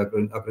 breaches that are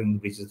occurring in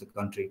breaches of the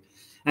country.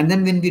 And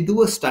then when we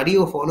do a study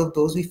of all of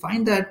those, we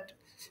find that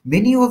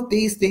many of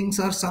these things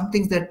are some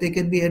things that they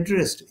can be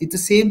addressed. It's the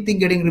same thing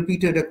getting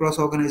repeated across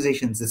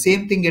organizations, the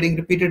same thing getting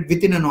repeated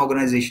within an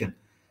organization.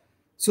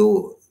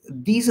 So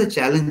these are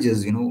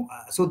challenges,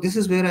 So this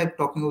is where I'm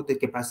talking about the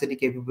capacity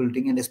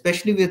capability, and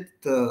especially with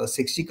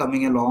 6G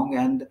coming along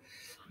and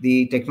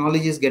the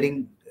technology is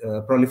getting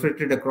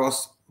proliferated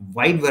across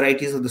wide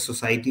varieties of the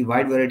society,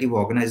 wide variety of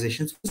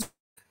organizations,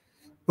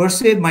 per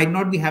se might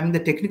not be having the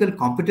technical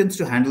competence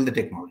to handle the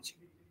technology.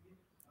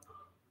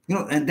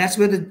 And that's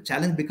where the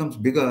challenge becomes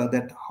bigger,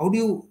 that how do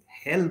you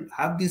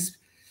have these,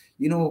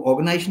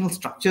 organizational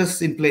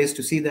structures in place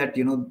to see that,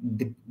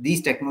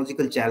 these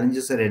technological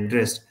challenges are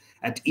addressed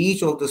at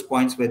each of those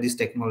points where this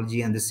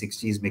technology and this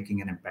 6G is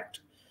making an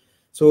impact.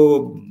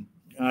 So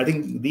I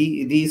think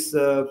these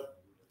are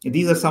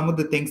some of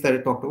the things that I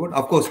talked about.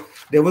 Of course,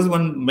 there was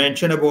one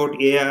mention about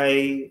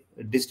AI,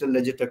 digital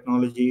ledger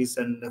technologies,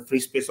 and free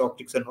space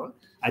optics and all.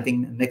 I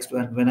think next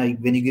one,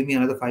 when you give me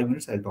another 5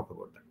 minutes, I'll talk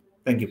about that.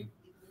 Thank you.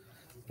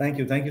 Thank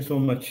you so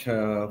much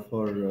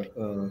for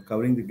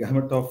covering the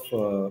gamut of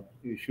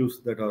issues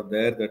that are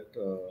there that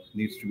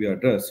needs to be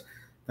addressed.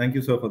 Thank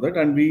you, sir, for that.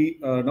 And we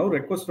now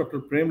request Dr.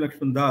 Prem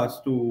Lakshman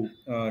Das to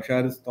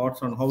share his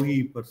thoughts on how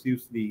he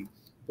perceives the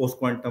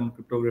post-quantum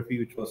cryptography,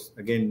 which was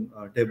again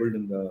tabled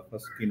in the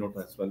first keynote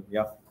as well.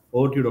 Yeah,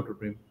 over to you, Dr.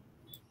 Prem.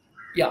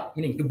 Yeah,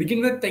 meaning to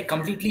begin with, I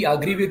completely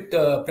agree with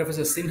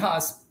Professor Sinha.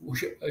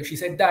 She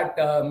said that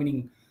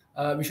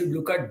we should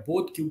look at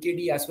both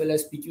QKD as well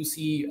as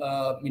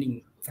PQC,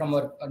 meaning from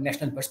a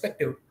national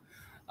perspective.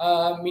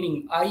 I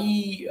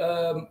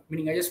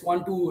just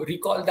want to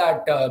recall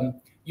that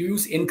you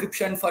use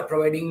encryption for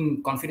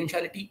providing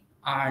confidentiality,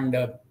 and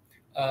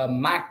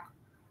MAC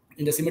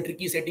in the symmetric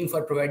key setting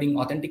for providing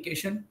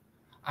authentication,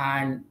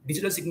 and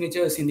digital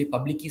signatures in the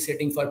public key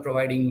setting for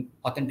providing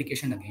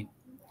authentication again.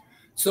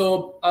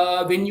 So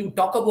when you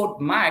talk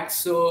about MAC,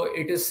 so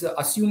it is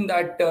assumed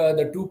that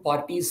the two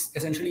parties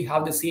essentially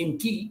have the same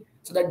key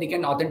so that they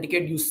can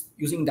authenticate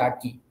using that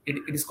key.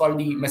 It is called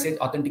the message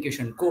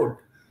authentication code.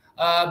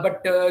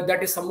 But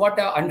that is somewhat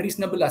an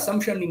unreasonable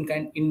assumption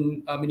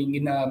in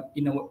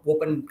an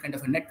open kind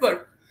of a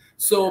network.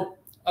 So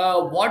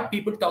what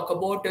people talk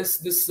about is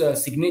this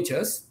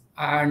signatures,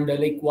 and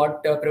like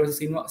what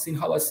Professor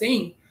Sinha was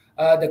saying,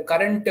 the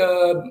current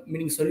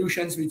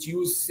solutions which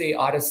use, say,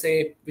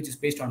 RSA, which is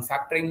based on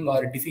factoring,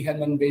 or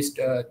Diffie-Hellman based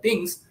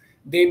things,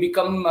 they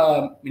become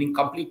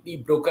completely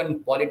broken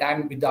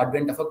polytime with the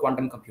advent of a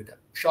quantum computer,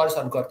 Shor's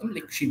algorithm,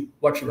 like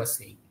what she was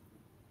saying.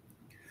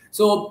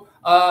 So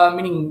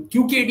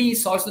QKD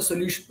solves the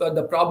solution,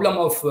 the problem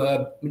of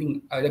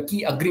the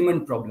key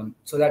agreement problem,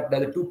 so that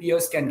the two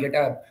peers can get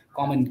a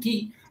common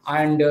key.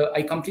 And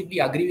I completely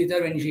agree with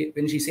her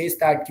when she says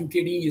that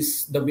QKD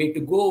is the way to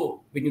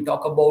go when you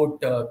talk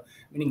about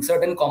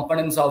certain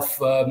components of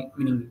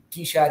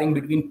key sharing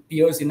between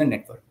peers in a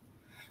network.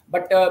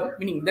 But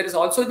there is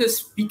also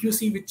this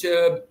PQC which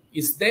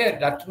is there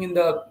lurking in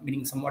the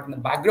somewhat in the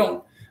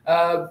background,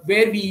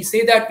 where we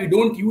say that we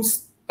don't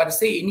use per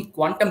se any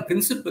quantum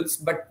principles,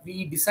 but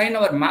we design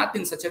our math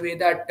in such a way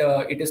that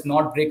it is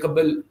not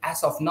breakable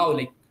as of now,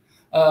 like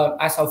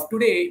as of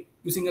today,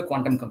 using a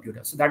quantum computer.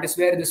 So that is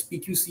where this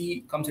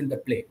PQC comes into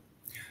play.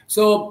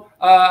 So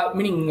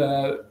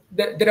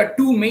there are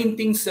two main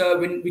things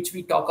which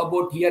we talk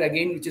about here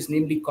again, which is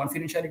namely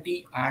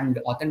confidentiality and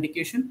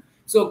authentication.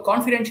 So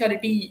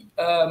confidentiality,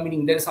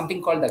 there is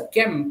something called the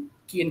KEM,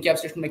 key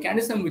encapsulation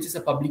mechanism, which is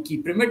a public key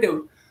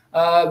primitive,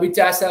 which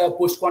has a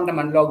post-quantum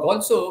analog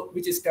also,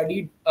 which is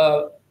studied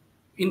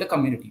in the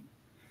community.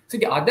 So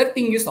the other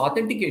thing is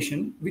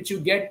authentication, which you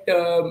get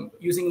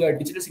using a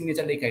digital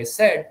signature, like I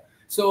said.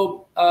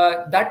 So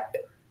that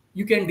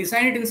you can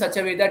design it in such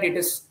a way that it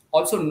is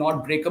also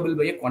not breakable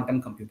by a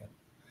quantum computer.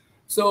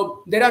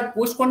 So there are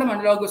post-quantum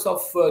analogs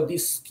of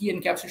this key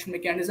encapsulation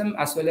mechanism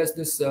as well as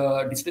this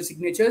digital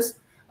signatures,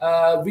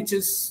 which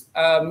is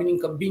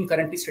being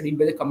currently studied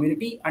by the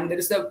community. And there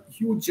is a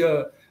huge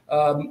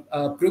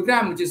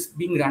program which is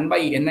being run by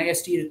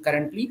NIST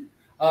currently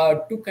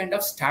to kind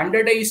of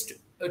standardize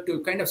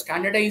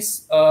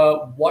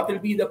what will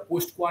be the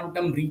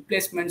post-quantum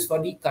replacements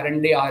for the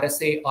current day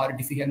RSA or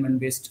Diffie-Hellman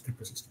based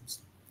crypto systems.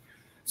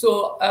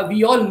 So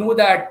we all know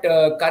that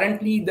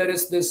currently there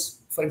is this,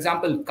 for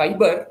example,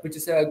 Kyber, which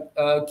is a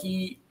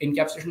key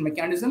encapsulation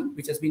mechanism,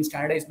 which has been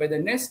standardized by the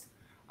NIST,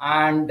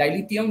 and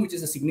dilithium, which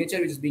is a signature,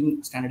 which is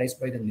being standardized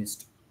by the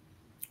NIST.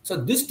 So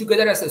this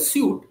together as a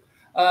suite,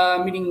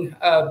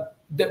 there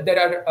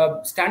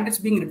are standards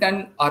being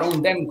written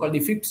around them called the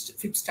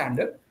FIPS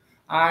standard,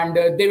 and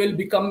they will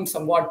become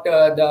somewhat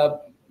the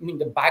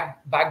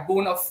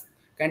backbone of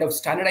kind of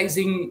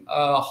standardizing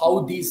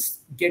how these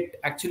get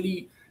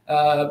actually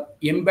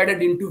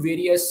embedded into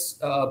various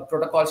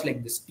protocols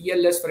like this,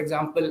 TLS, for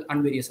example,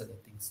 and various other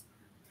things.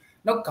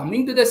 Now,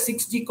 coming to the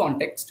 6G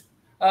context,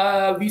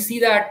 we see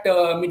that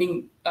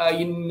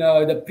in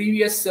the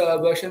previous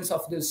versions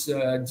of this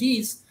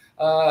Gs,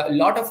 a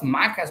lot of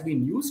MAC has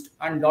been used,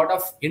 and a lot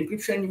of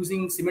encryption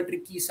using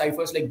symmetric key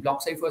ciphers like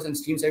block ciphers and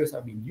stream ciphers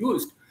have been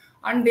used,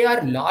 and they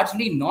are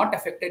largely not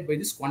affected by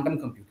this quantum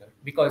computer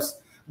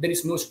because there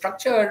is no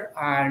structure,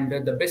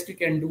 and the best you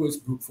can do is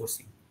brute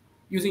forcing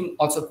using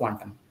also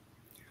quantum.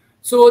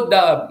 So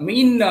the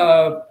main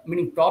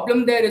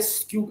problem there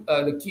is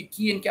the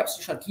key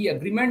encapsulation or key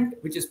agreement,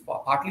 which is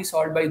partly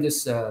solved by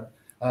this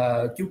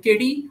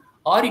QKD,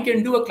 or you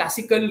can do a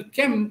classical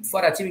KEM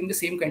for achieving the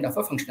same kind of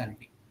a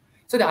functionality.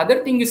 So the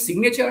other thing is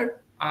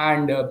signature,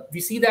 and we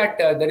see that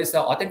there is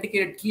an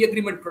authenticated key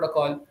agreement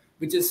protocol,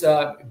 which is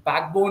a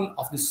backbone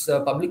of this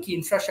public key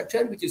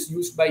infrastructure, which is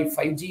used by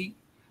 5G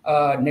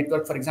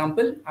network, for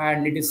example,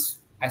 and it is,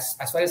 as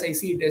far as I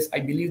see it is,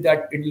 I believe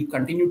that it will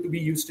continue to be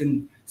used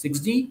in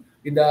 6G,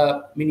 with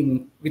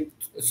the with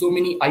so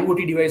many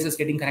IoT devices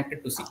getting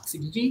connected to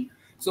 6G.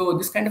 So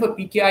this kind of a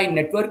PKI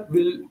network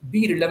will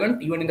be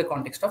relevant even in the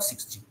context of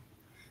 6G.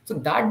 So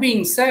that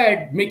being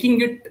said,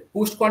 making it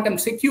post-quantum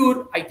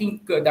secure, I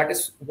think that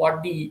is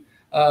what the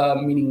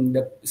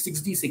the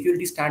 6G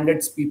security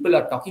standards people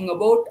are talking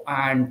about.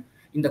 And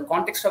in the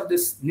context of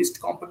this NIST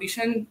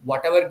competition,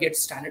 whatever gets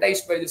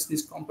standardized by this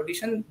NIST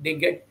competition, they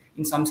get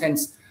in some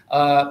sense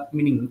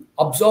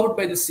absorbed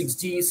by the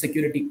 6G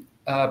security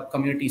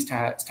community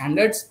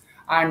standards.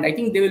 And I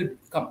think they will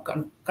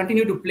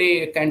continue to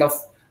play kind of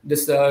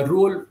this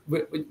role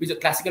which a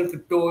classical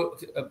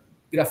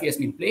cryptography has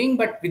been playing,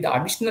 but with the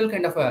additional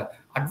kind of a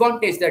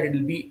advantage that it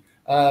will be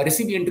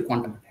resilient to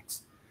quantum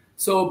attacks.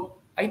 So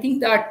I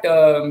think that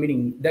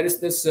there is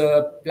this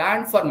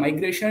plan for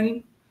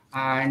migration,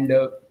 and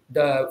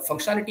the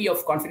functionality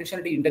of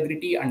confidentiality,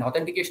 integrity, and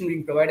authentication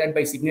being provided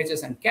by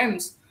signatures and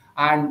chems,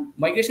 and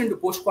migration to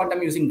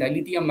post-quantum using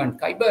dilithium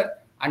and Kyber,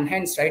 and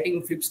hence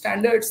writing FIPS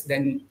standards,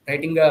 then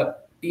writing a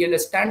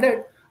TLS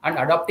standard, and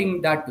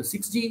adopting that to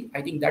 6G.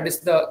 I think that is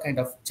the kind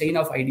of chain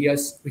of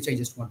ideas which I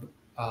just want to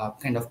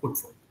kind of put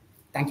forth.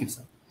 Thank you,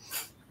 sir.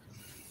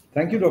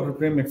 Thank you, Dr.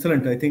 Prem.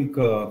 Excellent. I think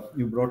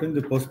you brought in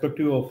the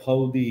perspective of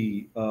how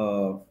the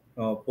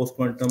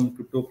post-quantum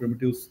crypto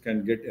primitives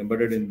can get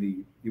embedded in the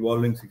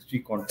evolving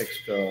 6G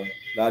context,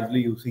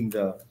 largely using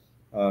the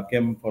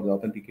CHEM for the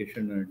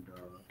authentication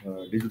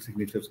and digital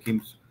signature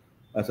schemes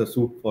as a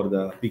suit for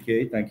the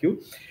PKI. Thank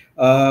you.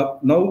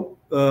 Now,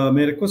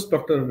 may I request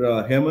Dr.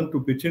 Hemant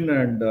to pitch in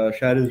and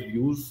share his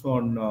views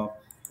on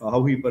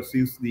how he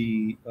perceives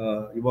the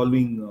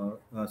evolving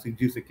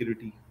 6G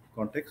security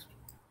context.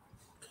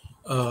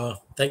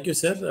 Thank you,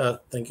 sir.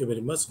 Thank you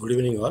very much. Good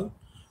evening, all.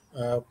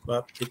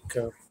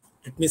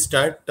 Let me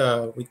start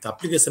with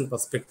application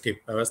perspective.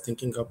 I was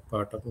thinking of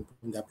talking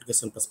from the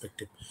application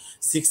perspective.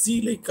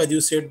 6G, like as you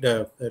said,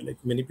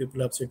 like many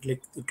people have said,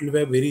 like it will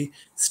have very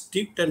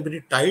strict and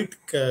very tight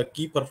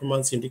key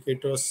performance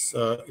indicators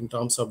in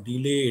terms of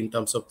delay, in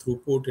terms of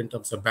throughput, in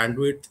terms of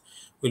bandwidth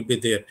will be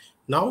there.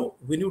 Now,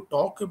 when you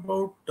talk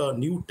about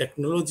new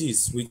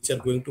technologies which are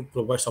going to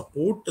provide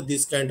support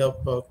this kind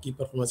of key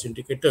performance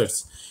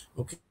indicators,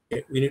 okay,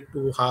 we need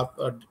to have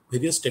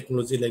various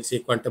technology like say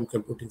quantum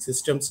computing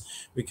systems.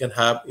 We can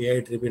have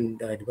AI-driven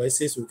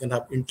devices. We can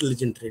have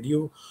intelligent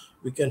radio.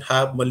 We can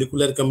have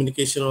molecular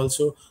communication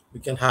also. We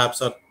can have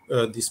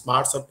the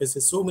smart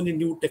surfaces. So many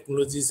new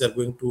technologies are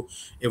going to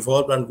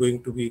evolve and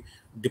going to be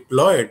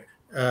deployed.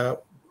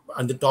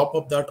 On the top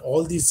of that,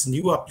 all these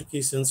new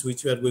applications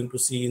which we are going to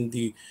see in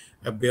the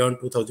beyond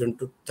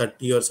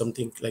 2030 or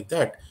something like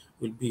that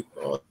will be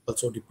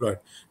also deployed.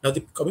 Now,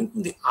 coming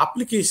from the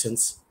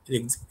applications,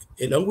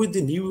 along with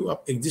the new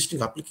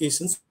existing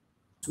applications,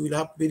 we will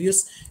have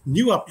various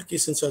new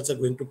applications also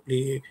going to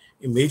play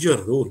a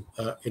major role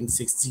in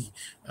 6G,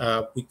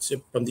 which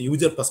from the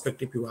user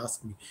perspective, you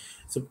asked me.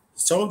 So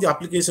some of the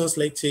applications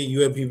like say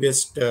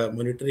UAV-based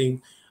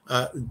monitoring,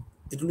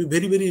 it will be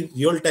very, very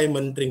real-time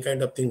monitoring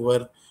kind of thing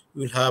where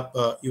we will have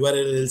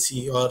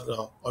URLLC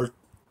or all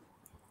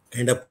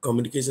kind of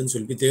communications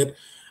will be there,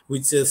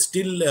 which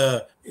still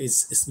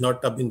is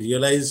not been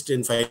realized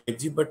in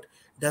 5G, but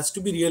it has to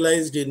be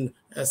realized in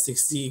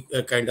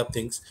 6G kind of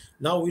things.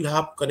 Now we'll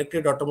have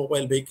connected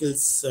automobile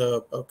vehicles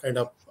kind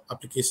of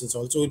applications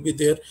also will be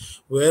there,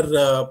 where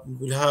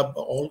we'll have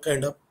all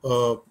kind of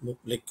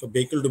like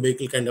vehicle to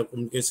vehicle kind of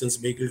communications,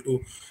 vehicle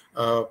to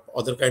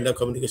other kind of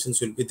communications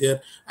will be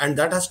there, and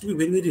that has to be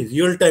very, very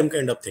real time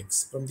kind of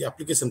things from the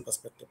application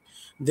perspective.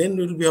 Then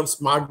we have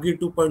smart grid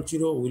 2.0.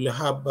 We'll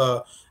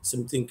have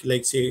something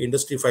like say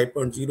industry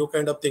 5.0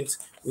 kind of things.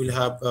 We'll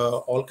have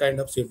all kind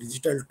of say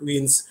digital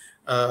twins.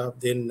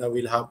 Then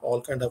we'll have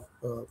all kind of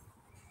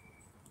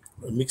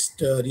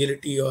mixed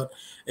reality or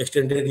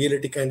extended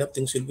reality kind of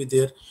things will be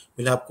there.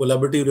 We'll have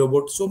collaborative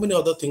robots. So many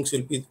other things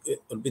will be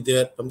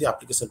there from the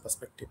application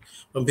perspective.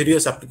 From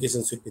various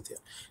applications will be there.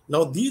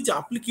 Now these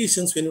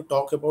applications, when you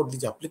talk about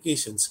these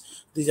applications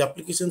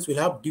will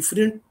have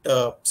different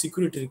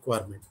security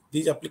requirement.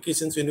 These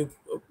applications, when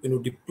you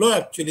deploy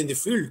actually in the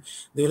field,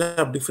 they will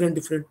have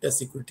different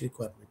security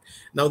requirement.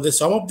 Now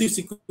some of these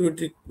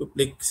security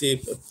like say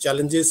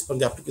challenges from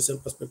the application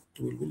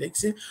perspective will be like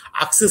say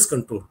access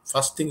control.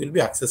 First thing will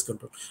be access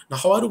control. Now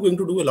how are you going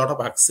to do a lot of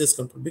access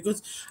control?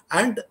 Because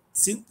and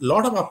see a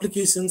lot of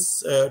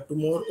applications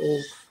tomorrow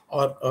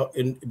or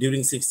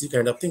during 6G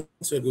kind of things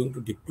we're going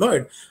to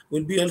deploy it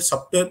will be a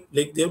software,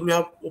 like they will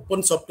have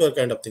open software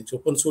kind of things,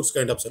 open source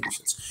kind of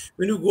solutions.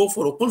 When you go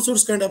for open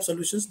source kind of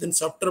solutions, then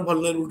software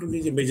vulnerability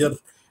is a major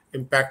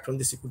impact from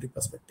the security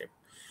perspective.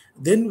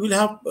 Then we'll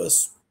have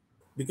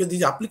because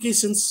these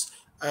applications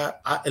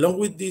along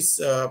with this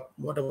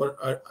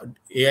whatever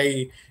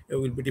AI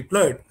will be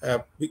deployed,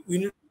 we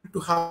need to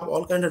have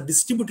all kind of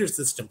distributed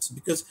systems,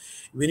 because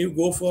when you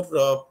go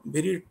for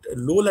very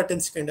low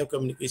latency kind of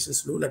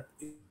communications,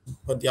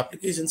 for the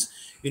applications,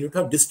 you need to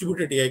have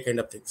distributed AI kind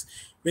of things.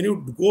 When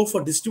you go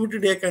for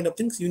distributed AI kind of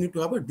things, you need to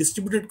have a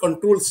distributed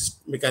control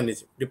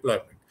mechanism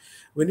deployment.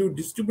 When you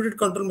distributed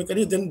control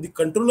mechanism, then the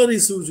controller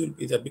issues will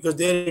be there, because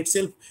there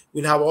itself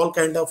will have all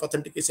kind of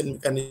authentication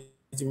mechanism,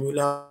 will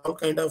have all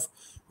kind of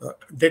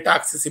data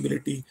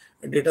accessibility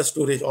and data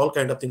storage, all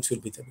kind of things will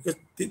be there, because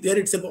there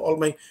itself all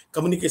my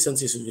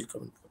communications issues will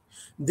come in.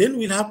 Then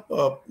we'll have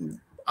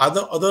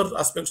other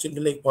aspects will be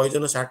like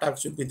poisonous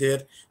attacks will be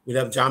there. We'll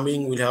have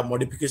jamming, we'll have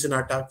modification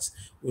attacks,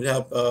 we'll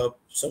have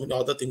some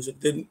other things.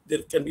 Then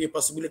there can be a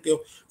possibility of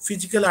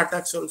physical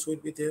attacks also will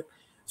be there.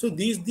 So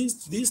these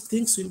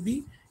things will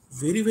be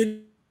very,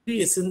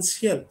 very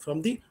essential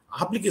from the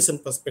application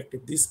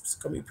perspective. This,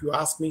 if you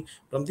ask me,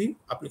 from the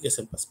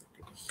application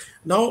perspective.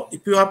 Now,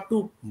 if you have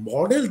to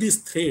model these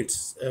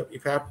threats,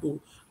 if I have to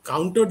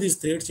counter these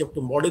threats, you have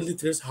to model the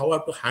threats, how I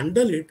have to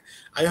handle it.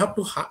 I have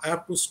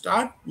to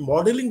start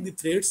modeling the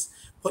threats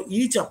for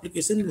each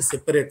application in a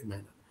separate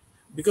manner,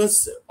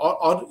 because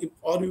or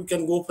you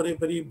can go for a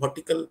very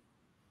vertical,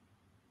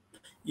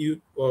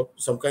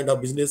 some kind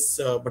of business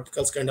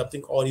verticals kind of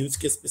thing, or use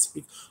case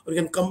specific, or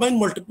you can combine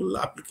multiple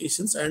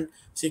applications and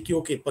say,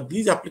 okay, for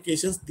these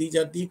applications, these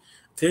are the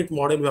threat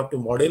model. We have to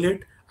model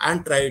it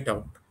and try it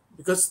out,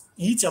 because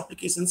each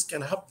applications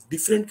can have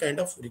different kind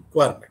of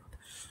requirement.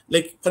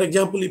 Like, for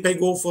example, if I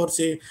go for,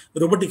 say,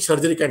 robotic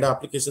surgery kind of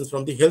applications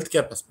from the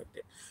healthcare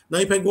perspective. Now,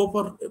 if I go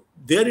for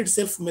there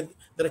itself,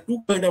 there are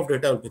two kind of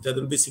data. There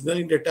will be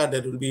signaling data,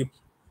 there will be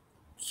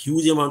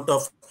huge amount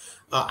of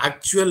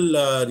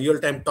actual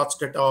real-time touch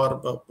data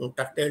or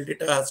tactile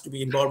data has to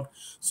be involved.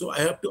 So I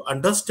have to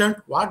understand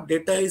what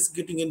data is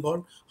getting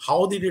involved,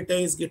 how the data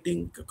is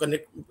getting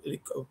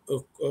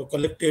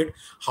collected,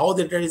 how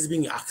the data is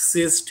being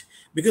accessed,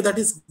 because that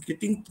is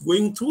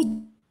going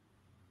through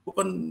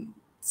open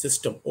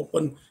system,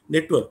 open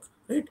network,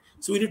 right?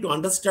 So we need to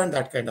understand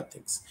that kind of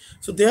things.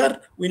 So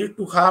there we need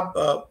to have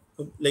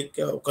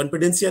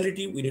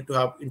confidentiality, we need to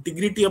have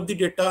integrity of the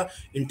data,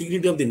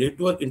 integrity of the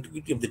network,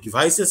 integrity of the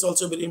devices,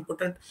 also very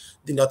important.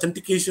 Then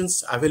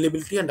authentications,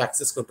 availability, and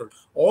access control.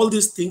 All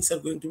these things are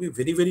going to be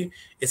very, very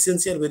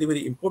essential, very,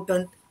 very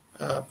important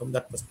from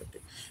that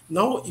perspective.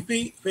 Now, if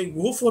I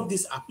go for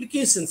these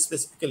applications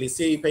specifically,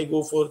 say if I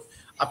go for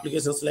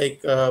applications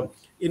like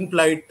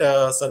in-flight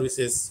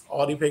services,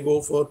 or if I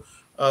go for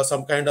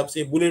some kind of,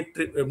 say,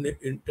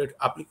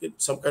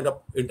 some kind of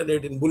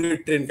internet in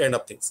bullet train kind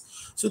of things.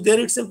 So there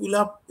itself will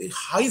have a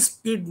high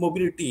speed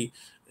mobility,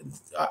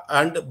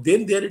 and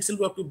then there itself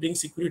we have to bring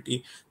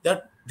security.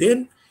 That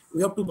then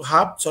we have to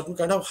have certain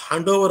kind of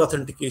handover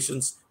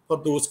authentications for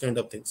those kind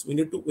of things. We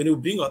need to, when you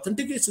bring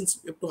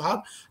authentications, you have to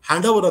have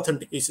handover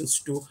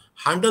authentications to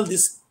handle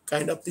this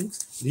kind of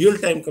things,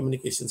 real-time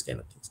communications kind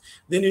of things.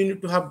 Then you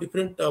need to have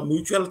different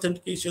mutual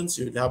authentications.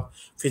 You will have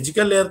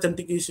physical layer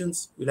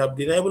authentications. You will have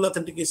deniable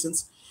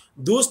authentications.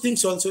 Those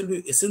things also will be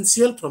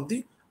essential from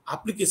the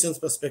applications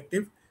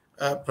perspective,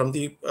 from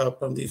the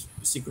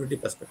security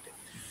perspective.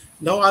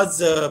 Now,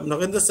 as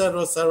Nagendra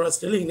sir was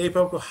telling, if I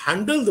have to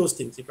handle those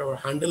things, if I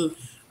have to handle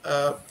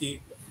the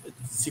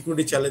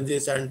security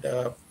challenges and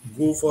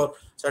go for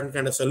certain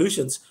kind of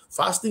solutions,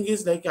 first thing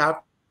is like I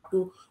have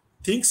to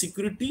think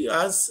security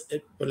as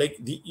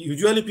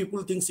usually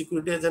people think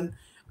security as an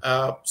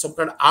some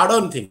kind of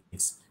add-on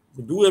things.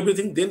 You do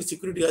everything, then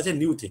security as a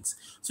new things.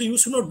 So you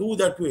should not do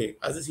that way.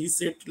 As he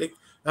said, like you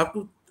have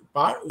to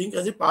think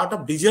as a part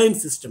of design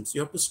systems.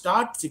 You have to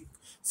start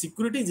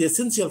security is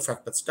essential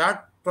factor.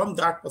 Start from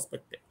that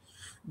perspective.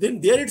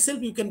 Then there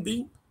itself you can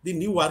bring the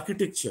new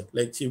architecture.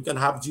 Like you can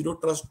have zero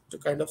trust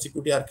kind of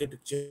security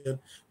architecture.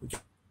 You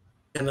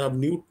can have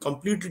new,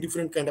 completely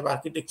different kind of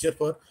architecture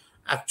for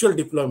actual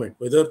deployment.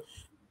 Whether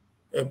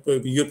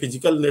your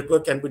physical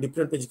network can be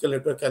different, physical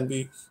network can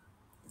be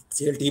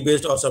CLT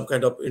based or some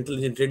kind of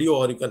intelligent radio,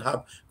 or you can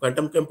have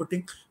quantum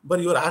computing, but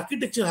your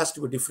architecture has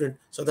to be different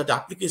so that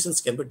applications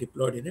can be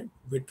deployed in a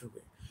better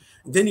way.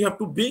 Then you have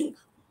to bring,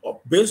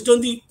 based on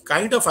the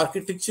kind of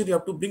architecture, you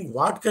have to bring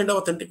what kind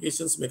of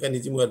authentications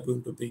mechanism we are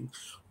going to bring,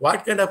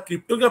 what kind of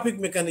cryptographic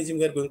mechanism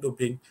we are going to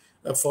bring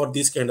for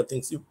these kind of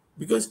things.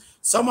 Because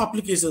some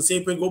applications, say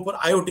if I go for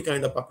IoT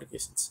kind of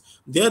applications,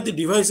 there the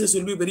devices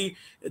will be very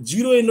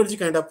zero energy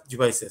kind of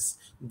devices.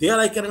 There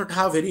I cannot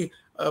have very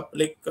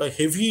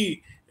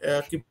heavy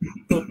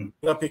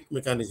cryptographic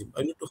mechanism.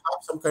 I need to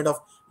have some kind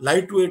of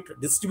lightweight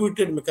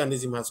distributed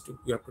mechanism we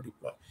have to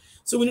deploy.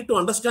 So we need to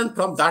understand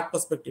from that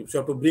perspective. So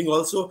you have to bring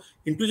also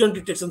intrusion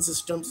detection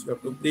systems. You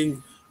have to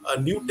bring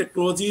new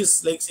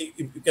technologies, like say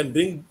if you can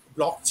bring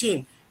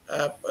blockchain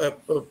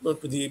to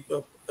the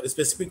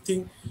specific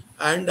thing,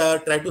 and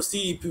try to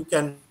see if you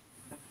can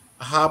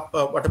have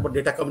what about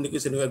data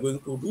communication we are going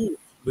to do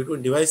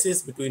between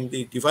devices, between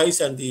the device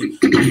and the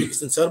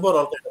application server.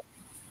 All kind of,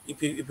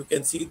 if you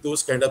can see,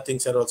 those kind of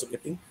things are also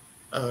getting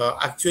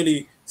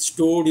actually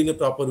stored in a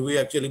proper way,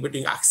 actually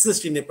getting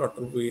accessed in a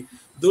proper way.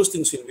 Those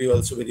things will be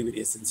also very, very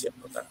essential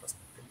from that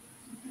perspective.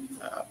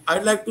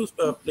 I'd like to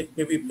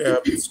maybe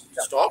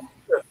stop.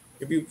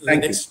 Maybe the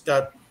next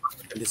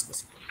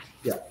discuss.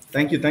 Yeah,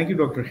 thank you,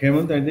 Dr.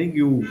 Hemant. I think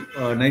you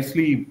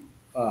nicely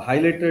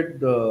highlighted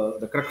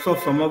the crux of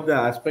some of the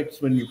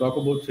aspects when you talk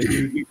about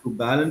security, to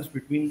balance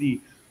between the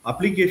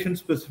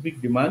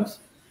application-specific demands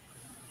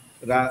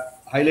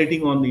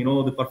highlighting on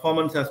the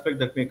performance aspect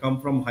that may come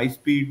from high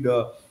speed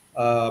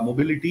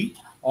mobility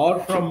or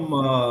from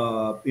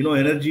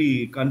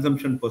energy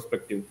consumption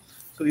perspective.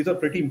 So these are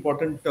pretty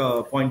important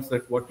points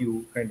that what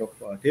you kind of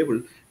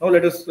tabled. Now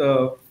let us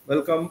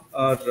welcome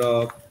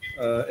our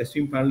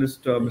esteemed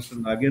panelist, Mr.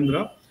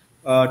 Nagendra,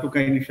 to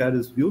kindly share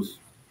his views.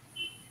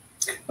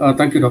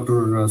 Thank you,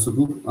 Dr.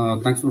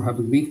 Subbu. Thanks for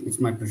having me. It's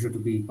my pleasure to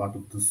be part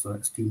of this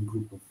esteemed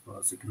group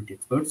of security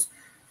experts.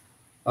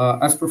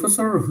 As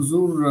Professor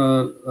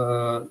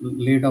Huzur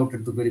laid out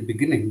at the very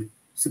beginning,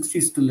 6G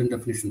is still in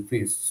definition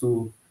phase.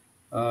 So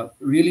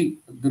really,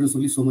 there is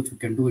only so much we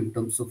can do in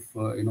terms of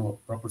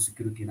proper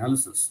security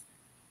analysis.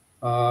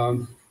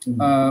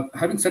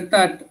 Having said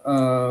that,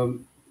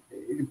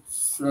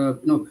 it's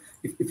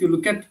if you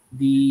look at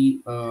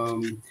the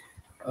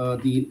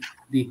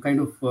kind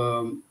of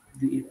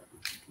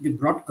the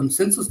broad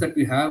consensus that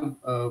we have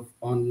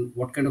on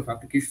what kind of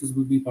applications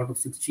will be part of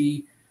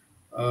 6G,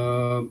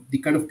 the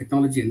kind of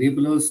technology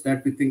enablers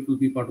that we think will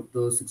be part of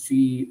the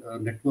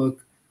 6G network.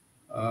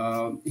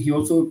 He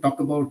also talked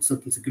about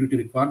certain security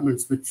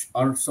requirements, which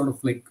are sort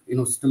of like,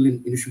 still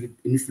in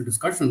initial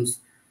discussions.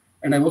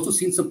 And I've also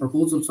seen some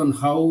proposals on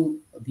how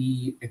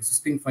the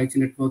existing 5G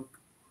network,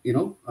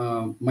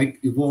 might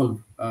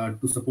evolve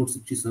to support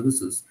 6G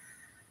services.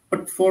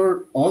 But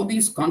for all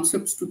these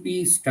concepts to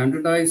be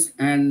standardized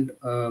and,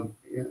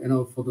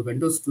 for the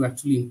vendors to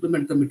actually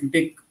implement them, it will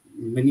take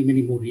many,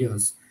 many more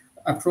years.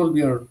 After all,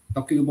 we are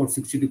talking about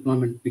 6G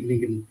deployment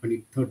beginning in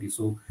 2030.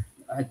 So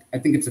I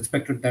think it's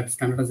expected that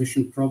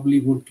standardization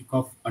probably won't kick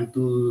off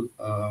until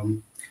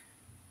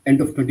end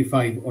of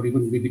 25 or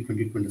even maybe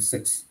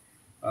 2026.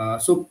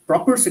 So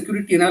proper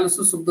security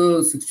analysis of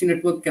the 6G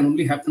network can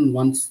only happen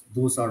once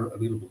those are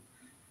available.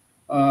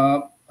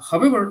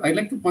 However, I'd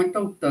like to point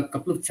out a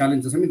couple of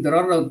challenges. I mean, there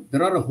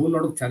are a whole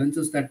lot of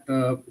challenges that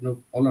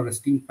all our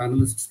esteemed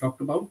panelists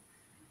talked about.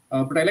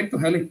 But I'd like to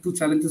highlight two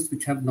challenges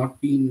which have not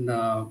been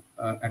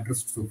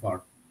addressed so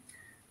far.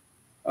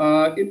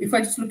 If I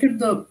just look at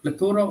the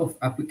plethora of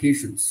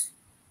applications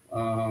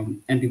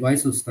and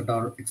devices that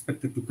are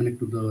expected to connect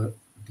to the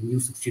new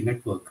 6G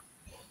network,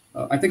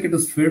 I think it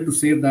is fair to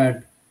say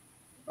that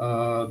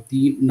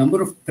the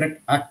number of threat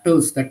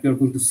actors that we are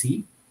going to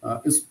see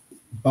is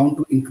bound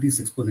to increase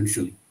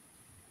exponentially.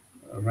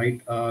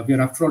 Right? We are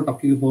after all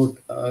talking about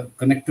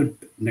connected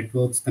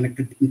networks,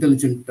 connected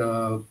intelligent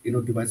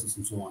devices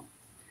and so on.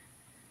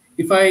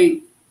 If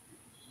I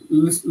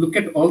look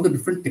at all the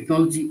different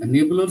technology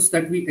enablers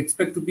that we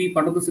expect to be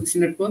part of the 6G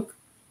network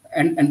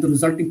and the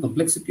resulting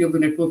complexity of the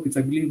network, which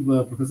I believe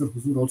Professor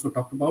Huzur also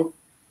talked about,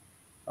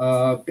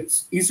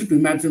 it's easy to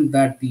imagine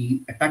that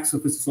the attack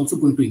surface is also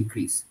going to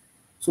increase.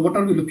 So what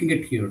are we looking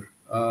at here?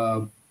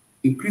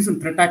 Increase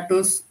in threat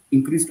actors,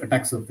 increased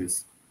attack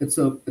surface. It's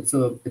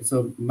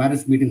a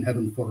marriage made in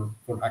heaven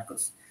for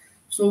hackers.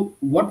 So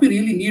what we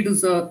really need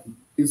is a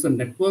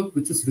network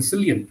which is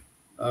resilient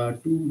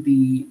to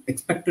the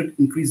expected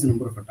increase in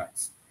number of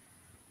attacks.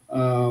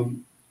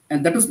 And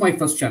that is my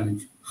first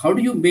challenge. How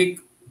do you make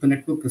the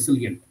network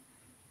resilient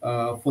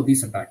for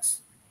these attacks?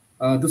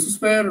 This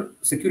is where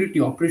security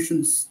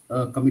operations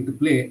come into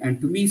play. And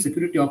to me,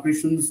 security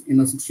operations in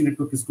a 6G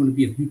network is going to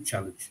be a huge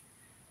challenge.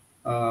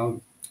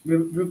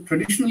 We've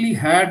traditionally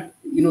had,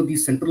 the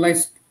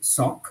centralized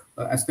SOC,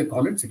 as they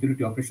call it,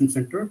 Security Operations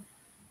Center,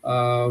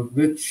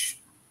 which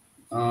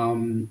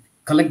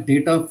collect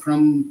data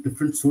from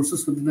different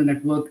sources within the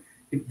network.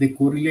 They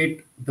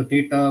correlate the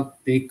data,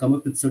 they come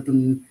up with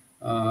certain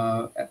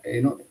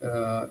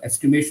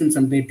estimations,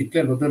 and they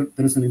declare whether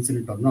there is an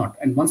incident or not.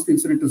 And once the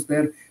incident is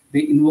there,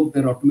 they invoke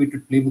their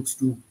automated playbooks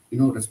to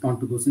respond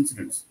to those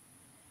incidents.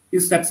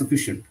 Is that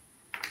sufficient?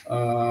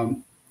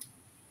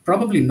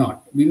 Probably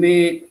not. We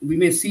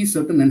may see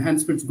certain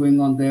enhancements going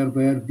on there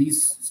where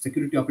these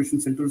security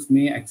operations centers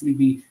may actually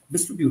be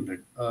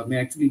distributed, may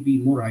actually be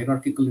more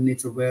hierarchical in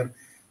nature, where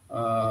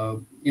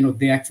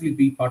they actually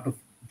be part of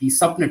the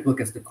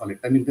sub-network, as they call it.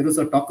 I mean, there is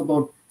a talk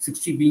about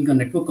 6G being a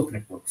network of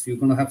networks. You're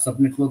going to have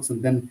sub-networks,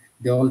 and then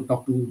they all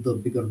talk to the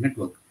bigger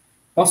network.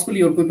 Possibly,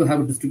 you're going to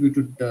have a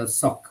distributed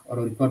SOC or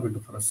a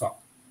requirement for a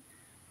SOC.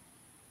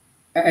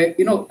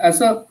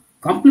 As a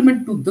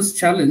complement to this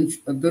challenge,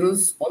 there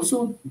is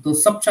also the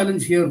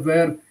sub-challenge here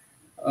where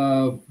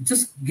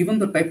just given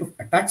the type of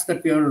attacks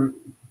that we are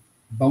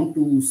bound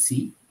to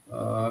see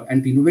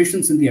and the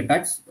innovations in the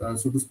attacks,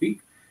 so to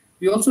speak,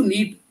 we also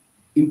need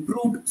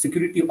improved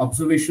security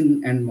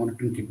observation and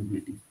monitoring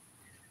capability.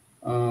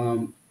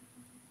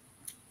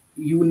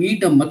 You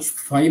need a much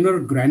finer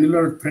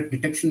granular threat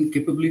detection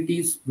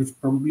capabilities, which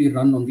probably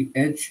run on the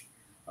edge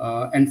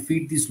and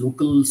feed these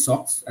local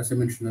SOCs, as I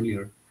mentioned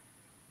earlier.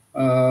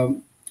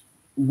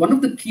 One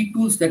of the key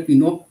tools that we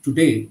know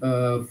today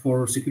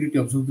for security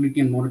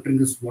observability and monitoring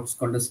is what's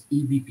called as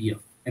eBPF,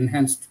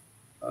 Enhanced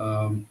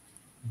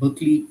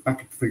Berkeley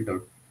Packet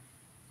Filter.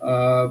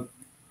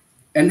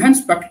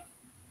 Enhanced Packet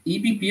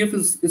eBPF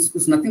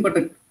is nothing but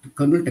a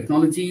kernel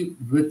technology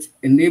which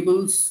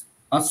enables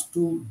us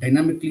to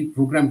dynamically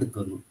program the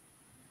kernel.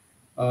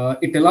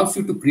 It allows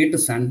you to create a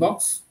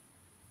sandbox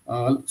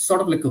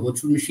sort of like a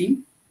virtual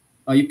machine.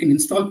 You can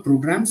install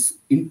programs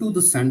into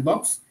the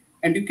sandbox,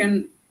 and you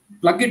can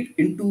plug it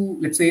into,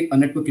 let's say, a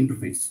network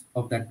interface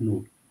of that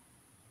node.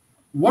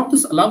 What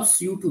this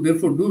allows you to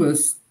therefore do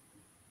is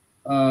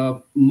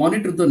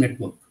monitor the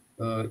network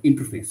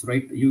interface,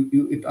 right?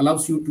 It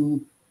allows you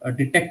to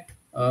detect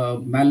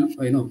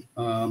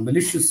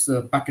malicious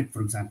packet,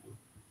 for example,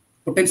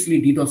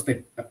 potentially DDoS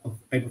type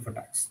of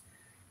attacks.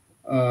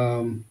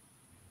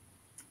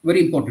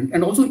 Very important.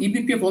 And also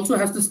eBPF also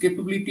has this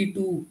capability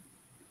to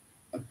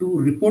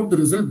report the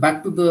result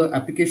back to the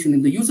application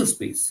in the user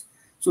space.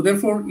 So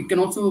therefore, you can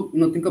also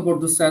think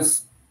about this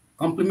as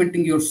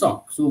complementing your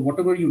SOC. So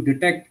whatever you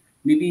detect,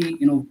 maybe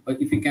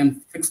if you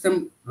can fix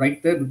them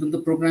right there within the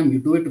program, you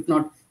do it. If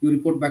not, you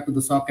report back to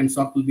the SOC, and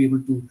SOC will be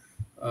able to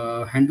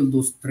handle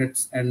those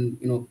threats and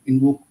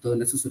invoke the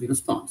necessary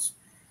response.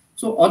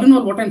 So all in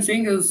all, what I'm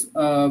saying is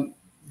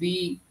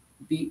the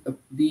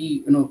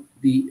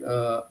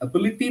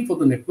ability for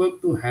the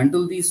network to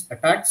handle these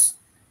attacks,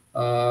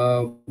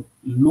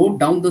 load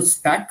down the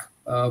stack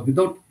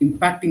without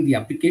impacting the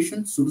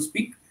application, so to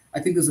speak, I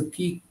think is a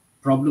key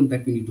problem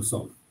that we need to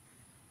solve.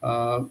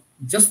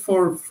 Just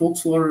for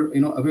folks who are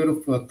aware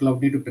of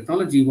cloud native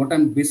technology, what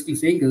I'm basically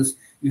saying is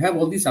you have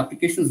all these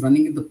applications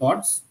running in the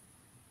pods.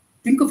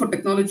 Think of a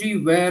technology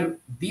where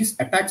these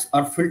attacks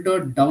are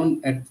filtered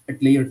down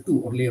at layer 2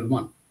 or layer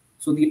 1.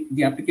 So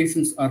the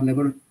applications are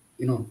never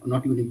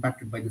not even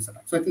impacted by this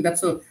attack. So I think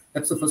that's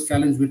the first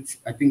challenge which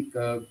I think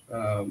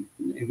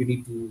we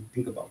need to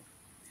think about.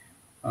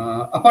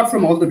 Apart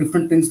from all the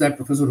different things that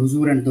Professor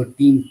Huzur and the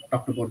team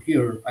talked about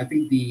here, I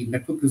think the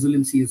network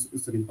resiliency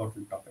is an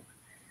important topic.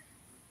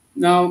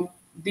 Now,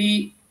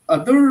 the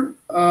other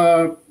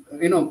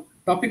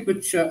topic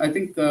which I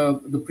think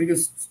the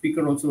previous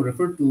speaker also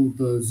referred to,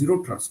 the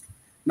zero trust.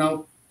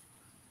 Now,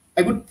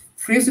 I would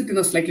phrase it in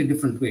a slightly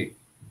different way.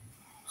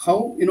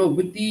 How,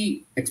 with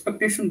the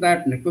expectation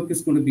that network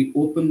is going to be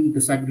open,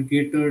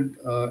 disaggregated,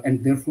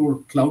 and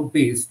therefore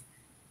cloud-based,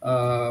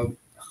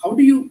 how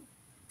do you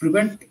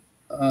prevent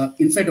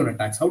insider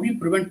attacks? How do you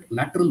prevent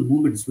lateral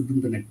movements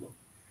within the network?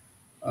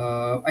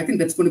 I think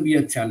that's going to be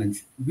a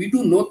challenge. We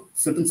do know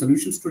certain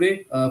solutions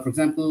today. For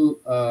example,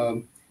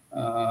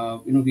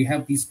 we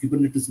have these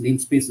Kubernetes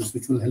namespaces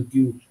which will help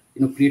you,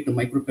 create a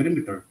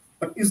microperimeter.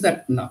 But is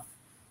that enough?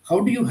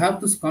 How do you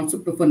have this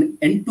concept of an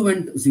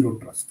end-to-end zero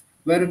trust,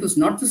 where it is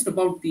not just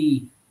about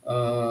the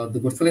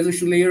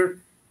virtualization layer?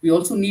 We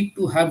also need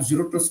to have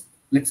zero trust,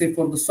 let's say,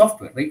 for the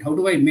software, right? How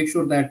do I make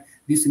sure that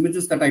these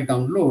images that I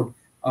download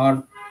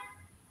are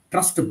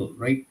trustable,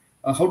 right?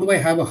 How do I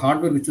have a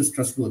hardware which is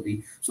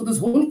trustworthy? So this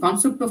whole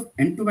concept of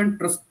end-to-end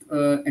trust,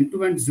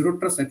 end-to-end zero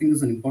trust, I think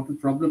is an important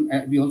problem.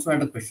 We also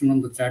had a question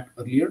on the chat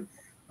earlier.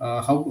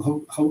 How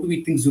do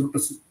we think zero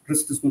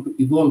trust is going to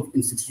evolve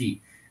in 6G?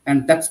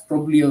 And that's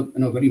probably a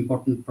very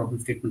important problem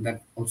statement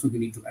that also we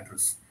need to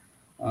address.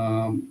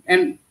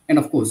 And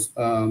of course,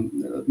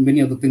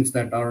 many other things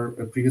that our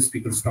previous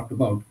speakers talked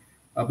about.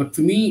 But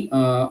to me,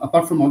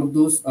 apart from all of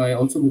those, I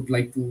also would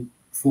like to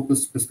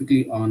focus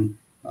specifically on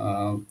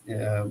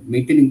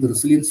maintaining the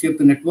resiliency of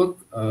the network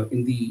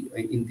in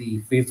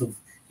the face of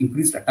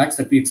increased attacks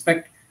that we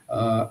expect,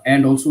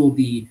 and also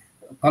the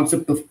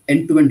concept of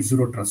end-to-end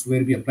zero trust,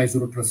 where we apply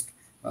zero trust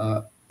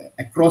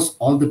across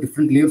all the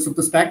different layers of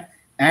the stack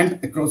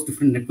and across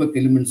different network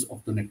elements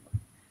of the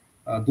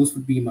network. Those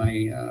would be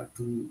my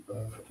two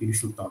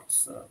initial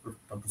thoughts,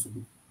 Dr.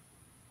 Subbu.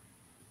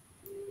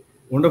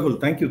 Wonderful.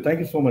 Thank you. Thank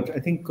you so much. I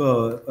think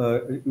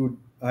you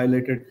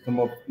highlighted some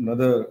of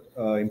another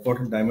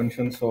important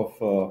dimensions of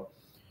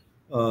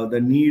the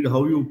need,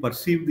 how you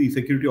perceive the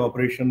security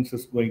operations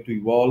is going to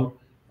evolve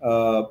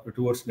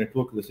towards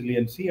network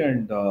resiliency,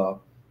 and how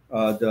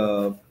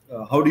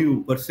do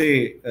you per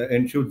se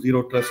ensure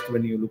zero trust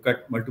when you look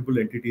at multiple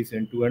entities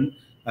end to end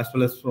as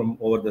well as from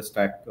over the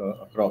stack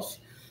across.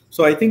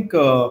 So I think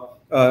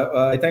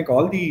I thank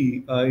all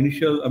the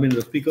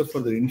the speakers for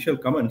the initial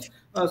comments.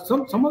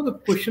 Some of the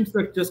questions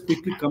that just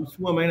quickly comes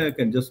to my mind, I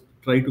can just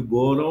try to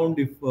go around.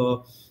 If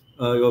you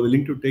are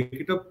willing to take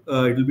it up,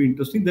 it will be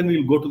interesting. Then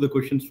we'll go to the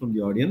questions from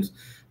the audience.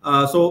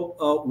 So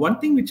one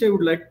thing which I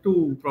would like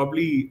to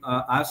probably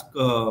ask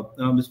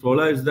Mr.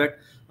 Ola is that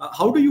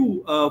how do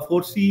you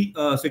foresee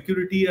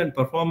security and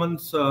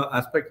performance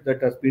aspect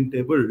that has been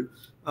tabled,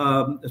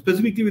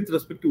 specifically with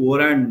respect to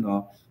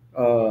ORAN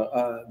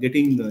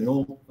getting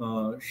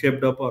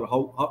shaped up, or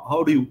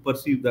how do you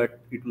perceive that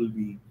it will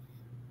be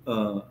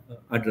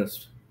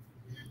addressed?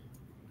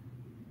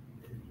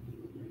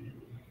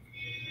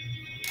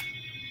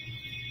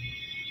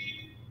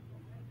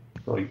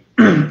 Sorry.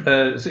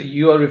 So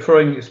you are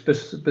referring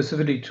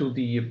specifically to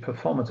the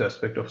performance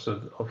aspect of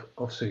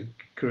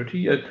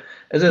security.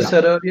 As I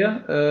said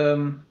earlier,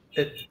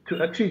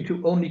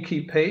 to only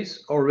keep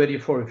pace already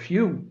for a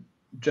few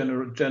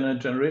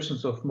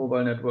generations of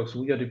mobile networks,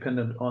 we are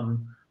dependent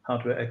on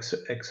hardware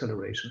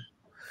acceleration,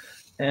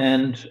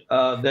 and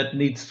that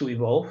needs to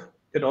evolve.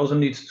 It also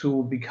needs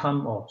to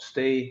become or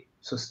stay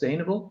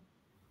sustainable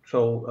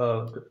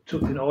So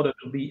in order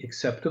to be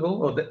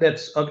acceptable, or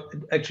that's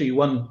actually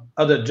one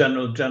other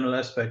general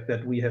aspect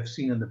that we have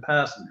seen in the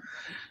past,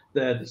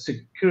 that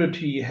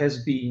security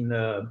has been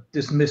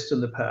dismissed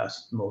in the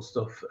past, most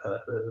of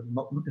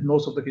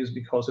the cases,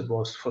 because it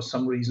was for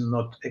some reason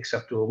not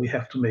acceptable. We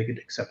have to make it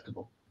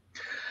acceptable,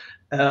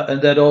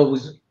 and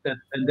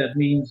that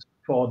means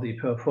for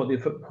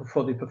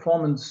the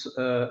performance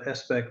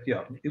aspect,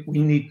 yeah, we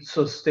need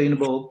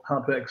sustainable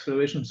hardware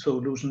acceleration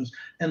solutions,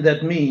 and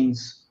that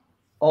means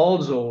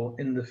also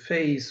in the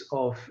face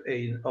of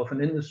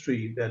an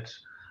industry that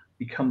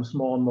becomes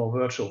more and more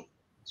virtual,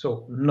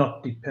 so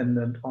not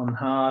dependent on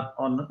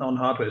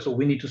hardware. So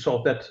we need to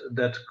solve that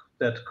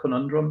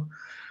conundrum.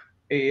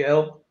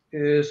 AAL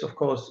is, of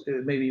course,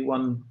 maybe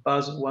one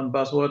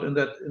buzzword in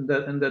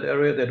that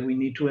area that we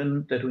need to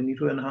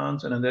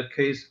enhance, and in that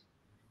case,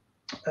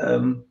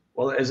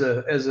 well, as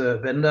a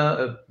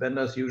vendor,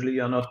 vendors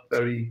usually are not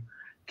very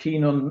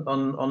keen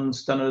on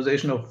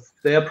standardization of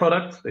their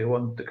products. They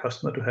want the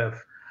customer to have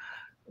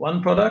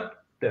one product,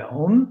 their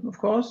own, of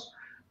course.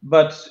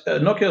 But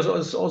Nokia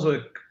is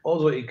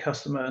also a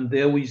customer, and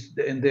there we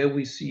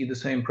see the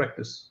same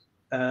practice,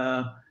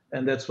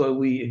 and that's why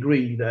we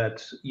agree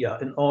that, yeah,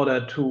 in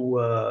order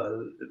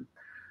to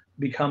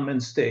become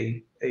and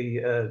stay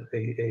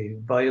a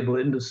viable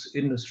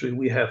industry,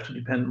 we have to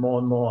depend more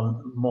and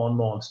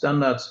more on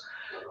standards,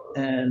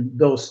 and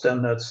those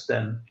standards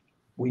then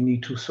we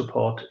need to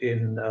support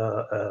in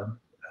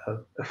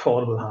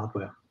affordable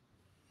hardware.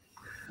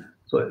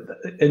 So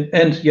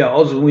and yeah,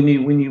 also we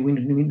need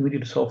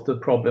to solve the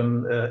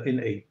problem in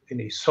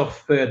a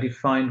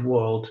software-defined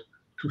world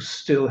to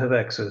still have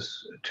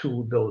access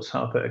to those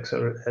hardware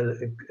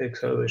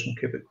acceleration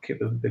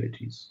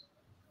capabilities.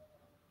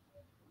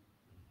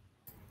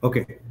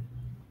 Okay,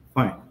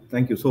 fine,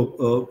 thank you.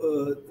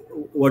 So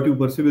what you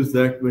perceive is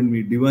that when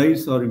we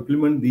devise or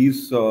implement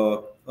these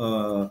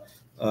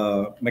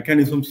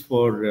mechanisms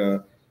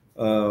for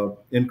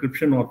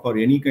encryption or for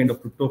any kind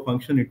of crypto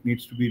function, it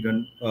needs to be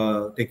done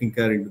taking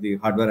care into the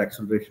hardware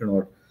acceleration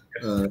or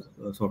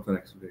software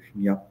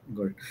acceleration. Yeah,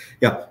 got it.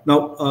 Yeah.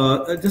 Now,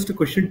 just a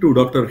question to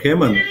Dr.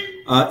 Hemant.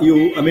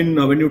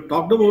 When you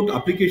talked about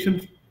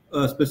application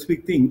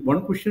specific thing,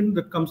 one question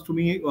that comes to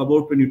me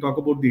about when you talk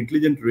about the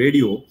intelligent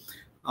radio,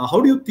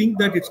 how do you think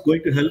that it's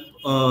going to help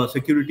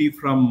security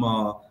from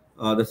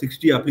the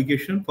 6G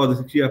application, for the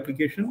 6G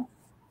application?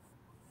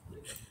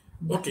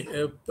 Okay,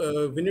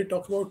 when you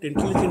talk about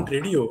intelligent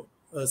radio,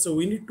 so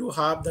we need to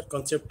have that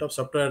concept of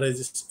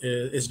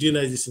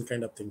SDNization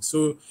kind of thing.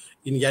 So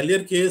in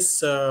earlier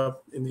case,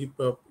 you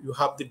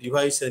have the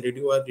device and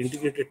radio are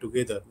integrated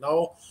together.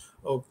 Now,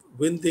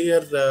 when they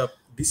are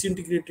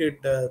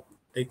disintegrated,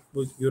 like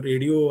your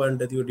radio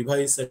and your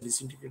device are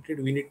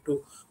disintegrated, we need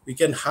to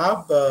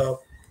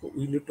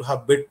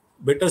have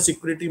better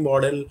security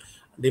model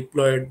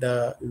deployed.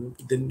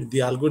 Then the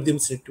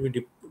algorithms need to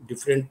be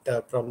different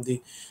from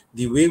the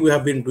way we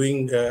have been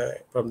doing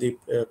from the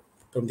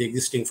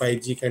existing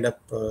 5G kind of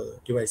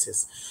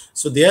devices.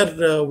 So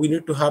there we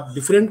need to have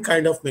different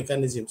kind of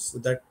mechanisms, so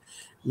that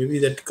maybe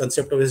that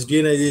concept of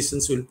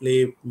SDNizations will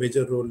play a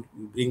major role.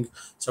 You bring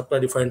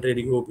software-defined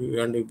radio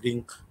and you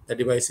bring the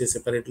devices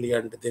separately,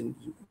 and then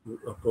you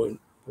go and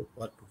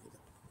work together.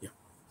 Yeah.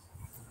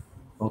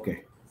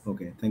 Okay.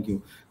 Okay. Thank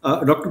you,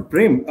 Dr.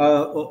 Prem.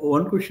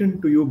 One question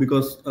to you,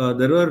 because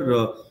there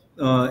are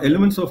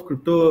elements of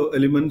crypto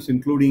elements,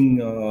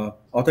 including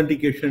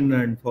authentication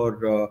and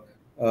for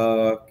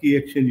key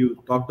exchange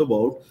you talked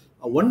about.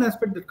 One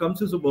aspect that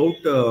comes is about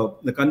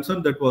the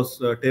concern that was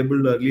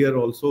tabled earlier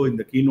also in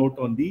the keynote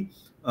on the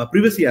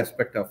privacy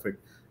aspect of it.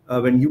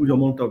 When huge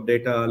amount of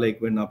data, like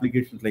when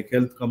applications like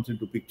health comes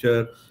into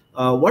picture,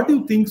 what do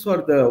you think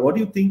are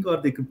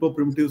the crypto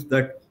primitives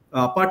that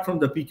apart from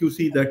the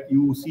PQC that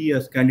you see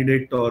as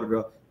candidate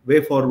or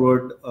way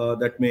forward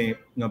that may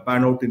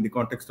pan out in the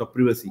context of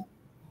privacy?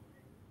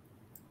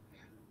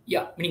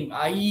 Yeah,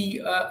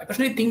 I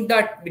personally think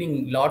that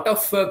a lot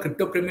of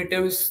crypto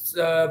primitives,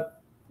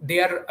 they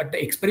are at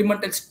the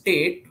experimental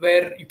state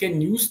where you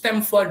can use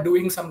them for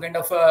doing some kind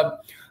of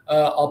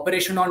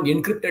operation on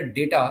encrypted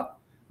data.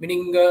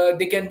 Meaning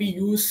they can be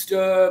used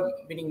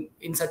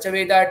in such a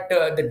way that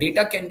the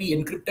data can be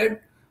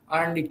encrypted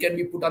and it can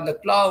be put on the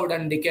cloud,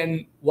 and they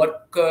can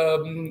work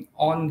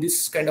on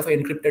this kind of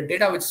encrypted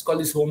data, which is called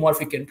this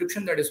homomorphic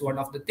encryption. That is one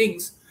of the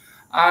things.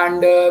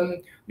 And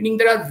meaning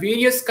there are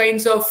various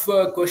kinds of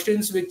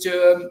questions which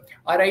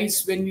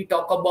arise when we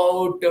talk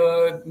about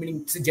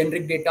meaning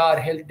generic data or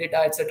health data,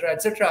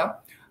 etc.,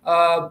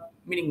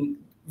 meaning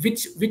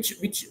which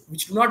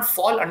do not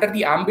fall under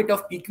the ambit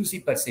of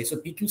PQC per se. So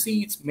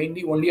PQC is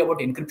mainly only about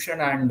encryption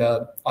and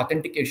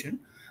authentication.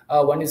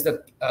 One is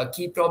the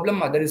key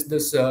problem, other is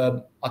this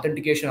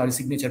authentication or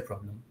signature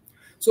problem.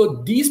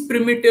 So these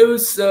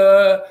primitives,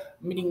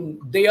 meaning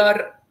they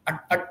are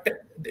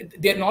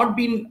not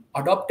being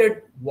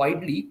adopted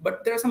widely,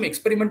 but there are some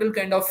experimental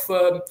kind of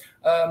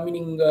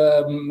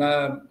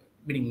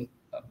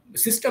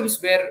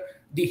systems where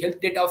the health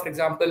data, for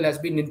example, has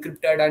been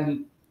encrypted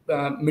and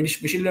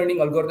machine learning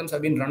algorithms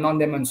have been run on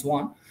them and so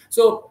on.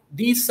 So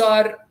these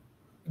are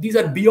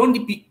beyond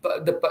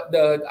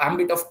the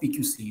ambit of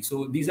PQC.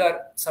 So these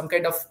are some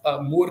kind of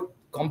more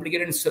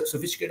complicated and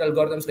sophisticated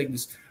algorithms like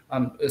this,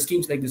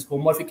 schemes like this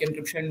homomorphic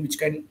encryption, which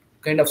can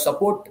kind of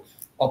support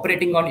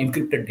operating on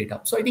encrypted data.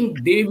 So I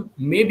think they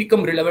may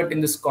become relevant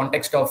in this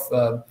context of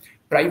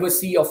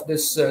privacy of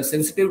this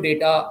sensitive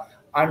data,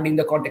 and in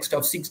the context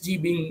of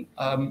 6G being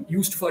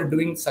used for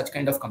doing such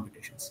kind of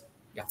computations.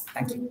 Yeah,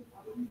 thank you.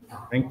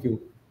 Thank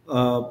you.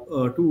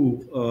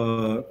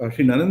 To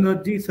Shri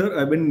Narendraji, sir,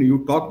 I mean,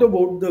 you talked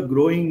about the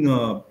growing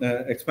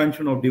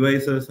expansion of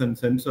devices and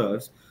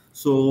sensors.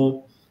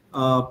 So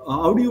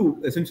how do you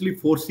essentially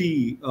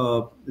foresee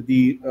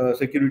the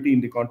security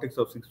in the context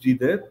of 6G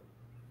there?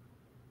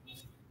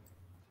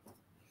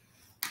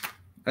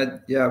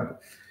 Yeah.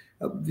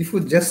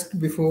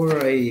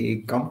 Before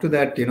I come to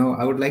that,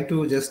 I would like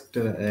to just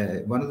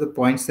one of the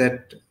points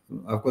that,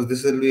 of course,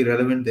 this will be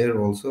relevant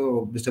there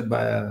also. Mr.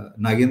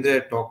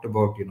 Nagendra talked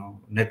about,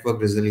 network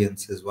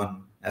resilience is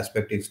one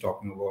aspect he's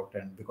talking about,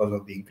 and because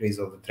of the increase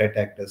of the threat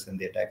actors and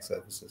the attack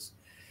surfaces,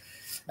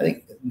 I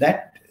think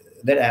that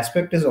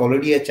aspect is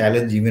already a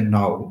challenge even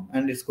now,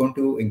 and it's going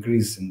to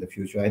increase in the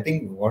future. I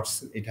think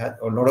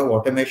a lot of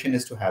automation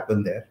is to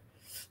happen there.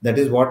 That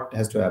is what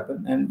has to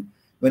happen. And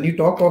when you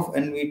talk of,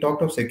 and we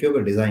talked of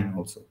secure design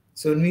also.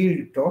 So when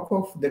we talk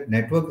of that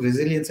network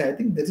resilience, I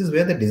think this is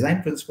where the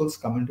design principles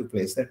come into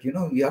place, that,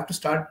 you have to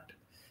start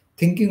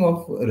thinking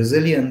of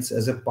resilience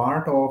as a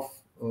part of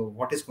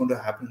what is going to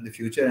happen in the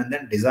future, and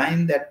then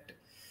design that.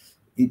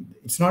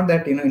 It's not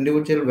that,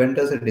 individual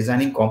vendors are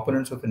designing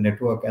components of a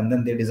network and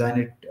then they design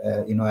it,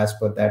 as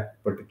per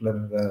that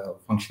particular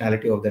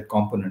functionality of that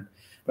component.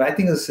 But I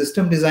think the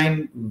system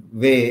design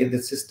way,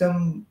 the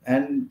system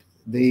and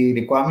the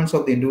requirements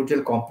of the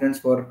individual components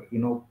for,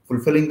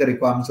 fulfilling the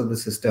requirements of the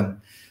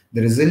system,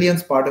 the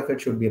resilience part of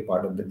it should be a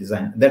part of the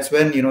design. That's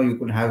when, you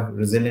could have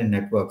resilient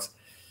networks.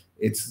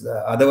 It's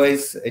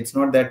otherwise, it's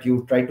not that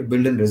you try to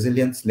build in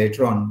resilience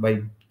later on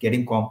by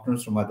getting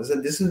components from others.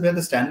 And this is where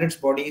the standards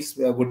bodies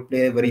would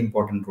play a very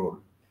important role,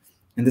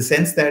 in the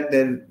sense that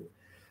they're,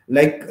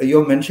 like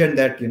you mentioned,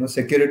 that,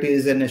 security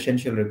is an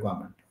essential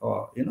requirement,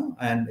 or,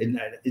 and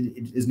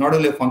it is not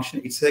only a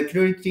function,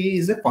 security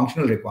is a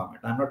functional requirement.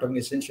 I'm not talking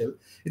essential.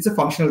 It's a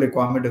functional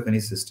requirement of any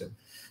system.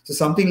 So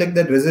something like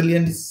that,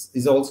 resilience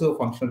is also a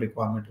functional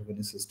requirement of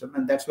any system.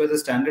 And that's where the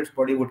standards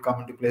body would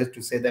come into place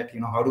to say that,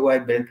 how do I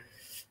build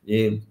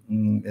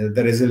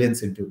the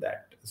resilience into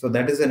that? So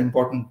that is an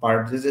important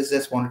part.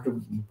 Just wanted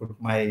to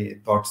put my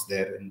thoughts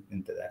there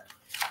into that.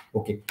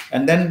 Okay.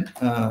 And then,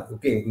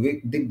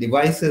 the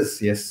devices,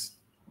 yes,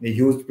 a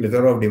huge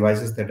plethora of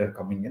devices that are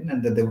coming in,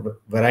 and the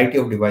variety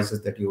of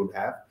devices that you would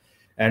have,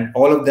 and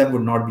all of them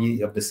would not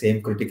be of the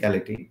same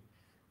criticality.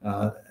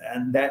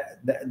 And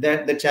that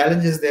the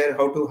challenge is there,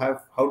 how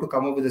to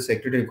come up with the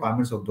security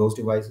requirements of those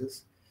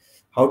devices,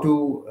 how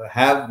to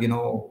have,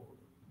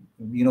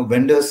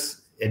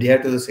 vendors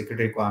adhere to the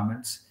security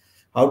requirements,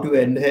 how to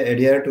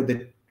adhere to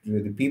the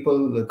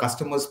people, the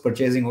customers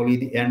purchasing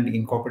only and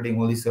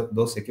incorporating only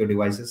those secure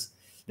devices.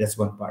 That's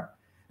one part.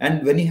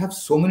 And when you have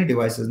so many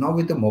devices, now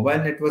with the mobile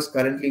networks,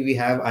 currently we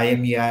have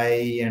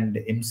IMEI and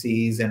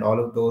MCs, and all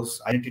of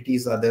those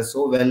identities are there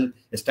so well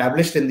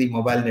established in the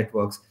mobile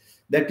networks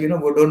that, we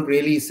don't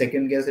really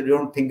second guess it, we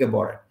don't think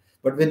about it.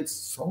 But with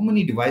so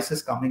many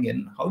devices coming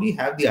in, how do you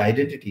have the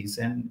identities,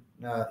 and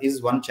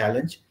is one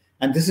challenge.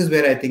 And this is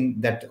where I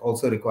think that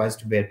also requires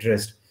to be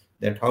addressed,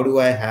 that how do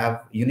I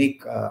have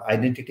unique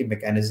identity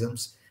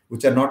mechanisms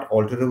which are not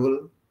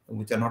alterable,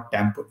 which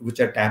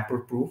are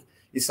tamper-proof,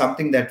 is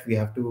something that we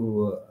have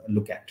to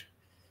look at.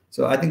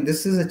 So I think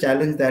this is a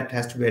challenge that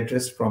has to be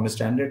addressed from a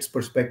standards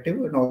perspective,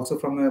 and also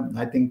from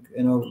I think,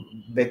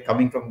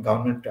 coming from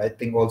government, I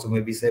think also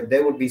maybe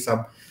there would be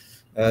some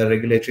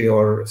regulatory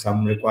or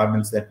some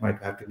requirements that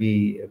might have to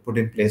be put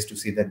in place to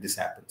see that this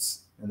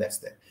happens. And that's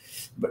there.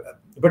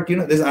 But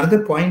there's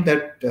another point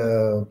that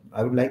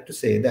I would like to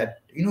say,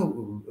 that a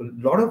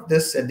lot of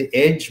this at the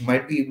edge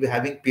might be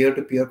having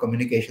peer-to-peer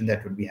communication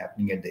that would be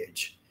happening at the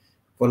edge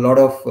for a lot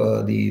of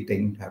the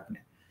thing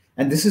happening.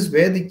 And this is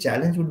where the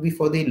challenge would be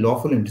for the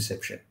lawful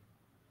interception.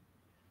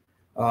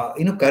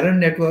 Current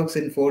networks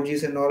in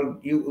 4Gs and all,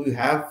 you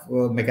have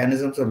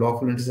mechanisms of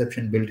lawful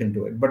interception built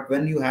into it. But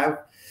when you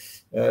have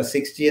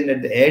 6G and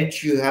at the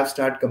edge, you have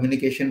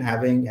communication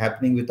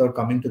happening without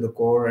coming to the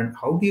core. And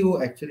how do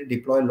you actually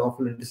deploy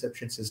lawful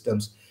interception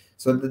systems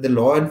so that the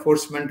law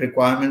enforcement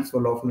requirements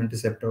for lawful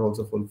interceptor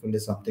also fulfilled,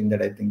 is something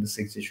that I think the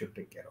 6G should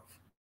take care of.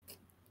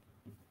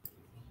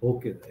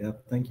 Okay, yeah,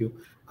 thank you.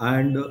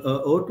 And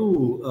over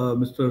to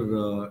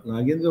Mr.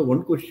 Nagendra,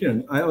 one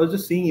question. I was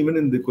just seeing, even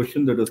in the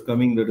question that was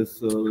coming, that was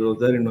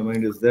there in my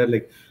mind, is there,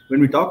 like, when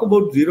we talk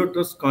about zero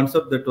trust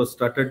concept that was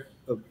started,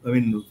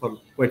 for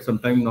quite some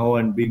time now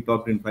and being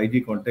talked in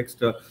 5G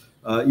context,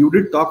 you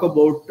did talk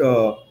about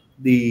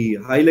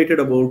highlighted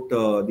about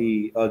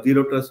the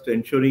zero trust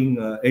ensuring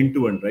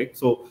end-to-end, right?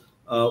 So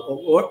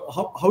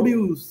how do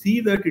you see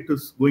that it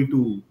is going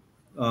to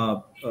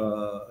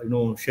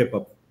shape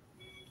up?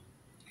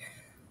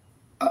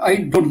 I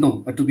don't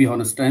know, to be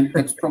honest. And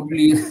that's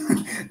probably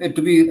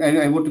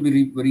I want to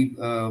be very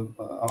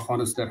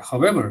honest there.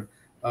 However,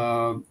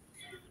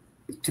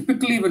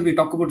 typically when we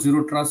talk about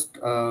zero trust,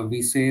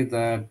 we say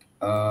that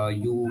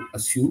you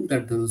assume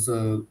that there is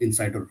an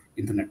insider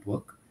in the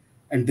network,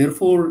 and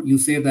therefore you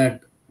say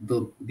that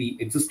the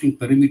existing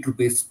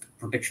perimeter-based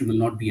protection will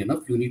not be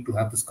enough. You need to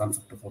have this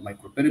concept of a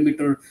micro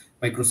perimeter,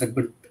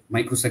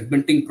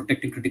 micro-segmenting,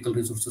 protecting critical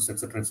resources,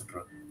 etc.,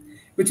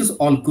 which is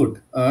all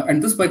good.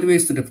 And this, by the way,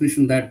 is the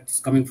definition that's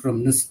coming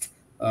from NIST.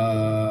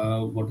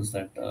 What is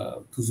that?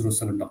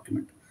 207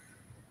 document.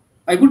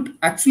 I would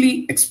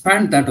actually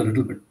expand that a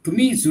little bit. To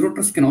me, zero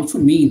trust can also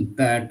mean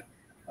that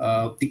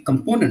the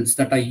components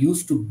that I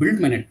use to build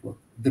my network,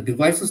 the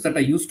devices that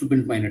I use to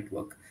build my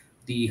network,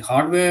 the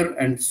hardware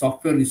and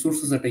software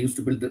resources that I use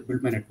to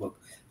build my network,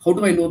 how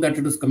do I know that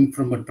it is coming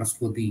from a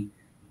trustworthy,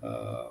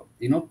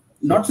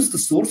 not just the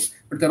source,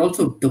 but they're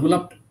also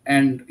developed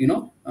and,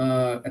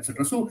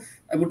 etc. So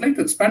I would like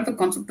to expand the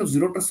concept of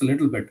zero trust a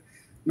little bit.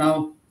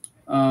 Now,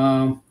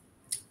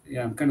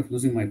 yeah, I'm kind of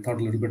losing my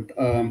thought a little bit.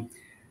 A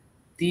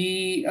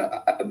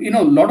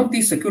lot of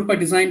these secure by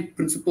design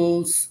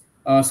principles,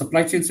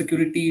 supply chain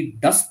security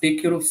does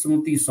take care of some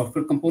of these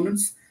software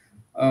components.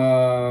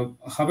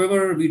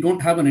 However, we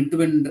don't have an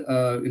end-to-end,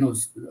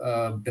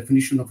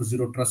 definition of a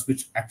zero trust,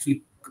 which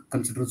actually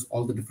considers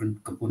all the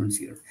different components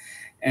here.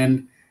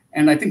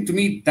 And I think, to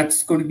me,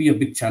 that's going to be a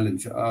big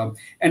challenge.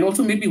 And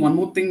also maybe one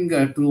more thing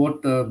to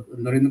what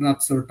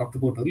Narendranath sir talked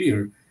about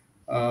earlier.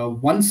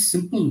 One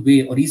simple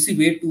way or easy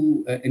way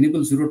to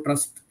enable zero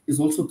trust is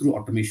also through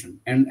automation.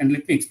 And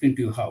let me explain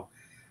to you how.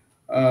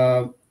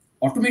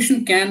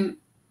 Automation can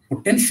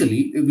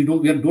potentially, we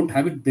don't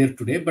have it there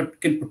today, but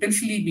can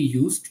potentially be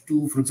used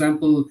to, for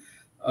example,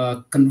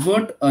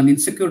 convert an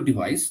insecure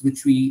device,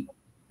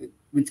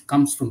 which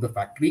comes from the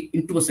factory,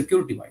 into a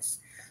secure device.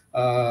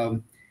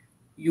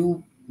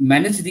 You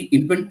manage the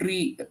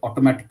inventory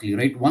automatically,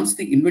 right? Once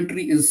the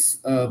inventory is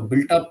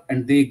built up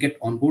and they get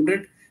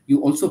onboarded,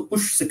 you also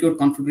push secure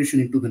configuration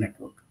into the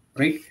network,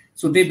 right?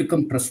 So they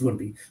become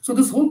trustworthy. So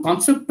this whole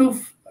concept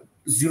of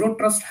zero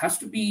trust has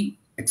to be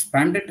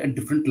expanded at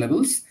different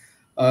levels.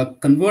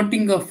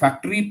 Converting a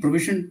factory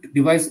provisioned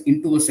device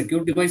into a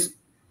secure device,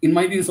 in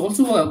my view, is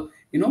also a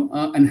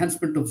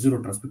enhancement of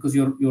zero trust, because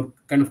you're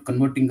kind of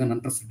converting an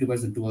untrusted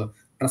device into a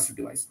trusted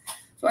device.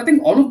 So I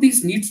think all of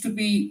these needs to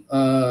be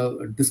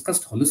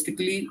discussed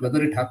holistically,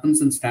 whether it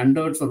happens in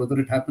standards or whether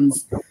it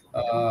happens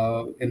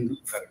in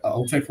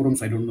outside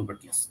forums. I don't know,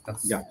 but yes,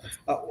 that's yeah.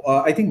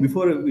 I think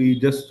before we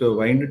just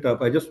wind it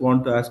up, I just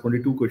want to ask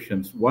only two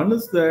questions. One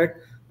is that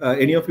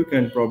any of you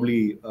can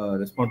probably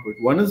respond to it.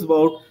 One is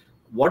about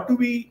what do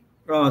we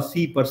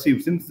perceive,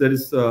 since there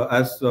is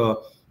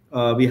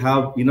we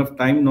have enough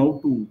time now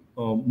to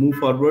move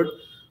forward,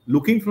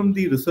 looking from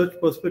the research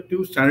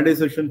perspective,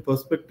 standardization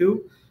perspective,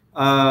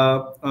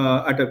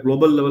 at a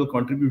global level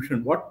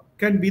contribution, what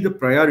can be the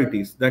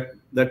priorities that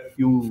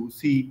you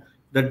see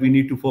that we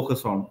need to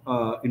focus on?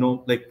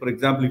 Like, for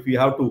example, if we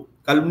have to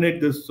culminate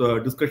this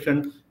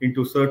discussion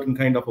into certain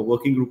kind of a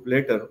working group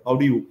later, how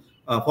do you,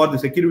 for the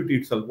security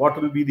itself,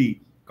 what will be the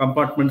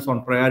compartments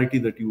on priority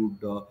that you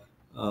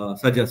would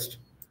suggest?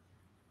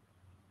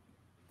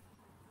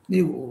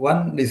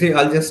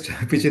 I'll just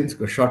pitch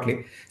in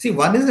shortly. See,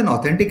 one is an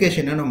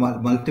authentication.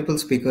 Multiple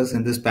speakers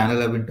in this panel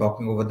have been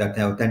talking over that,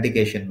 the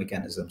authentication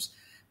mechanisms.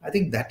 I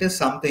think that is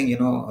something,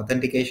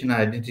 authentication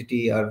and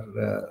identity are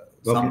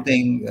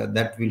something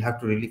that we'll have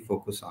to really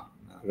focus on.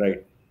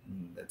 Right.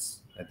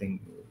 I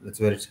think that's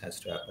where it has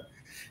to happen.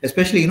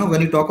 Especially,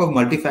 when you talk of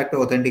multi-factor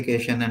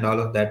authentication and all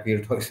of that,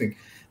 we're talking.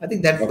 I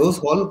think that those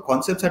whole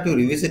concepts have to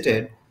be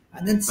revisited.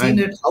 And then see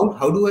that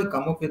how do I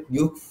come up with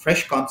new,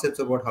 fresh concepts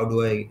about how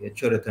do I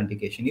ensure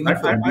authentication, even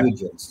for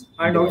individuals.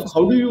 And also,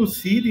 how do you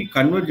see the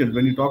convergence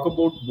when you talk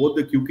about both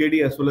the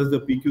QKD as well as the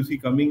PQC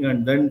coming,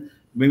 and then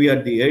maybe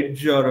at the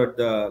edge or at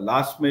the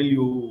last mile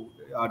you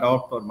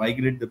adopt or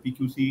migrate the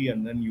PQC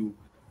and then you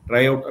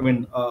try out? I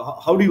mean,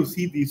 how do you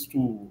see these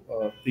two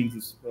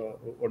things?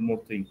 One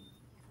more thing.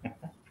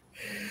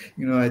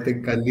 I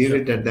think I'll leave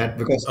it at that,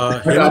 because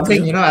I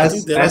think,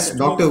 as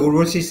Dr.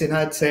 Urvashi Sinha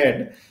had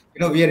said,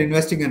 we are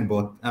investing in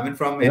both. I mean,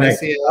 from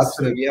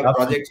NSCS, we have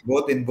projects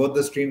in both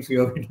the streams we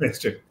have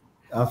invested.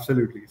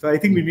 Absolutely. So I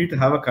think we need to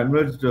have a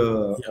converged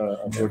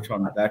approach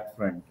on that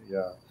front.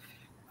 Yeah.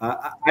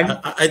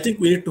 I think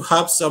we need to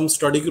have some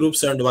study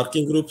groups and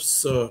working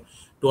groups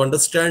to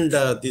understand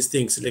these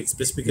things, like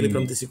specifically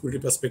from the security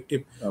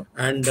perspective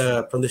and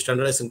from the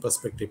standardization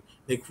perspective,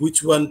 like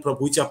which one, from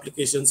which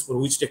applications, for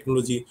which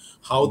technology,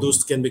 how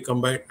those can be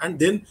combined, and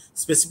then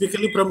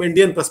specifically from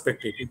Indian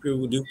perspective, if you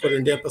look for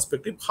India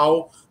perspective,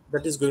 how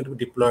that is going to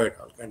be deployed,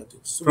 all kind of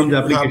things. So from the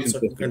application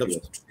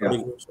perspective.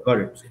 Got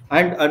it.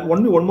 And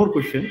one more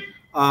question.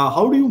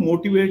 How do you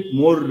motivate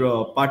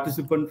more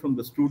participants from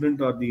the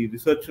student or the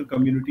researcher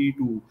community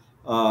to,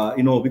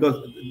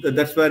 because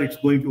that's where it's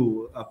going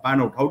to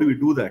pan out. How do we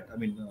do that? I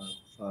mean,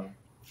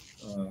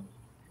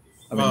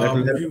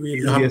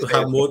 we have to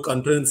have more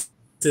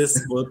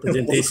conferences, more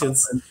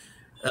presentations,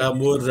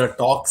 more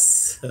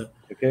talks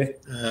Okay.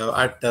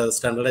 at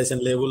standardization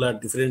level,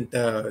 at different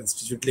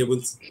institute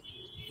levels.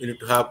 We need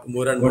to have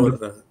more and more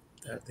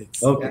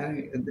things.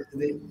 Okay.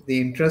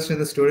 The interest in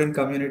the student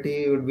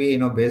community would be,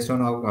 based on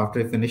how,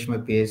 after I finish my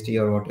PhD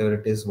or whatever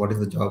it is, what is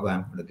the job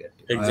I'm going to get?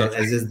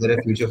 Exactly. Is there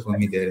a future for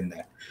me there in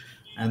that?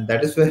 And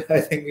that is where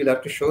I think we'll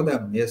have to show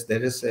them, yes,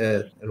 there is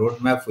a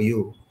roadmap for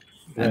you.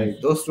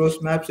 And those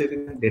roadmaps, you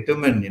can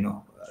determine,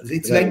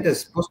 it's like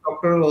this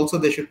postdoctoral also,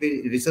 there should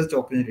be research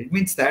opportunity. It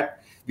means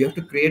that we have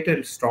to create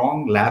a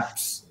strong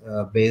labs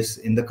base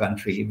in the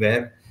country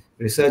where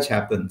research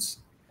happens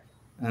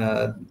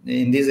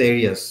in these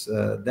areas.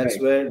 That's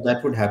where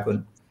that would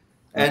happen.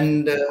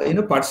 And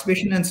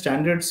participation in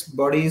standards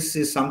bodies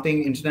is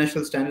something,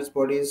 international standards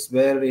bodies,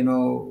 where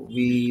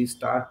we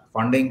start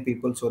funding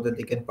people so that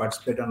they can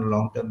participate on a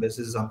long-term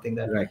basis is something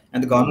that,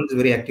 and the government is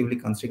very actively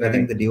considering. I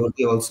think the DOT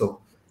also,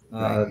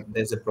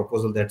 there's a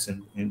proposal that's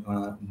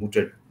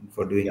mooted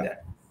for doing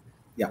that.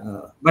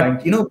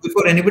 But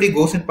before anybody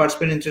goes and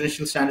participate in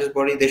international standards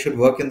body, they should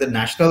work in the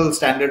national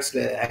standards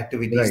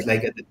activities,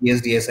 like at the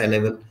PSDSI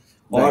level,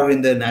 or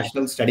in the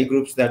national study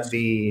groups that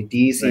the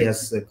TEC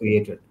has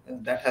created.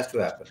 That has to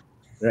happen.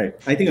 Right.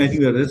 I think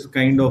we are just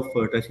kind of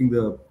touching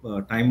the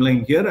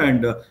timeline here,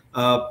 and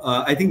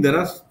I think there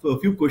are a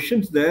few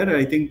questions there.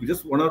 I think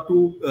just one or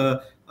two.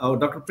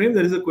 Dr. Prem,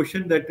 there is a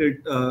question that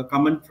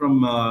comment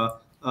from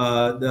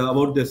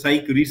about the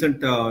psych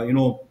recent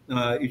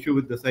issue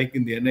with the psych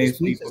in the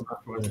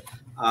NIST.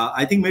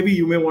 I think maybe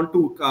you may want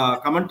to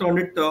comment on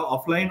it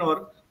offline,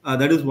 or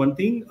that is one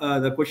thing.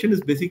 The question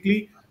is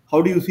basically,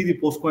 how do you see the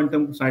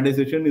post-quantum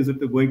standardization? Is it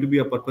going to be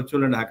a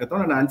perpetual and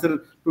hackathon? And answer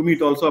to me,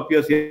 it also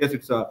appears, yes,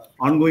 it's an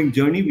ongoing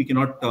journey. We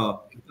cannot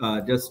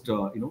just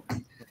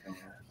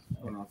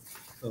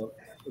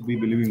be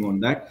believing on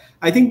that.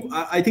 I think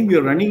we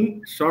are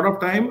running short of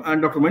time.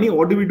 And Dr. Mani,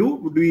 what do we do?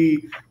 Would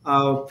we,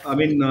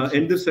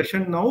 end this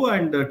session now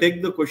and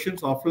take the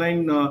questions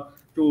offline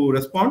to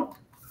respond?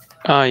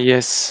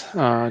 Yes,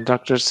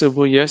 Dr.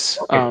 Subbu, yes.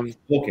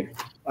 Okay.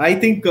 I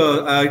think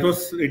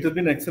it has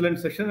been an excellent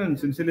session, and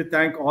sincerely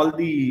thank all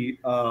the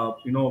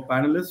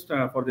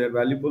panelists for their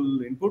valuable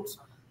inputs.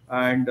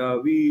 And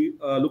we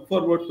look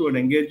forward to an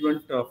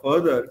engagement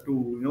further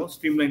to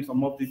streamline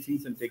some of these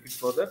things and take it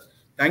further.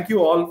 Thank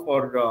you all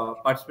for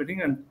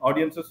participating, and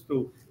audiences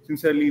to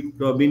sincerely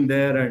being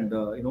there and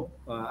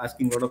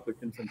asking a lot of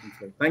questions and things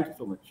like that. Thank you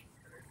so much.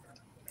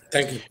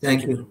 Thank you.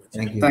 Thank you.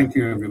 Thank you. Thank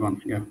you,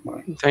 everyone. Yeah.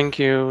 Bye. Thank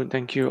you.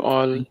 Thank you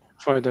all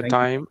for the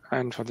time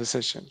and for the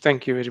session.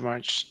 Thank you very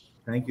much.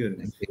 Thank you.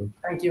 Thank you.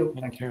 Thank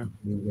you.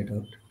 You get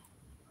out.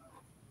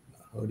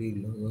 How do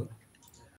you log out?